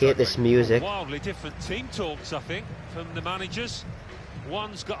are struggling. Hate this music. Wildly different team talks, I think, from the managers.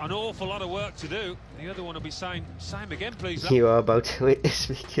 One's got an awful lot of work to do. The other one will be saying, same again, please. You are about to witness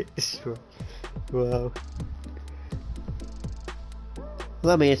me get destroyed. Wow.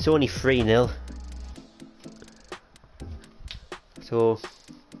 Well, I mean, it's only 3-0. So,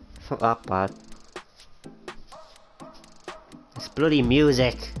 it's not that bad. It's bloody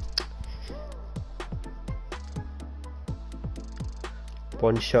music.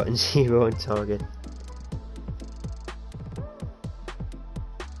 One shot and 0 on target.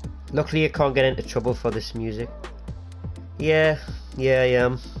 Luckily, I can't get into trouble for this music. Yeah, I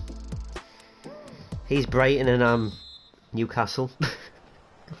am. He's Brighton and I'm Newcastle.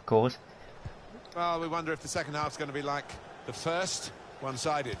 Of course. Well, we wonder if the second half's going to be like the first,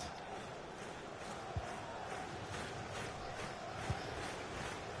 one-sided.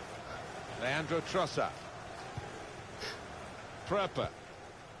 Leandro Trossard. Prepper.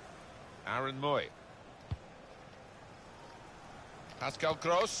 Aaron Moy. Pascal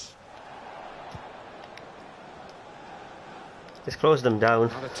Gross. Just close them down.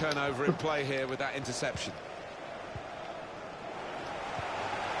 Another turnover in play here with that interception.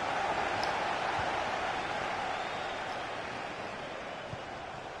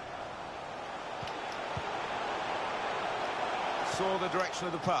 Saw the direction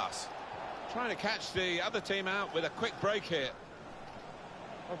of the pass. Trying to catch the other team out with a quick break here.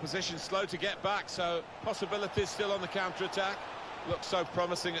 Opposition slow to get back, so possibilities still on the counter-attack. Looked so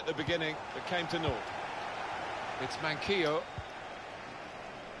promising at the beginning, but came to naught. It's Manquillo.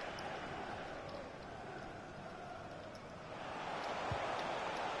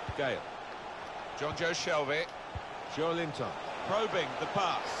 Gale. John Joe Shelby. Joe Linton probing the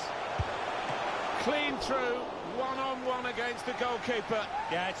pass. Clean through, one-on-one against the goalkeeper.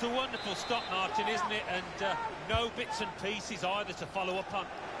 Yeah, it's a wonderful stop, Martin, isn't it? And no bits and pieces either to follow up on.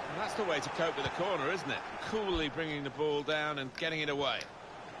 And that's the way to cope with a corner, isn't it? Coolly bringing the ball down and getting it away.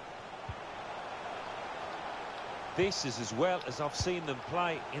 This is as well as I've seen them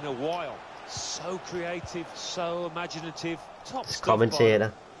play in a while. So creative, so imaginative. Top stuff.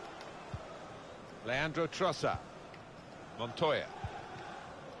 Commentator. Leandro Trossard. Montoya.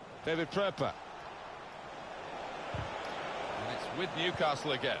 David Prepper. And it's with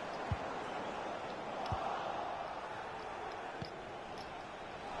Newcastle again.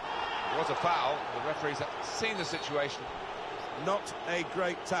 It was a foul. The referees have seen the situation. Not a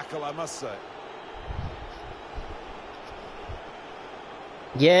great tackle, I must say.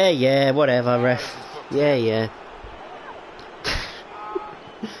 Yeah, whatever, ref. Yeah.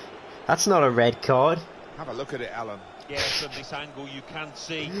 That's not a red card. Have a look at it, Alan. Yeah, from this angle you can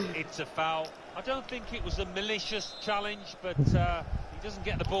see it's a foul. I don't think it was a malicious challenge, but he doesn't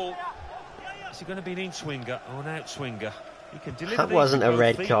get the ball. Is he going to be an in-swinger or an out-swinger? He can deliver. That wasn't a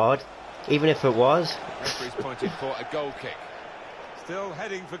red card, even if it was. Referee's pointed for a goal kick. Still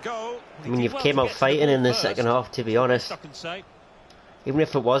heading for goal. I mean, you've came out fighting in the second half, to be honest. Even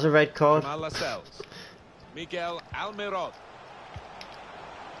if it was a red card. Miguel Almiron.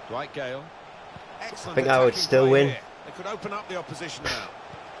 Dwight Gale. I think I would still win. Here. They could open up the opposition now.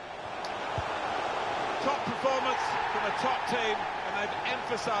 Top performance from a top team, and they've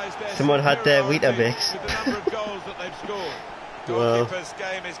emphasised their someone had their Weetabix. with the number of goals that they've scored. Well, Goalkeeper's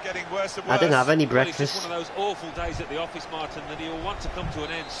game is getting worse and worse. I didn't have any breakfast. It's just one of those awful days at the office, Martin, that he'll want to come to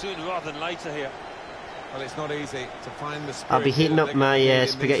an end sooner rather than later here. Well, it's not easy to find the spirit. I'll be heating up my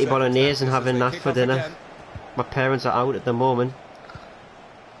spaghetti bolognese and having that for dinner. Again. My parents are out at the moment.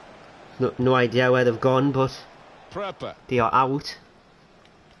 No idea where they've gone, but they are out.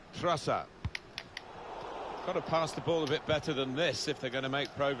 Trusser. Got to pass the ball a bit better than this if they're going to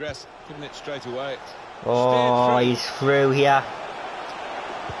make progress. Giving it straight away. Oh, he's through here.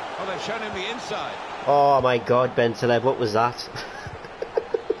 Oh, they've shown him the inside. Oh my God, Bentaleb, what was that?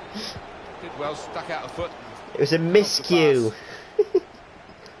 Did well, stuck out a foot. It was a miscue.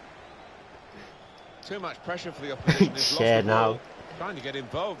 Too much pressure for the opposition. Yeah, now. Trying to get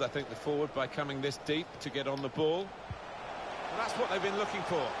involved, I think, the forward by coming this deep to get on the ball. And that's what they've been looking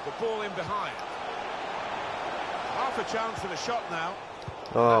for. The ball in behind. Half a chance and a shot now.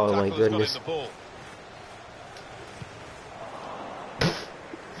 Oh my goodness.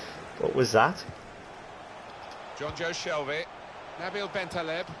 What was that? John Joe Shelby. Nabil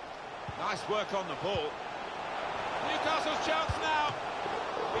Bentaleb. Nice work on the ball. Newcastle's chance now.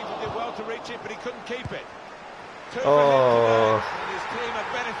 People did well to reach it, but he couldn't keep it. Oh. And his team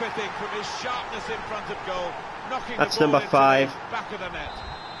are benefiting from his sharpness in front of goal, knocking That's the ball number 5. into the back of the net.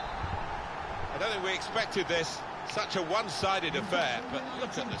 I don't think we expected this. Such a one-sided affair, but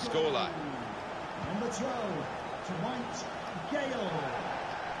look at the scoreline. Number 12, Dwight Gale.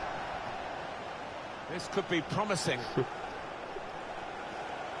 This could be promising.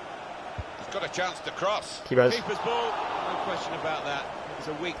 He's got a chance to cross. Keeper's ball, no question about that. It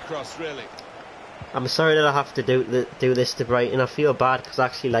was a weak cross, really. I'm sorry that I have to do this to Brighton. I feel bad because I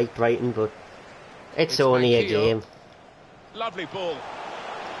actually like Brighton, but it's only a game. Lovely ball.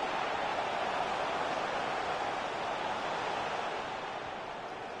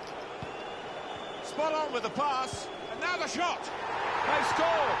 Spot on with the pass, and now the shot. They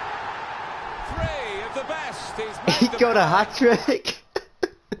score. 3 of the best. He's made He got a hat-trick.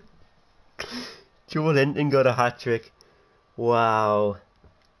 Joel Linton got a hat-trick. Wow.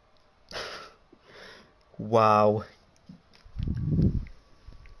 Wow.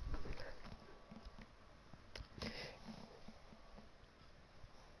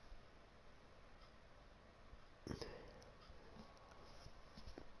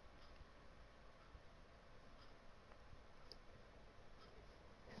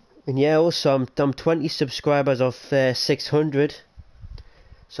 And yeah, also I'm 20 subscribers off 600,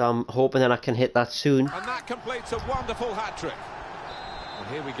 so I'm hoping that I can hit that soon. And that completes a wonderful hat-trick. And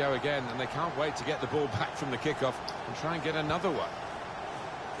here we go again, and they can't wait to get the ball back from the kickoff and try and get another one.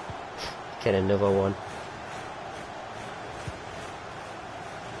 Get another one.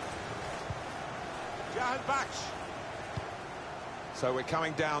 So we're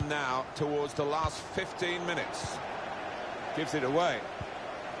coming down now towards the last 15 minutes. Gives it away.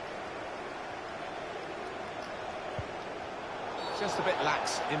 Just a bit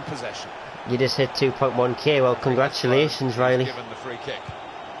lax in possession. You just hit 2.1k. Well, congratulations, Riley. Given the free kick.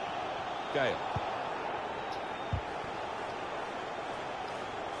 Gale.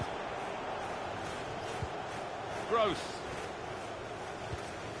 Growth.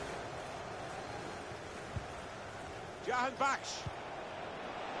 Jahan Baksh.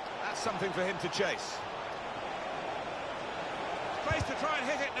 That's something for him to chase. Space to try and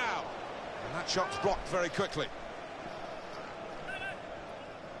hit it now. And that shot's blocked very quickly.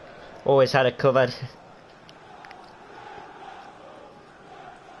 Always had it covered.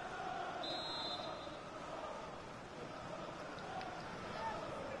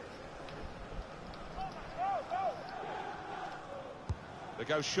 They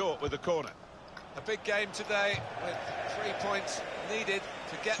go short with the corner. A big game today with 3 points needed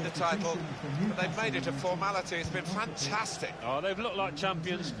to get the title, but they've made it a formality. It's been fantastic. Oh, they've looked like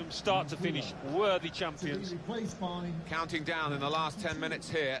champions from start to finish. Worthy champions. Counting down in the last 10 minutes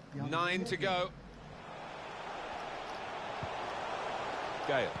here. 9 to go.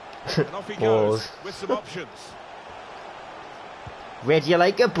 Gale. And off he goes with some options. Read you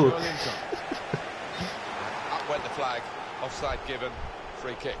like a book. Up went the flag. Offside given.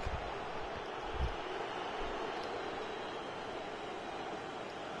 Free kick.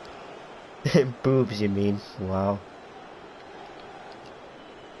 Boobs, you mean? Wow.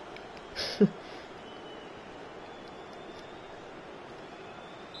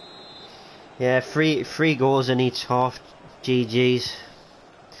 Yeah, three goals in each half. GG's.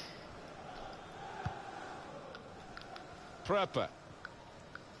 Prepper.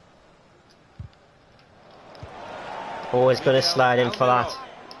 Always going to slide in for that.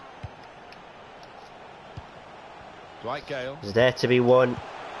 Dwight Gale. Is there to be won.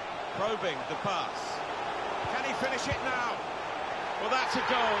 Probing the pass. Can he finish it now? Well, that's a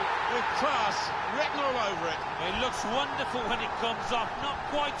goal with class written all over it. It looks wonderful when it comes off, not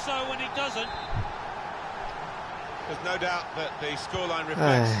quite so when it doesn't. There's no doubt that the scoreline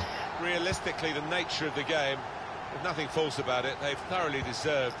reflects realistically the nature of the game. There's nothing false about it. They've thoroughly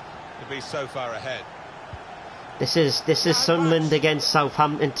deserved to be so far ahead. This is Sunderland against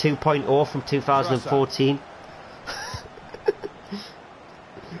Southampton 2.0 from 2014.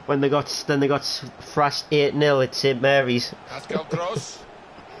 when they got thrashed 8-0 at St Mary's. Pascal Gross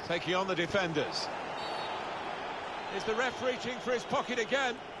taking on the defenders. Is the ref reaching for his pocket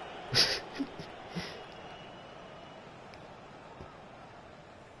again?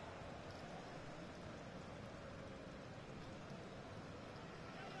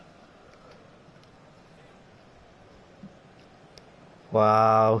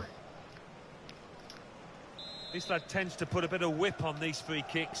 Wow. This lad tends to put a bit of whip on these free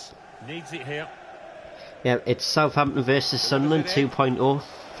kicks. Needs it here. Yeah, it's Southampton versus Sunderland 2.0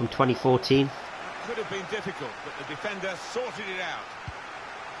 from 2014. Could have been difficult, but the defender sorted it out.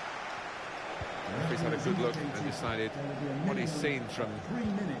 He's had a good look and decided what he's seen from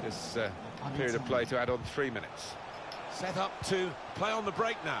this period of play to add on 3 minutes. Set up to play on the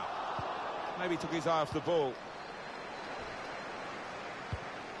break now. Maybe took his eye off the ball.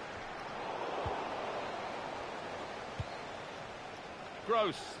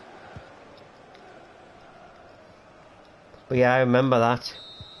 Gross. But yeah, I remember that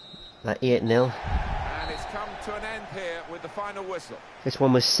 8-0. And it's come to an end here with the final whistle. This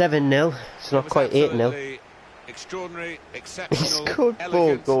one was 7-0. It's not quite 8-0. Extraordinary, exceptional, He scored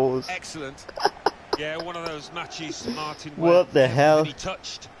elegant, 4 goals. Excellent. Yeah, one of those matches, Martin. What the hell? He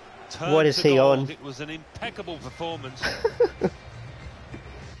touched. What is he on? It was an impeccable performance.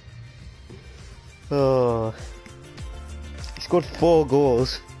 Oh. He scored 4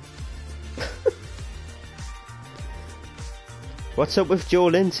 goals. What's up with Joe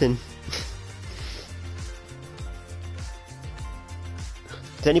Linton?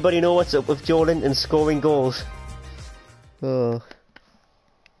 Does anybody know what's up with Joe Linton scoring goals? Oh.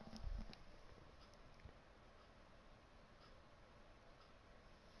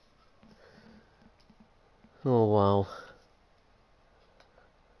 Oh wow.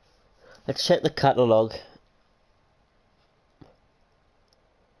 Let's check the catalogue.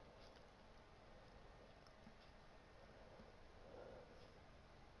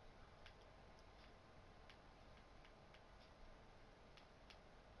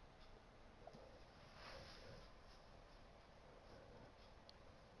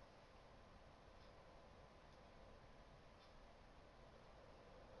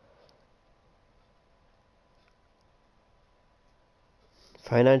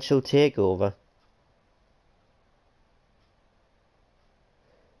 Financial takeover.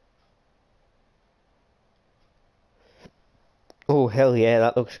 Oh hell yeah,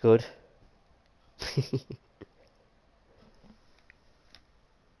 that looks good.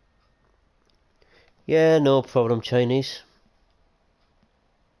 Yeah, no problem, Chinese.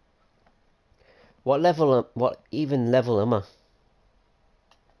 What even level am I?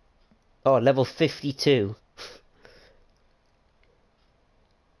 Oh, level 52.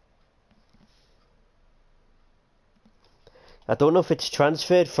 I don't know if it's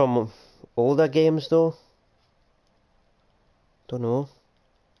transferred from older games though. Don't know.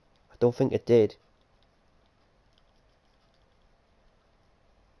 I don't think it did.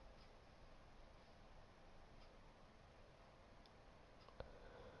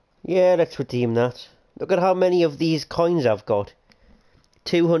 Yeah, let's redeem that. Look at how many of these coins I've got.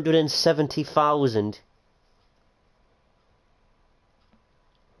 270,000.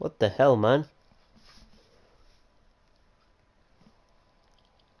 What the hell, man?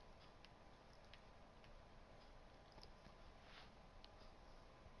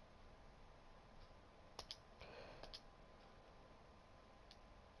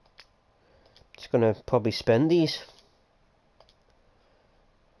 Just gonna probably spend these.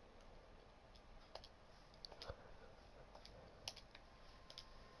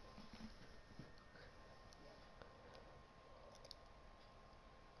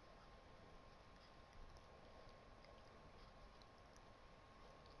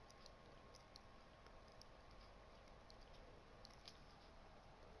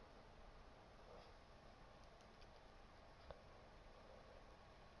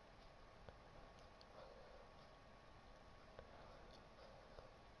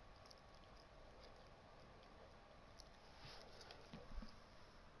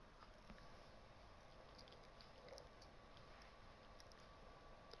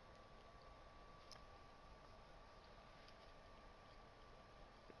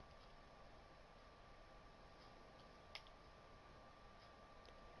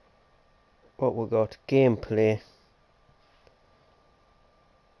 what we got? Gameplay.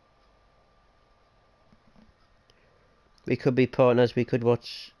 We could be partners. We could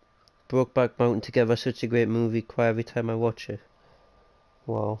watch Brokeback Mountain together. Such a great movie. Cry every time I watch it.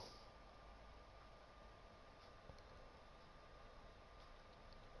 Wow.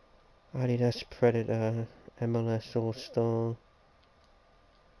 Adidas Predator. MLS All-Star.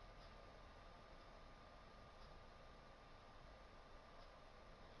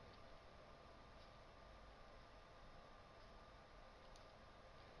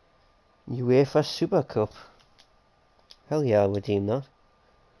 UEFA Super Cup. Hell yeah, I'll redeem that.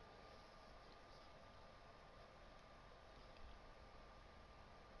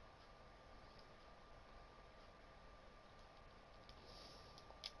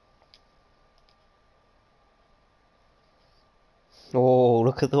 Oh,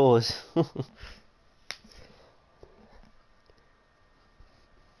 look at those.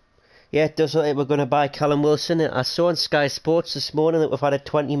 Yeah, it does look like we're going to buy Callum Wilson. I saw on Sky Sports this morning that we've had a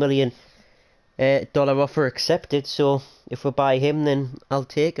 $20 million offer accepted, so if we buy him, then I'll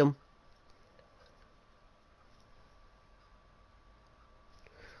take him.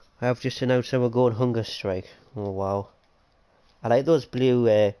 I have just announced that we're going hunger strike. Oh wow. I like those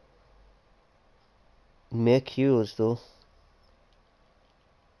blue Mercurials though.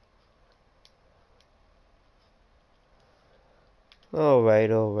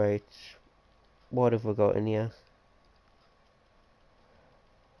 Alright. What have we got in here?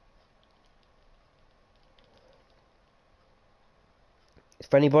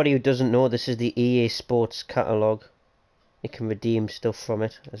 For anybody who doesn't know, this is the EA Sports catalogue. You can redeem stuff from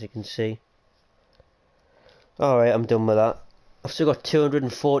it, as you can see. Alright, I'm done with that. I've still got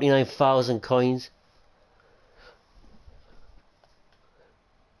 249,000 coins.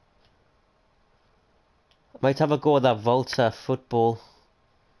 I might have a go at that Volta football.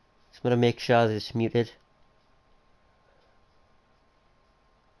 Just going to make sure that it's muted.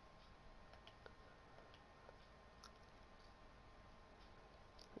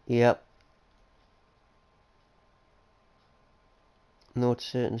 Yep. Note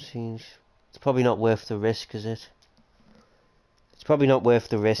certain scenes. It's probably not worth the risk, is it? It's probably not worth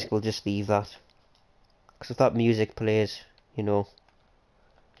the risk. We'll just leave that. Because if that music plays, you know,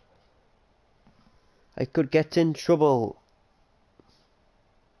 I could get in trouble.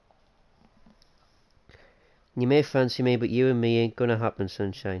 You may fancy me, but you and me ain't gonna happen,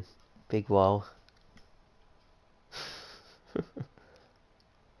 sunshine. Big wow.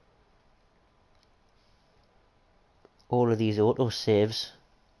 All of these auto saves.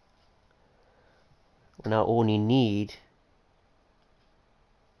 And I only need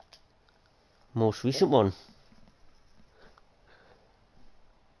most recent one.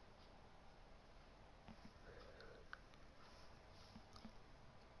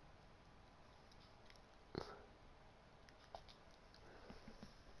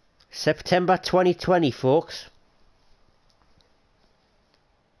 September 2020, folks.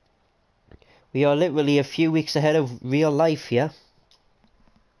 We are literally a few weeks ahead of real life here.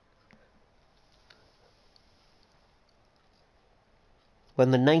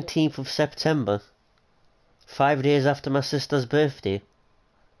 When the 19th of September, 5 days after my sister's birthday,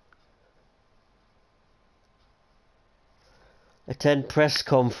 attend press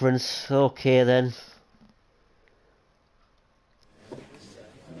conference. Okay then.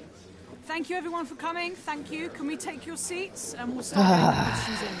 Thank you everyone for coming. Thank you. Can we take your seats and we'll start getting the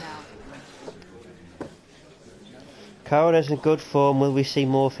questions in now. Karen is in good form. Will we see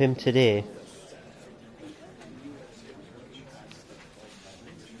more of him today?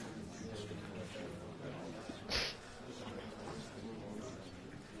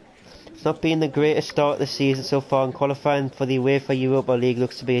 It's not been the greatest start of the season so far, and qualifying for the UEFA Europa League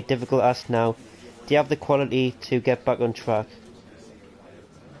looks to be a difficult ask now. Do you have the quality to get back on track?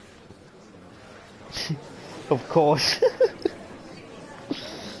 Of course.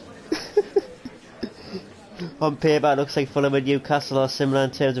 On paper, it looks like Fulham and Newcastle are similar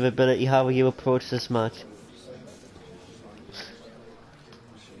in terms of ability. How will you approach this match?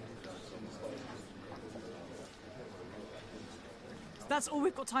 That's all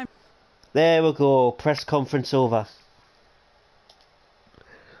we've got time. There we go. Press conference over.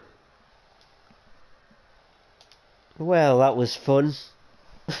 Well, that was fun.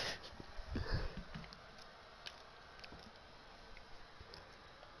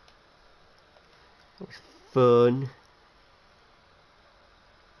 Fun.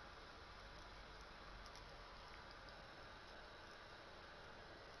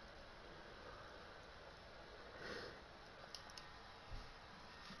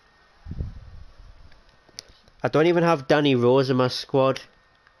 I don't even have Danny Rose in my squad.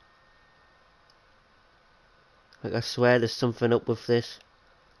 Like, I swear there's something up with this.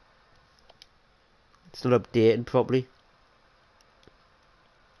 It's not updated properly.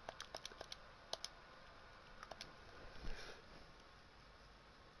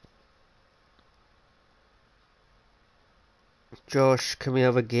 Josh, can we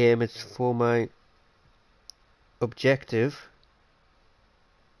have a game? It's for my objective.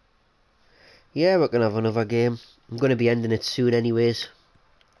 Yeah, we're gonna have another game. I'm gonna be ending it soon anyways.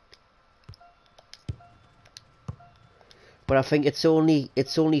 But I think it's only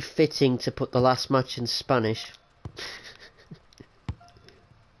fitting to put the last match in Spanish.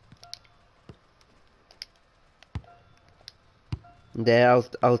 There,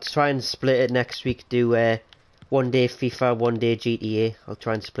 I'll try and split it next week. Do one day FIFA, one day GTA. I'll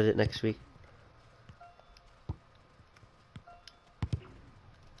try and split it next week.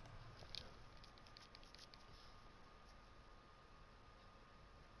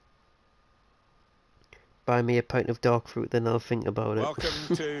 Buy me a pint of dark fruit, then I'll think about it.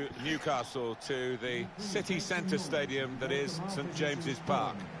 Welcome to Newcastle, to the city centre stadium that is St James's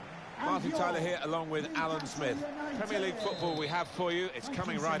Park. Martin Tyler here along with Alan Smith. Premier League football we have for you. It's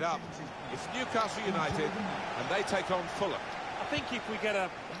coming right up. It's Newcastle United and they take on Fulham. I think if we get a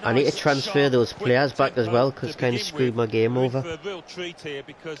I need to transfer those players back as well, because kind of screwed my game over. For a real treat here,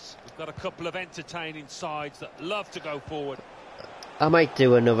 because we've got a couple of entertaining sides that love to go forward. I might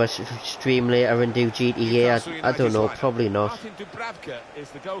do another stream later and do GTA. I don't know, probably not. Martin Dubravka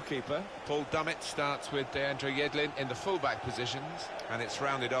is the goalkeeper. Paul Dummett starts with Deandre Yedlin in the fullback positions, and it's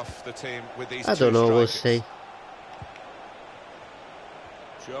rounded off the team with these two I don't know, we'll strikers.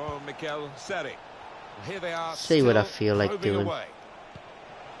 see. Jean-Michel Seri. Here they are. See what I feel like doing. Away.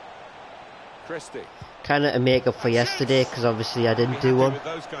 Christie. Kind of to make up for yesterday, because obviously I didn't do one. With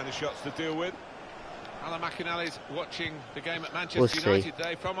those kind of shots to deal with. Alan McInally's watching the game at Manchester We'll United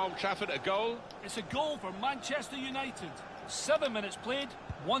today from Old Trafford. A goal. It's a goal for Manchester United. 7 minutes played,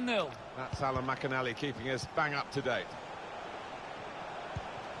 1-0. That's Alan McInally keeping us bang up to date.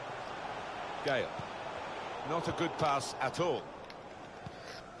 Gale. Not a good pass at all.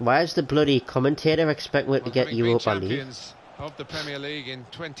 Why is the bloody commentator expecting to get Europa League? Champions of the Premier League in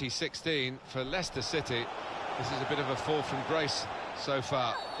 2016 for Leicester City. This is a bit of a fall from grace so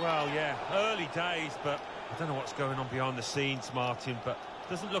far. Well, yeah, early days, but I don't know what's going on behind the scenes, Martin, but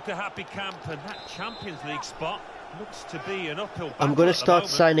doesn't look a happy camp, and that Champions League spot looks to be an uphill battle. I'm going to start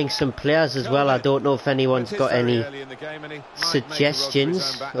signing some players as well. I don't know if anyone's got any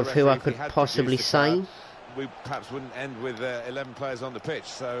suggestions of who I could possibly sign. We perhaps wouldn't end with 11 players on the pitch,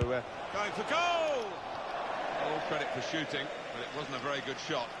 so going for goal! All credit for shooting, but it wasn't a very good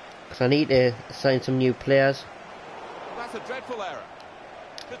shot. Because I need to sign some new players. That's a dreadful error.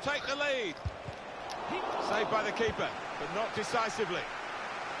 To take the lead. Saved by the keeper, but not decisively.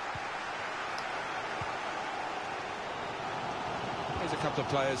 Here's a couple of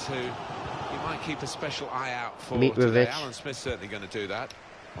players who you might keep a special eye out for today. Alan Smith's certainly going to do that.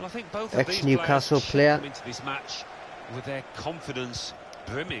 Well, I think both of these Newcastle players player come into this match with their confidence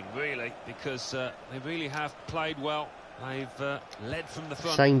brimming, really, because they really have played well. They've led from the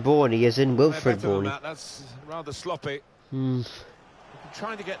front. Sign Boney is in Wilfred Boney. That's rather sloppy.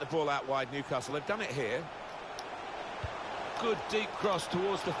 Trying to get the ball out wide, Newcastle. They've done it here. Good deep cross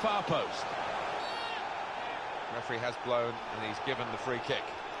towards the far post. Referee has blown and he's given the free kick.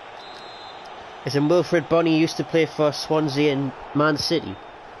 Isn't Wilfred Bonny used to play for Swansea and Man City?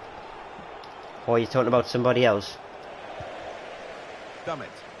 Or are you talking about somebody else? Dummett.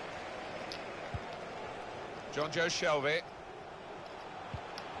 John Joe Shelby.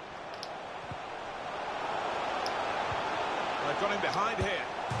 They've got him behind here.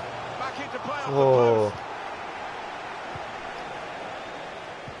 Back into play off Whoa. the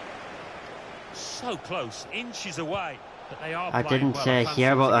post. So close, inches away, but they are I playing didn't well.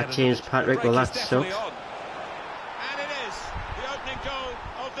 hear about that James Patrick. Well, that sucks. And it is the opening goal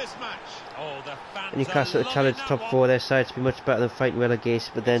of this match. Oh, the fans Newcastle to challenge top four. Their side to be much better than fighting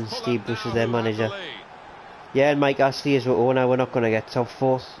relegation, but then Steve Bruce is their manager. Yeah, and Mike Ashley is our owner. We're not going to get top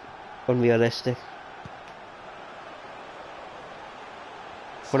four. Unrealistic.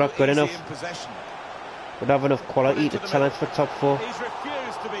 We're not good enough. We don't have enough quality to challenge for top four. He's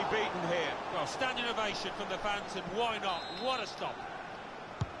refused to be beaten here. Well, standing ovation from the fans, and why not? What a stop.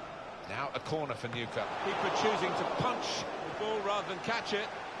 Now a corner for Newcastle. Keeper choosing to punch the ball rather than catch it.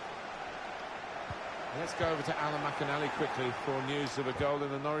 Let's go over to Alan McInally quickly for news of a goal in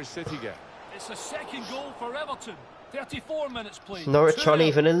the Norwich City game. It's a second goal for Everton. 34 minutes played. Norwich aren't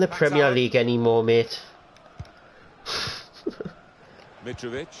even in the Premier League anymore, mate.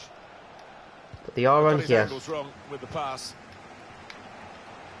 Mitrovic. But they are on here. Wrong with the pass.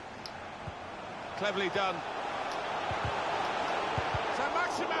 Cleverly done.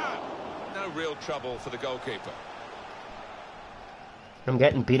 real trouble for the goalkeeper. I'm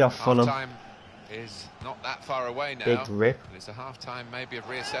getting beat off Fulham. Half-time is not that far away now. Big rip. And it's a half-time maybe of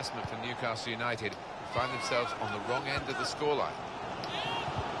reassessment for Newcastle United, who find themselves on the wrong end of the scoreline.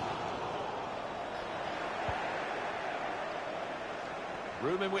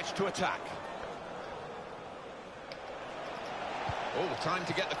 Room in which to attack. Oh, time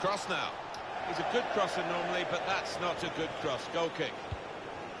to get the cross now. He's a good crosser normally, but that's not a good cross. Goal kick.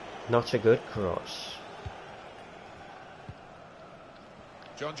 Not a good cross.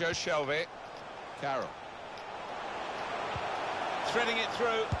 John Joe Shelby. Carroll. Threading it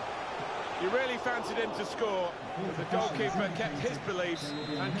through. You really fancied him to score, but the goalkeeper kept his beliefs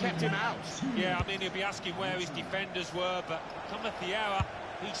and kept him out. Yeah, I mean, he'll be asking where his defenders were, but come at the hour,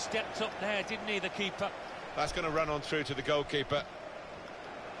 he stepped up there, didn't he, the keeper? That's going to run on through to the goalkeeper.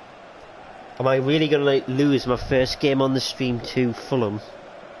 Am I really going to lose my first game on the stream to Fulham?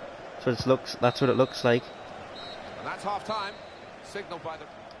 That's what it looks like. And that's half-time, signalled by the...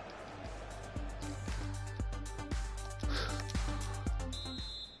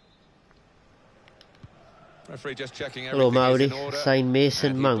 Referee just checking Hello, everything Maori. is in order. Sign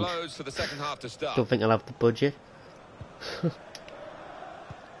Mason Mount. Blows for the second half to start. Don't think I'll have the budget.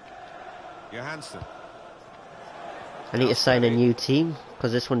 Johansson. I need to sign a new team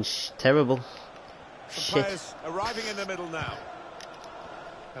because this one's terrible. Some players arriving in the middle now.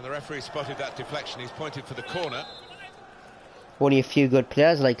 And the referee spotted that deflection. He's pointed for the corner. Only a few good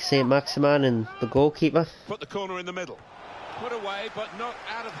players like St. Maximan and the goalkeeper. Put the corner in the middle. Put away, but not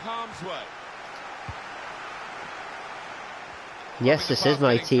out of harm's way. Yes, this is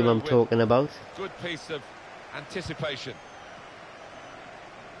my team I'm talking about. Good piece of anticipation.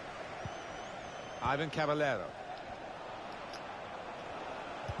 Ivan Caballero.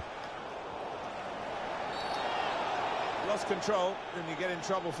 Lost control, and you get in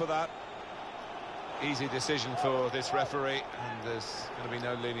trouble for that. Easy decision for this referee, and there's going to be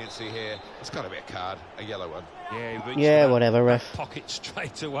no leniency here. It's got to be a card, a yellow one. Yeah, he reached whatever, ref. Pocket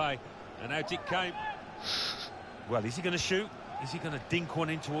straight away, and out it came. Well, is he going to shoot? Is he going to dink one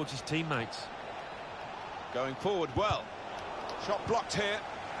in towards his teammates? Going forward well. Shot blocked here.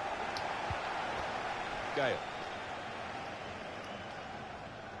 Gale.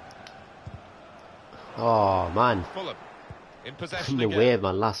 Oh, man. Fulham in possession In the again. way of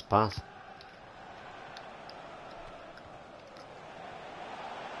my last pass.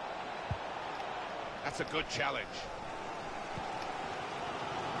 That's a good challenge.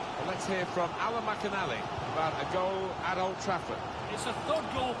 Well, let's hear from Alan McAnally about a goal at Old Trafford. It's a third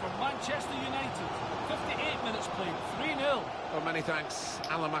goal for Manchester United. 58 minutes played, 3-0. Well, many thanks,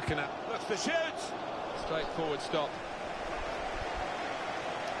 Alan McAnally. Looks to shoot. Straightforward stop.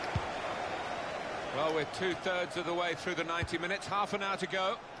 Well, we're 2/3 of the way through the 90 minutes. Half an hour to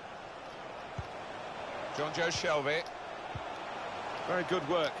go. John Joe Shelby. Very good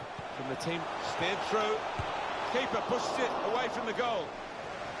work from the team. Steered through. Keeper pushes it away from the goal.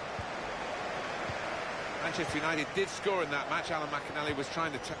 Manchester United did score in that match. Alan McAnally was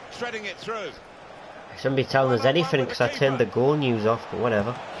trying to threading it through. I shouldn't be telling us anything because I turned the goal news off, but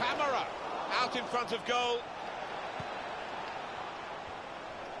whatever. Camera out in front of goal.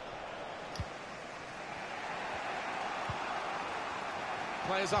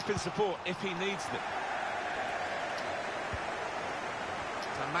 Players up in support if he needs them.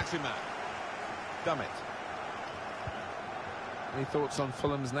 So Maximan. Dummett. Any thoughts on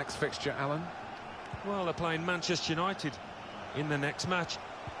Fulham's next fixture, Alan? Well, they're playing Manchester United in the next match,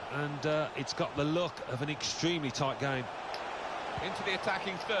 and it's got the look of an extremely tight game. Into the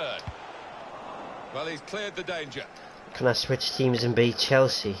attacking third. Well, he's cleared the danger. Can I switch teams and beat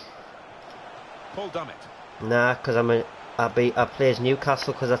Chelsea? Paul Dummett. Nah, because I play as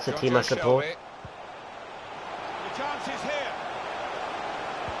Newcastle because that's the team I support. The chance is here.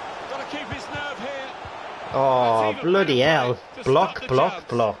 Got to keep his nerve here. Oh, bloody hell. Block, block,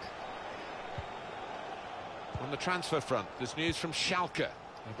 block. On the transfer front, there's news from Schalke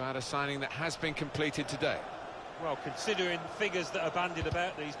about a signing that has been completed today. Well, considering figures that are bandied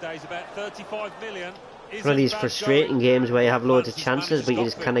about these days, about 35 million. One of these frustrating games where you have loads of chances but you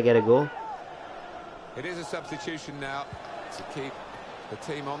just kind of get a goal. It is a substitution now to keep the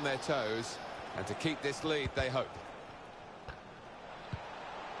team on their toes and to keep this lead, they hope.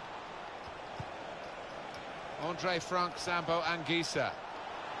 Andre Frank, Sambo Anguissa.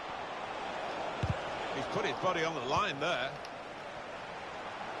 He's put his body on the line there.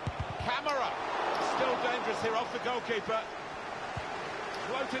 Camera. Still dangerous here off the goalkeeper.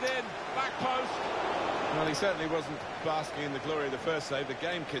 Floated in, back post. Well, he certainly wasn't basking in the glory of the first save. The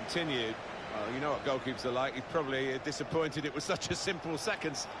game continued. Oh, you know what goalkeepers are like. He's probably disappointed it was such a simple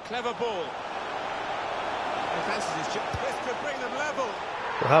seconds. Clever ball. He fancies his chip. This could bring them level.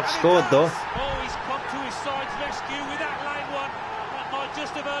 We have scored though. Oh, he's come to his side's rescue with that late one. That might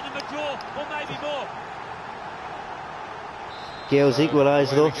just have earned him a draw, or maybe more. Gale's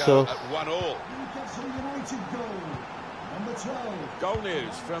equalised though, so... At 1-all. Newcastle United goal. Number 12. Goal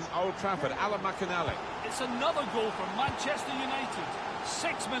news from Old Trafford. Alan McInally. It's another goal for Manchester United.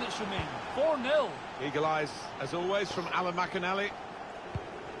 6 minutes remain. 4-0. Eagle eyes, as always, from Alan McInally.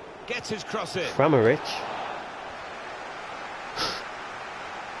 Gets his cross in. Framerich.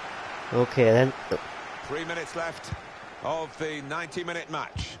 Okay then. 3 minutes left of the 90-minute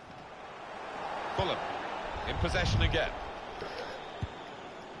match. Fulham in possession again.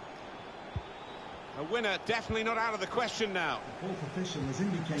 A winner definitely not out of the question now. The fourth official has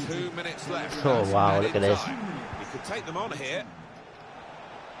indicated 2 minutes left. Oh wow, look at this. He could take them on here.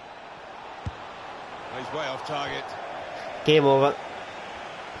 Well, he's way off target. Game over.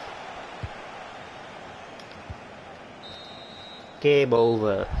 Game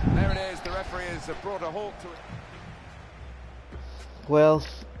over. There it is. The referee has brought a halt to it. Well,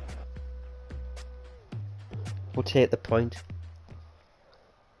 we'll take the point.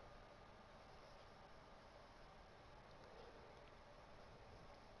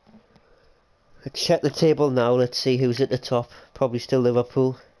 Let's check the table now. Let's see who's at the top. Probably still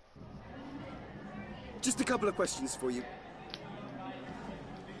Liverpool. Just a couple of questions for you.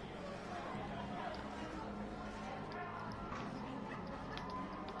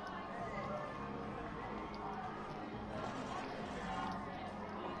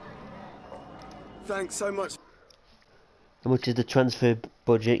 Thanks so much. How much is the transfer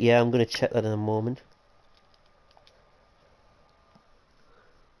budget? Yeah, I'm going to check that in a moment.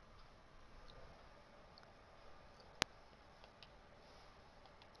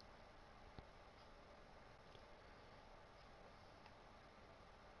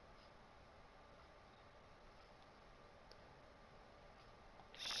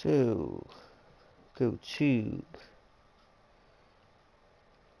 So, go to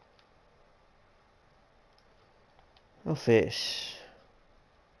office.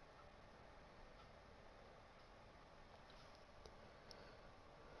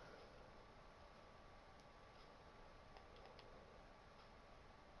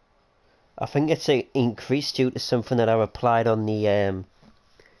 I think it's increased due to something that I applied on the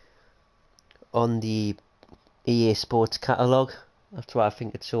EA Sports catalogue. That's why I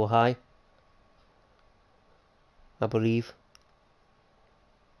think it's so high, I believe.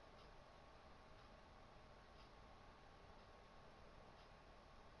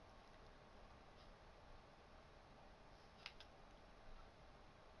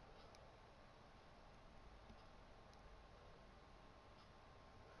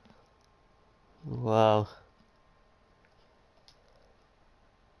 Wow.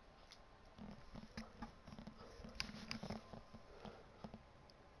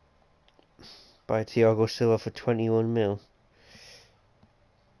 By Thiago Silva for 21 mil.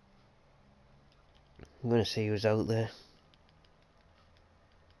 I'm gonna see who's out there.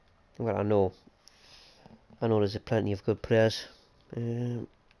 Well, I know there's plenty of good players. Let's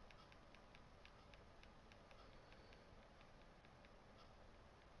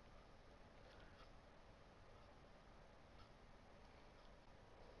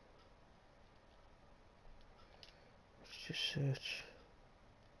just search.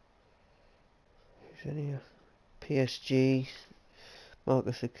 Who's in here? PSG,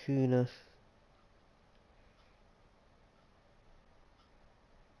 Marcus Acuna.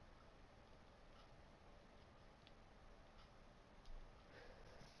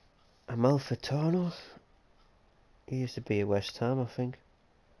 Amalfitano. He used to be at West Ham, I think.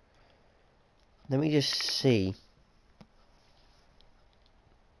 Let me just see.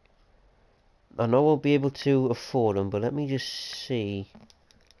 I know we'll be able to afford them, but let me just see.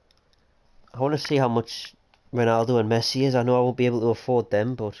 I want to see how much Ronaldo and Messi is. I know I won't be able to afford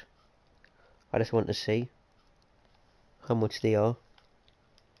them, but I just want to see how much they are.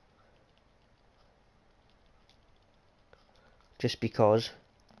 Just because.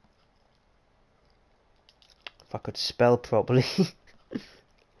 If I could spell properly.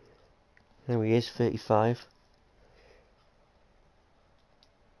 There he is, 35.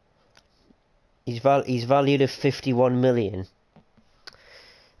 He's valued at 51 million.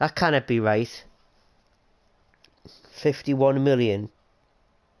 That cannot be right. 51 million.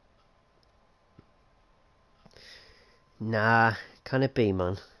 Nah, can it be,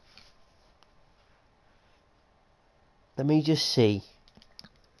 man? Let me just see.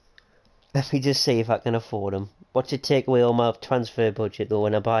 Let me just see if I can afford him. What's it take away all my transfer budget though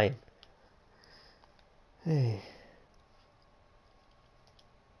when I buy him? Hey.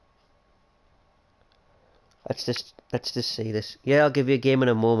 Let's just see this. Yeah, I'll give you a game in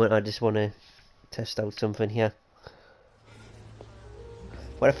a moment. I just want to test out something here.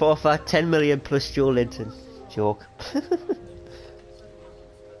 What if I offer 10 million plus Joe Linton? Joke.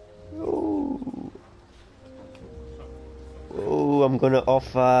 Ooh. Oh, I'm gonna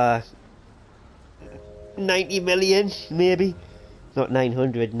offer 90 million, maybe. Not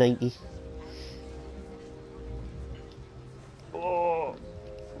 900, 90. Oh.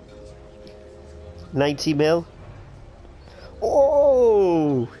 90 mil.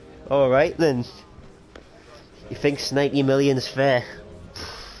 Oh! Alright then. You think 90 million's fair?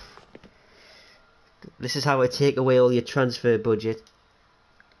 This is how I take away all your transfer budget.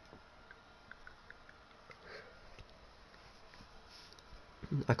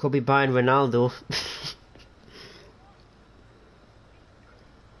 I could be buying Ronaldo.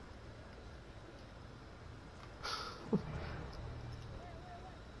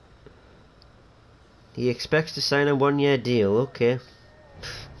 He expects to sign a 1-year deal, okay.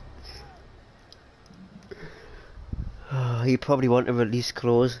 You probably want a release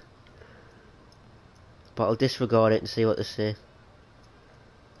clause. But I'll disregard it and see what they say.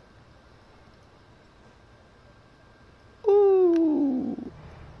 Ooh.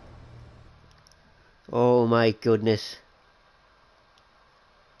 Oh my goodness.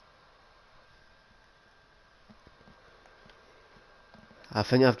 I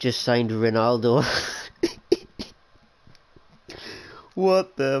think I've just signed Ronaldo.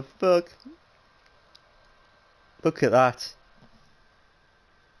 What the fuck? Look at that.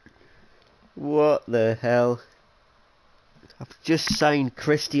 What the hell? I've just signed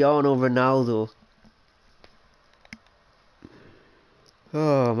Cristiano Ronaldo.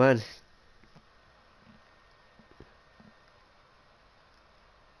 Oh man.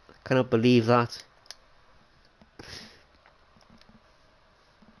 I cannot believe that.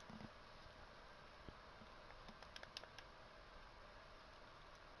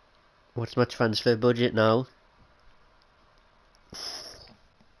 What's my transfer budget now?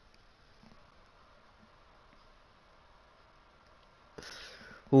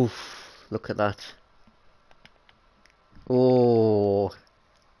 Oof, look at that. Oh.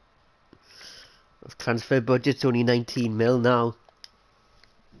 Transfer budget's only 19 mil now.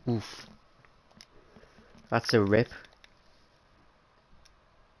 Oof. That's a rip.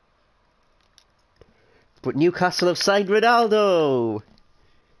 But Newcastle have signed Ronaldo!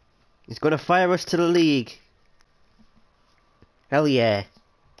 He's gonna fire us to the league. Hell yeah.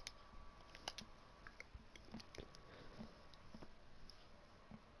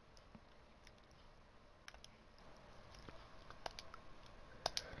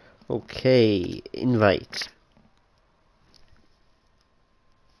 Okay, invite.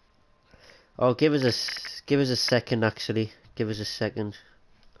 Oh, give us a second actually. Give us a second.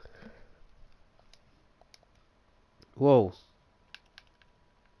 Whoa.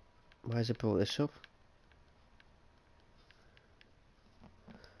 Why has it brought this up?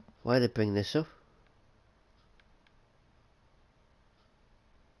 Why did it bring this up?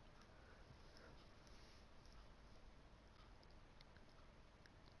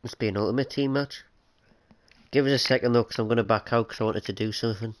 Must be an Ultimate Team match. Give us a second though, because I'm going to back out because I wanted to do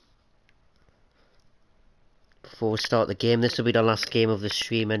something. Before we start the game. This will be the last game of the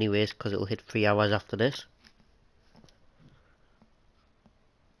stream anyways, because it'll hit 3 hours after this.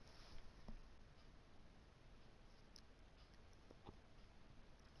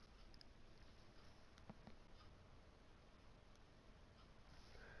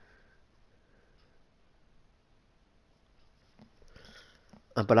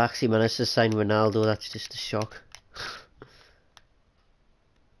 But actually managed to sign Ronaldo, that's just a shock.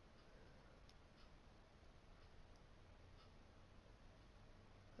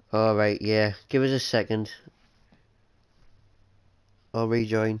 Alright, yeah. Give us a second. I'll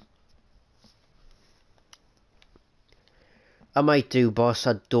rejoin. I might do, boss.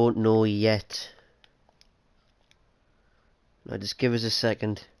 I don't know yet. Now just give us a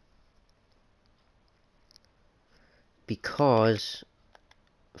second. Because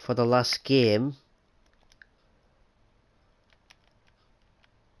for the last game,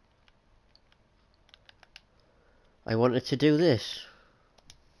 I wanted to do this.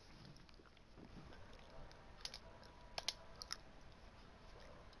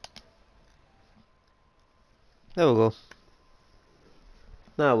 There we go.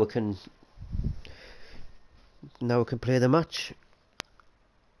 Now we can play the match.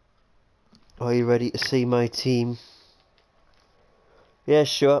 Are you ready to see my team? Yeah,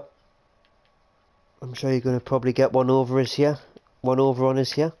 sure. I'm sure you're going to probably get one over us here. One over on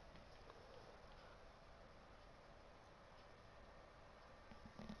us here.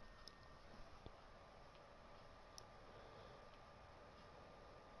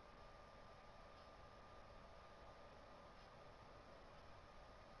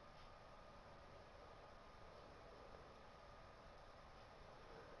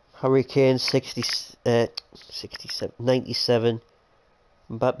 Hurricane 67, 97.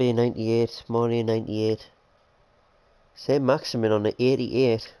 Mbappe 98. Mane 98. Same Maximin on the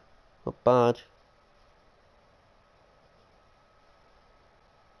 88. Not bad.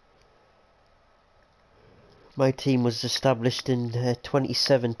 My team was established in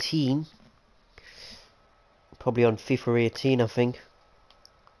 2017. Probably on FIFA 18, I think.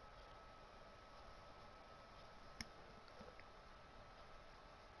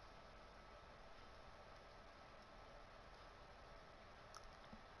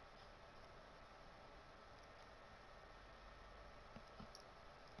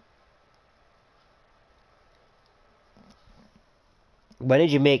 When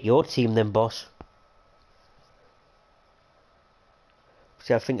did you make your team then, boss?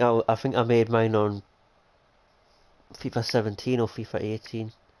 See, I think I made mine on FIFA 17 or FIFA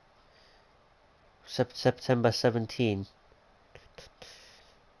 18. September 17.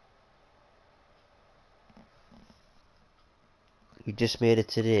 You just made it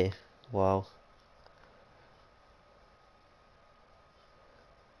today. Wow.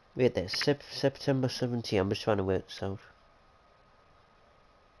 Wait there, September 17. I'm just trying to work this out.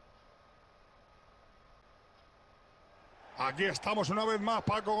 Aquí estamos una vez más,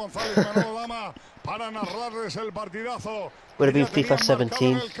 Paco González y Manolo Lama, para narrarles el partidazo. Would have been FIFA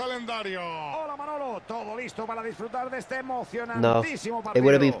 17. Hola Manolo, todo listo para disfrutar de este No, emocionantísimo partido. it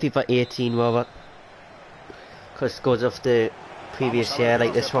would have been FIFA 18 rather. Because it goes off the previous year,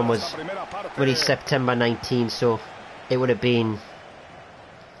 like this one was really September 19, so it would have been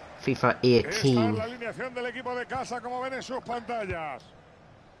FIFA 18. Esta es la alineación del equipo de casa, como ven en sus pantallas.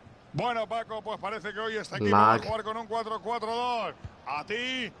 Bueno, Paco, pues parece que hoy este equipo va a jugar con un 4-4-2. ¿A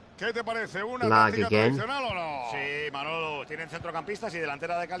ti qué te parece? ¿Una táctica tradicional o no? Sí, Manolo, tienen centrocampistas y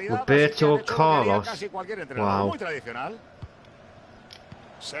delantera de calidad. Roberto Carlos. Casi cualquier entrenador. Wow. Muy tradicional.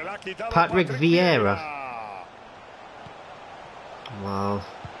 Se la ha quitado Patrick Vieira. Wow.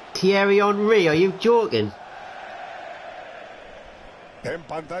 Thierry Henry, are you joking? En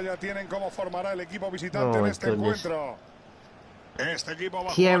pantalla tienen cómo formará el equipo visitante en este encuentro. Este equipo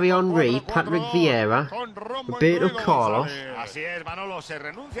va Thierry Henry, Patrick Vieira, Roberto Carlos. Así es, Manolo, se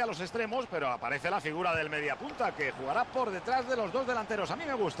renuncia a los extremos, pero aparece la figura del mediapunta que jugará por detrás de los dos delanteros. A mí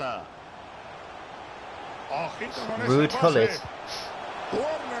me gusta. Ojito con Ruud ese pase. Gullit.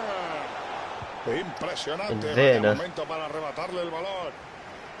 Warner. Impresionante. Werner. Momento para arrebatarle el balón.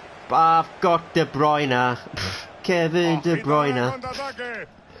 I've got De Bruyne. Kevin De Bruyne.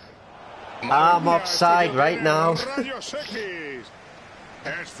 I'm offside right now.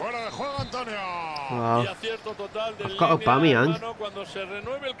 Es fuera de juego, Antonio. Wow. Y acierto total del I've got Aubameyang. Cuando se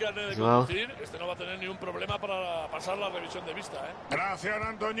renueve el carnet de Well. conducir, este no va a tener ningún problema para pasar la revisión de vista, ¿eh? Gracias,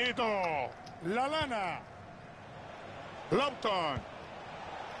 Antoñito. La lana. Lopton.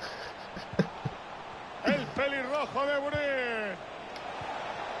 El pelirrojo de Burí.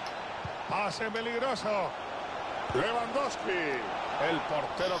 Pase peligroso. Lewandowski. El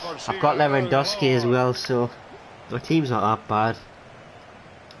portero consigue. I've got Lewandowski as well, so my team's not that bad.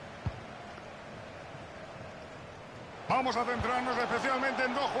 Vamos a centrarnos especialmente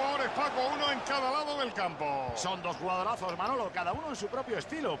en dos jugadores, Paco, uno en cada lado del campo. Son dos jugadorazos, Manolo, cada uno en su propio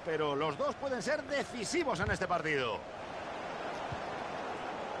estilo, pero los dos pueden ser decisivos en este partido.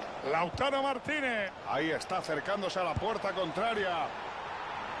 Lautaro Martínez. Ahí está acercándose a la puerta contraria.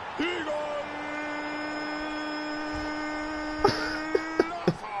 ¡Y gol!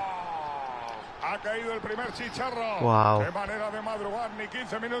 Ha caído el primer chicharro. Wow. Qué manera de madrugar, ni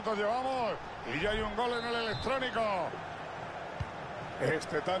 15 minutos llevamos. Y ya hay un gol en el electrónico.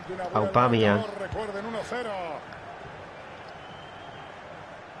 Este tanto una buena Aubameyang. recuerden 1-0.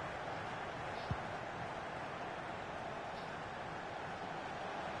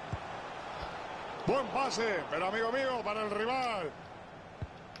 Buen pase, pero amigo mío, para el rival.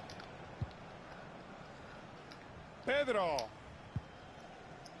 Pedro.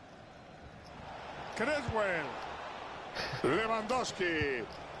 Creswell. Lewandowski.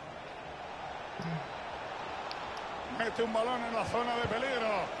 Mete un balón en la zona de peligro.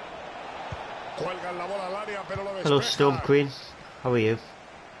 Cuelgan la bola al área, pero lo despeja. Hello, Storm Queen. How are you?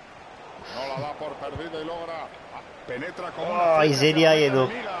 No la da por perdida y logra. Penetra como Oh, he's in here, you know.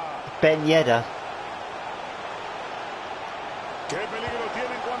 Ben Yedder. Qué peligro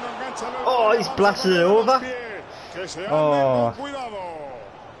tienen cuando enganchan el Oh, he's blasted it over. Que se anden Oh. con cuidado.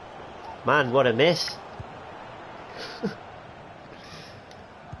 Man, what a miss.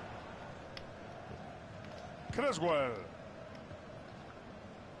 Creswell.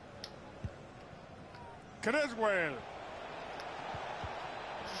 Creswell.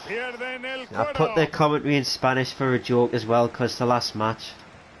 Pierden el I put the cuero. commentary in Spanish for a joke as well, because the last match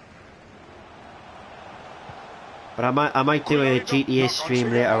But I might do a GTA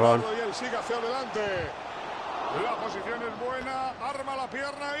stream later on. Y él sigue hacia adelante. La posición es buena, arma la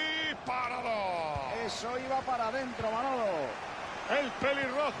pierna y parado. Eso iba para adentro, Manolo. El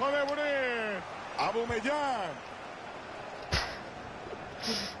pelirrojo de Bruyne. Aubameyang.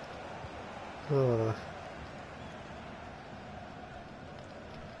 Oh.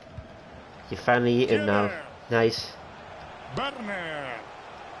 You're finally eating now. Nice. Werner.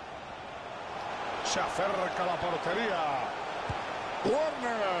 Se acerca la portería.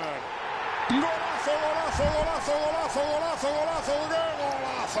 Werner. Golazo, golazo, golazo, golazo, golazo, golazo,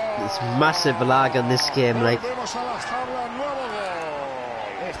 golazo. There's massive lag on this game, like. Volvemos a las tablas, nuevo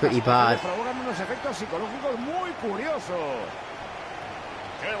gol. Pretty bad. Provocan unos efectos psicológicos muy curiosos.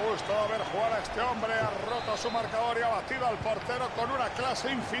 Qué gusto ver jugar a este hombre. Ha roto su marcador y ha batido al portero con una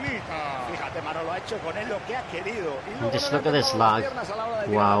clase infinita. Fíjate, Manolo ha hecho con él lo que ha querido. Y luego Just no look le at ha this tocado las lag. piernas a la hora de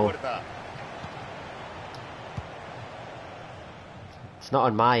tirar a la Wow. puerta. It's not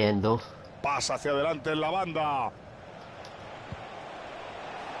on my end though. Pasa hacia adelante en la banda.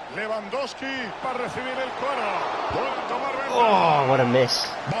 Lewandowski para recibir el cuero. Puede tomar ventaja. Oh, what a miss.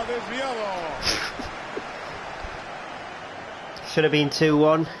 Va desviado. Should have been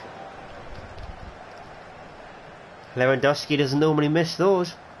 2-1. Lewandowski doesn't normally miss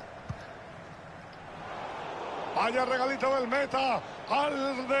those. Vaya regalito del meta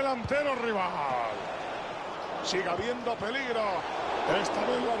al delantero rival. Sigue habiendo peligro. Esta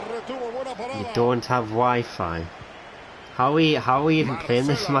vez la retuvo, buena parada. You don't have Wi-Fi. How are you even playing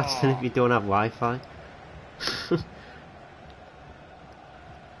this match then if you don't have Wi-Fi?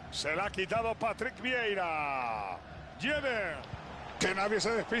 Se la ha quitado Patrick Vieira. Jenner. Que nadie se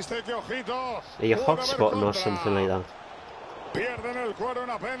despiste, que ojito. Are you Puede haber hotspotting or contra. something like that? Pierden el cuero,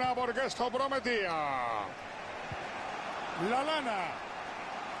 una pena porque esto prometía. La lana.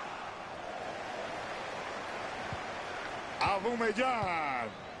 Aubameyang.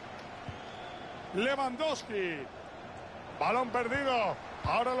 Lewandowski. Balón perdido.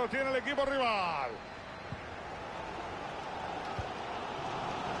 Ahora lo tiene el equipo rival.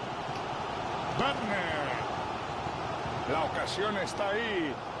 Werner. La ocasión está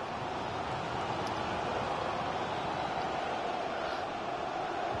ahí.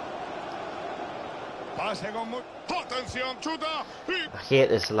 Pase con atención, chuta y I hate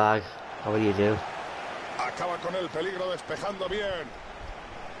this lag. What do you do? acaba con el peligro despejando bien.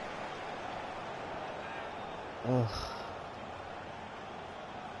 Ugh.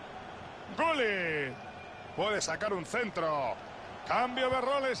 Gulli. Puede sacar un centro. Cambio de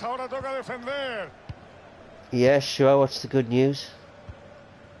roles, ahora toca defender. Yeah, sure. What's the good news?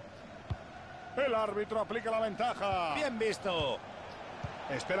 El árbitro aplica la ventaja. Bien visto.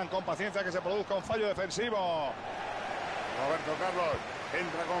 Esperan con paciencia que se produzca un fallo defensivo. Roberto Carlos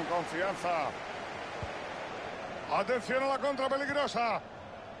entra con confianza. Atención a la contra peligrosa.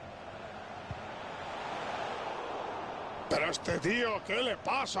 Pero este tío, ¿qué le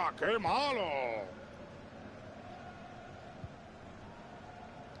pasa? ¡Qué malo!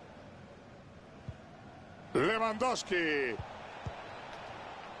 Lewandowski.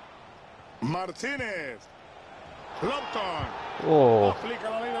 Martínez. Lopton. Oh, Aplica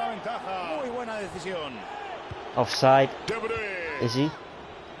la ley de la ventaja. Muy buena decisión. offside. De Bruyne. Is he?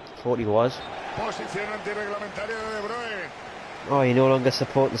 Thought he was. Posición antirreglamentaria de De Bruyne. Oh, you're no longer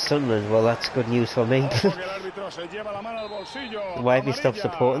supporting Sunderland. Well, that's good news for me. Ojo que el árbitro se lleva la mano al bolsillo. Why have you stopped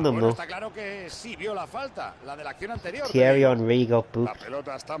Amarilla. supporting them Bueno, though? está claro que sí vio la falta, la de la acción anterior. Thierry Henry got La booked.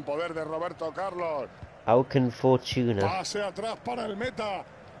 pelota está en poder de Roberto Carlos. Auken Fortuna. Pase atrás para el meta.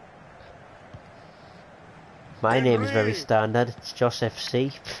 My name is very standard. It's Joss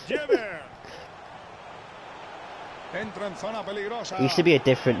FC. Jenner. Entra en zona peligrosa. It used to be a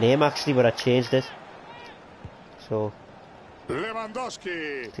different name actually, but I changed it. So,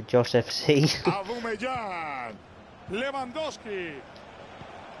 Lewandowski. to Joss FC. Aubameyang. Lewandowski.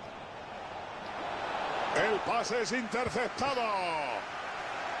 El pase es interceptado.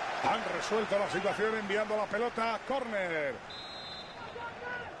 Han resuelto la situación enviando la pelota a córner.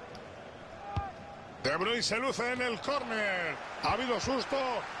 De Bruyne se luce en el córner. Ha habido susto,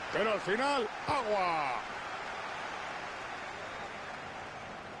 pero al final, agua.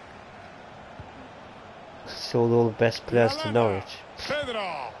 Sold all the best players to Norwich.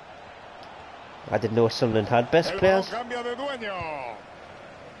 Pedro. I didn't know Sunderland had best El balón players. cambia de dueño.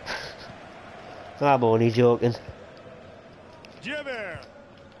 I'm only joking. Jenner.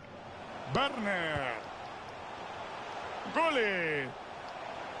 Werner. Gulli.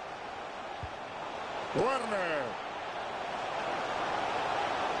 Werner.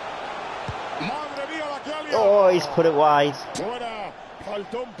 Madre mía la que ha liado. Oh, he's put it wide. Fuera.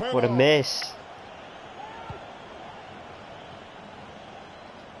 Faltó un pelo. What a miss.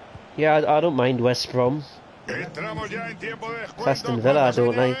 Yeah, I don't mind West Brom. Entramos ya en tiempo de descuento. Aston Villa, I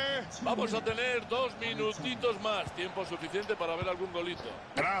don't like. Vamos a tener 2 minutitos más, tiempo suficiente para ver algún golito.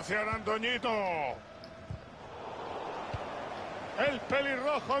 Gracias, Antoñito. El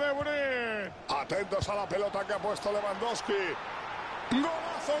pelirrojo de Burin. Atentos a la pelota que ha puesto Lewandowski.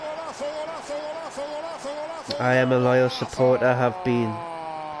 Golazo, golazo, golazo, golazo, golazo, golazo. I am a loyal supporter. I've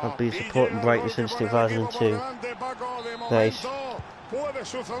been supporting Brighton since 2002. Nice. Puede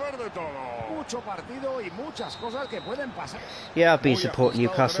suceder de todo. Mucho partido y muchas cosas que pueden pasar. Yeah, I've been supporting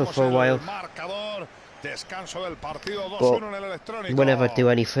Newcastle for a while. Descanso del partido 2-1 But en el electrónico. whenever I do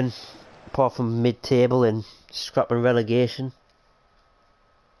anything apart from mid-table and scrapping relegation.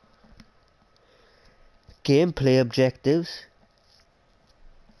 Gameplay objectives.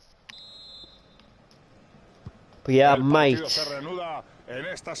 But yeah, I might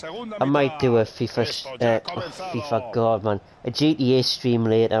do a FIFA, God man, a GTA stream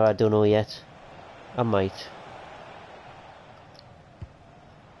later, I don't know yet. I might.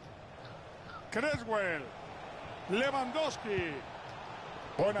 Creswell, Lewandowski.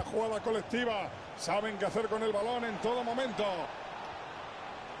 Buena jugada colectiva. Saben qué hacer con el balón en todo momento.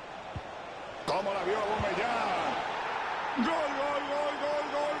 ¿Cómo la vio Aubameyang? Gol, gol, gol, gol,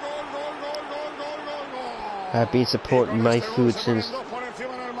 gol, gol, gol, gol, gol, gol, gol, gol. I've been supporting my food since.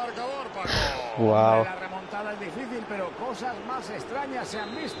 Wow. La remontada es difícil, pero cosas más extrañas se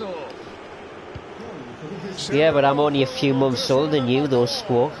han visto. Yeah, but I'm only a few months older than you, though,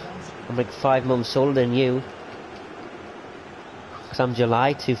 Squawk. I'm like 5 months older than you. Because I'm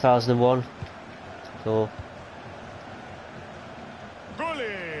July 2001. So.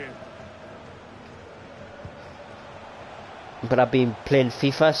 But I've been playing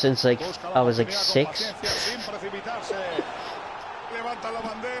FIFA since like I was like 6. Levanta la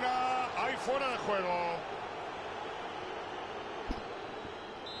bandera, ahí fuera de juego.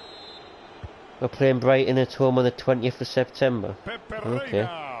 We're playing Brighton at home on the 20th of September. Okay.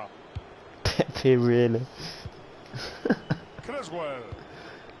 Pepe Reina. Creswell.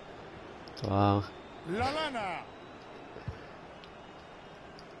 Wow. Lallana.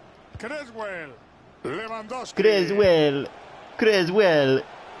 Creswell. Lewandowski. Creswell. Creswell.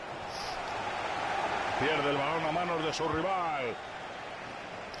 Pierde el balón a manos de su rival.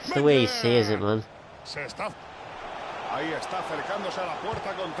 It's the way he says it, man. Ahí está acercándose a la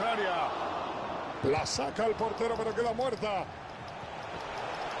puerta contraria. La saca el portero, pero queda muerta.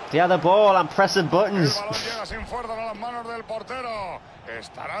 The other ball, I'm pressing buttons. El balón llega sin fuerza a las manos del portero.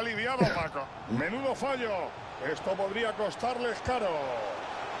 Estará aliviado, Paco. Menudo fallo. Esto podría costarles caro.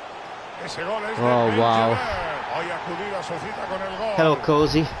 Ese gol es de wow. Hoy ha acudido a su cita con el gol. Hello,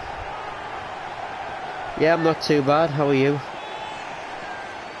 Cozy. Yeah, I'm not too bad. How are you?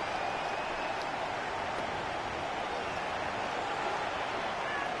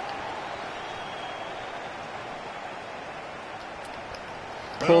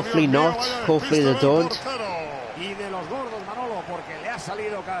 Hopefully not. Hopefully they don't. Y de los gordos, Manolo, porque le ha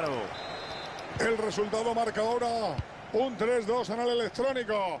salido caro. El resultado marca ahora un 3-2 en el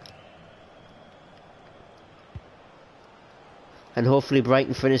electrónico. And hopefully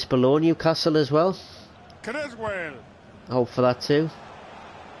Brighton finish below Newcastle as well. Creswell. I hope for that too.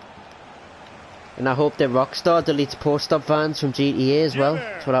 And I hope that Rockstar deletes post-op vans from GTA as well.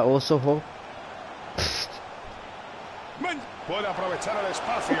 That's what I also hope. Puede aprovechar el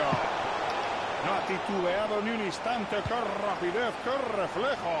espacio. No ha titubeado ni un instante. ¡Qué rapidez, qué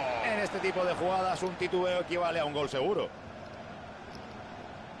reflejo! En este tipo de jugadas un titubeo equivale a un gol seguro.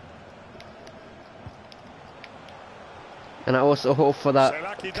 And I also hope for that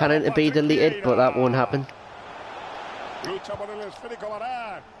cannon to be deleted, but that won't happen. Lucha por el esférico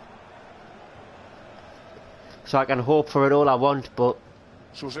Varane. So I can hope for it all I want, but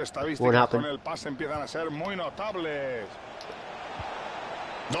Sus won't estadísticas happen. con el pase empiezan a ser muy notables.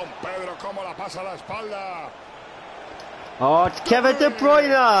 Don Pedro, cómo la pasa a la espalda. Oh, it's Kevin De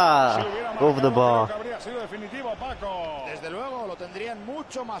Bruyne over the bar. Habría sido definitivo, Paco. Desde luego lo tendrían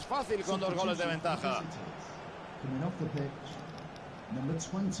mucho más fácil con 2 goles de ventaja. Coming off the pitch, number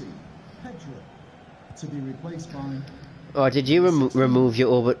 20, Pedro, to be replaced by... Oh, did you remove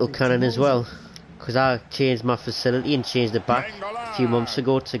your orbital cannon as well? Because I changed my facility and changed it back a few months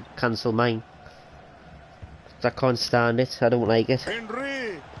ago to cancel mine. I can't stand it, I don't like it.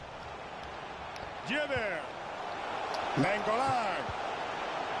 Henry. Jenner. Nainggolan.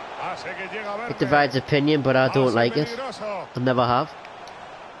 Hace que llega a ver. It divides opinion, but I don't like it. I never have.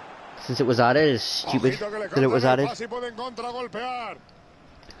 Since it was added, it's stupid that it was added.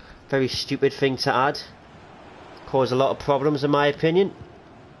 Very stupid thing to add. Cause a lot of problems in my opinion.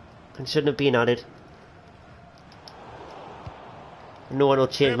 And shouldn't have been added. No one will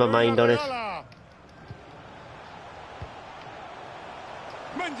change my mind on it.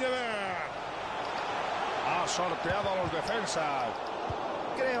 Ha sorteado a los defensas.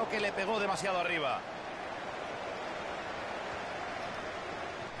 Creo que le pegó demasiado arriba.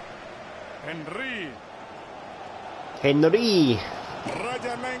 Henry.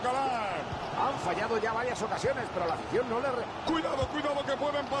 Han fallado ya varias ocasiones, pero la afición no le... Cuidado, cuidado que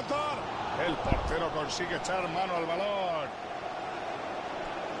puede empatar. El portero consigue echar mano al balón.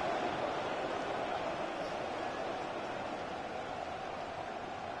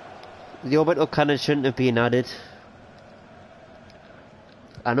 The orbital cannon shouldn't have been added.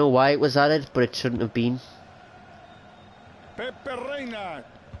 I know why it was added, but it shouldn't have been. Pepe Reina.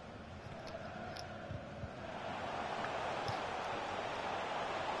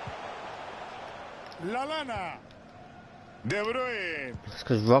 La Lana. De Bruyne. It's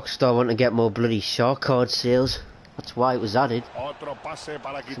because Rockstar want to get more bloody shark card sales. That's why it was added. Otro pase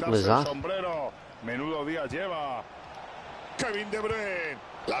para quitarse el sombrero. Menudo día lleva. Kevin De Bruyne.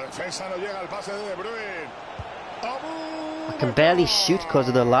 La defensa no llega al pase de Bruyne. I can barely shoot because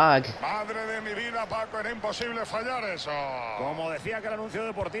of the lag. Madre de mi vida, Paco, era imposible fallar eso. Como decía que el anuncio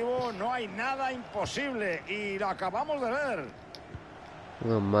deportivo, no hay nada imposible. Y lo acabamos de ver.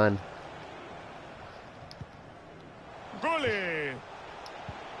 Oh, man. Gole.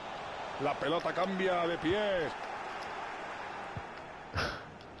 La pelota cambia de pies.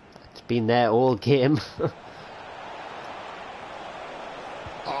 It's been there all game.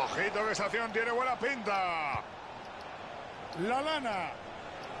 Ojito que esa acción tiene buena pinta. La Lana.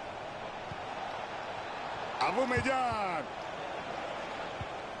 Aubameyang.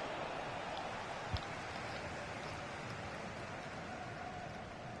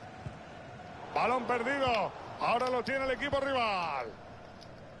 Balón perdido. Ahora lo tiene el equipo rival.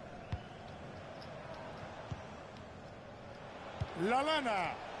 La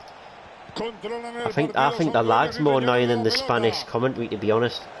Lana. Controlan el partido. I think the lag's more annoying than the Spanish commentary, to be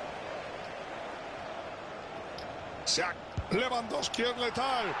honest. Lewandowski es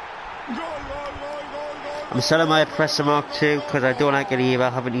letal. Gol, gol, gol, gol, gol. I'm selling my Oppressor Mark II because I don't like it either. I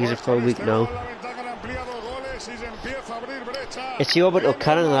haven't used it for a week now. It's the orbital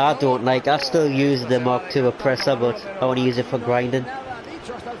cannon that I don't like. I still use the Mark II Oppressor, but I only use it for grinding.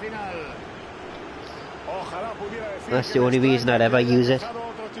 That's the only reason I'd ever use it.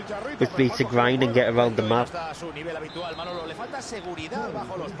 Would be to grind and get around the map. Le falta seguridad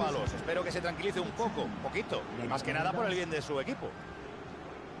bajo los palos. Espero que se tranquilice un poquito, y más que nada por el bien de su equipo.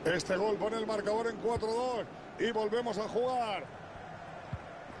 Este gol pone el marcador en 4-2 y volvemos a jugar.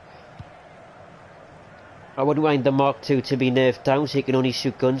 I wouldn't mind the Mark II to be nerfed down so you can only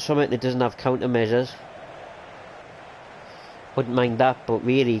shoot guns from it and it doesn't have countermeasures. Wouldn't mind that, but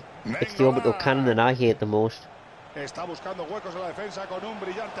really, it's the orbital cannon that I hate the most. Está buscando huecos en la defensa con un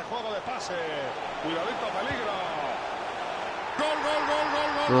brillante juego de pase. Cuidadito, peligro. Gol, gol, gol, gol,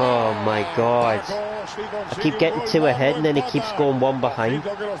 gol. Oh my god. I keep getting two ahead and then he keeps going one behind.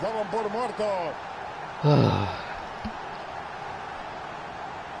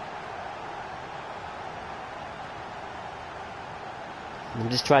 I'm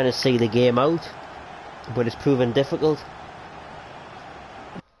just trying to see the game out, but it's proving difficult.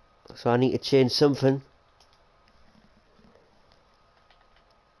 So I need to change something.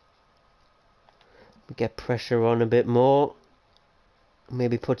 Get pressure on a bit more.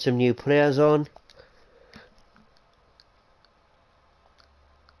 Maybe put some new players on.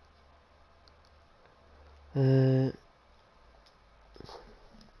 Yeah,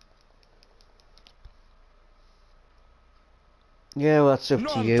 well, that's up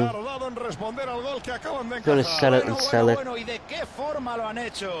to you. I'm gonna sell it and sell it.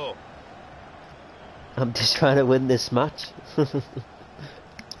 I'm just trying to win this match.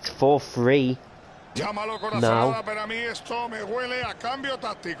 It's 4-3. Llámalo corazonada, pero a mí esto me huele a cambio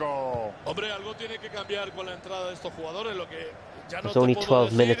táctico. Hombre, algo tiene que cambiar con la entrada de estos jugadores. Lo que ya no There's only te puedo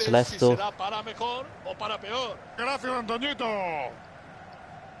 12 minutes decir left, es si though. será para mejor o para peor. Gracias, Antoñito.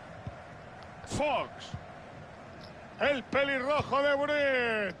 Fox. El pelirrojo de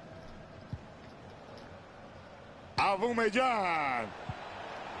Bruyne. Aubameyang.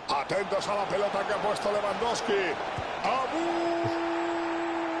 Atentos a la pelota que ha puesto Lewandowski. Aubameyang.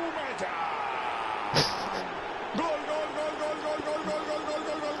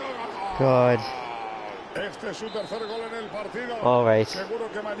 God. Este es su tercer gol en el partido. All right. Seguro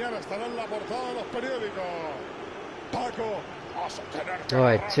que mañana estará en la portada de los periódicos. Paco, vas a tener que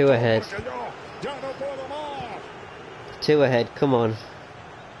All right, 2 ahead. ya no puedo más. 2 ahead, come on.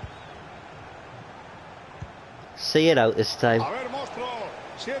 See it out this time. A ver, monstruo,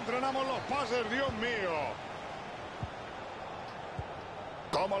 si entrenamos los pases, Dios mío.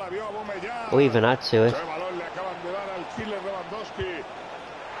 ¿Cómo la vio Aubameyang? Or even add to it. Qué balón le acaban de dar al killer Lewandowski.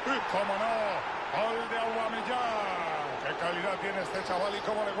 Y cómo no, gol de Aubameyang. Qué calidad tiene este chaval y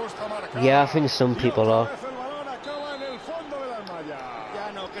cómo le gusta marcar. Yeah, I think some people are. El balón acaba en el fondo de las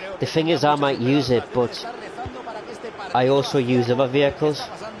mallas. The thing is, I might use it, but I also use other vehicles.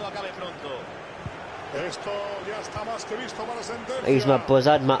 Esto ya está más que visto para sentencia. I use my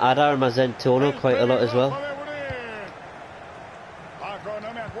Buzzard, my Ada and my Zentorno quite a lot as well. Paco,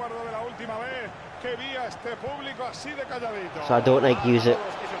 no me acuerdo de la última vez que vi a este público así de calladito. So I don't like use it,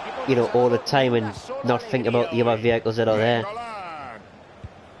 you know, all the time and not think about the other vehicles that are there.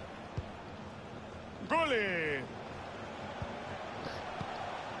 Gullit.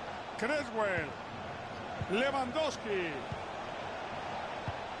 Creswell. Lewandowski.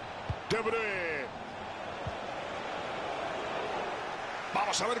 De Bruyne.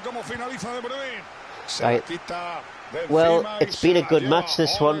 Vamos a ver cómo finaliza De Bruyne. Right. Well, it's been a good match,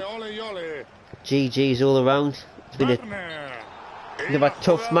 this one. GG's all around. It's been a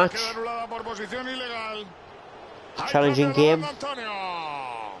tough match. Challenging game.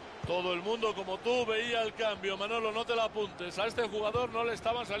 Todo el mundo, como tú, veía el cambio. Manolo, no te la apuntes. A este jugador no le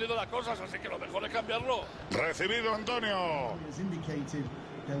estaban saliendo las cosas, así que lo mejor es cambiarlo. Recibido Antonio.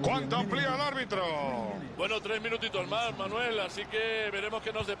 ¿Cuánto amplía el árbitro? Bueno, 3 minutitos más, Manuel, así que veremos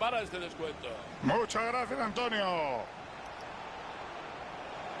qué nos depara este descuento. Muchas gracias, Antonio.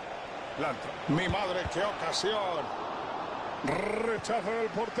 Mi madre, qué ocasión. Rechazo del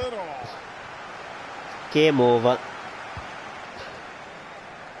portero. Game over.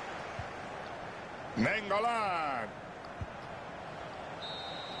 Nengolan.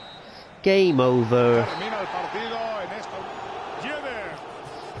 Game over. Termina el partido en esto. Lleve.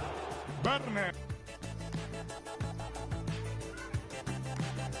 Werner.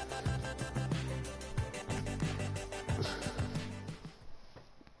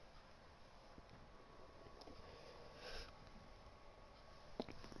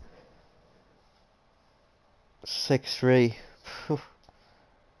 Six 3.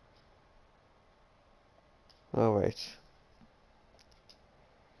 All right.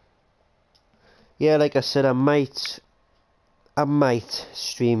 Yeah, like I said, I might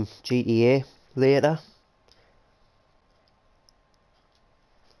stream GTA later.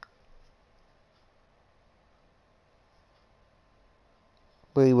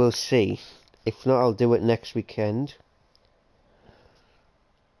 We will see. If not, I'll do it next weekend.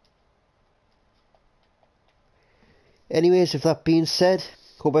 Anyways, with that being said,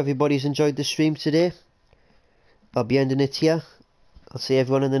 hope everybody's enjoyed the stream today. I'll be ending it here. I'll see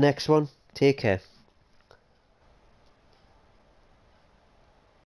everyone in the next one. Take care.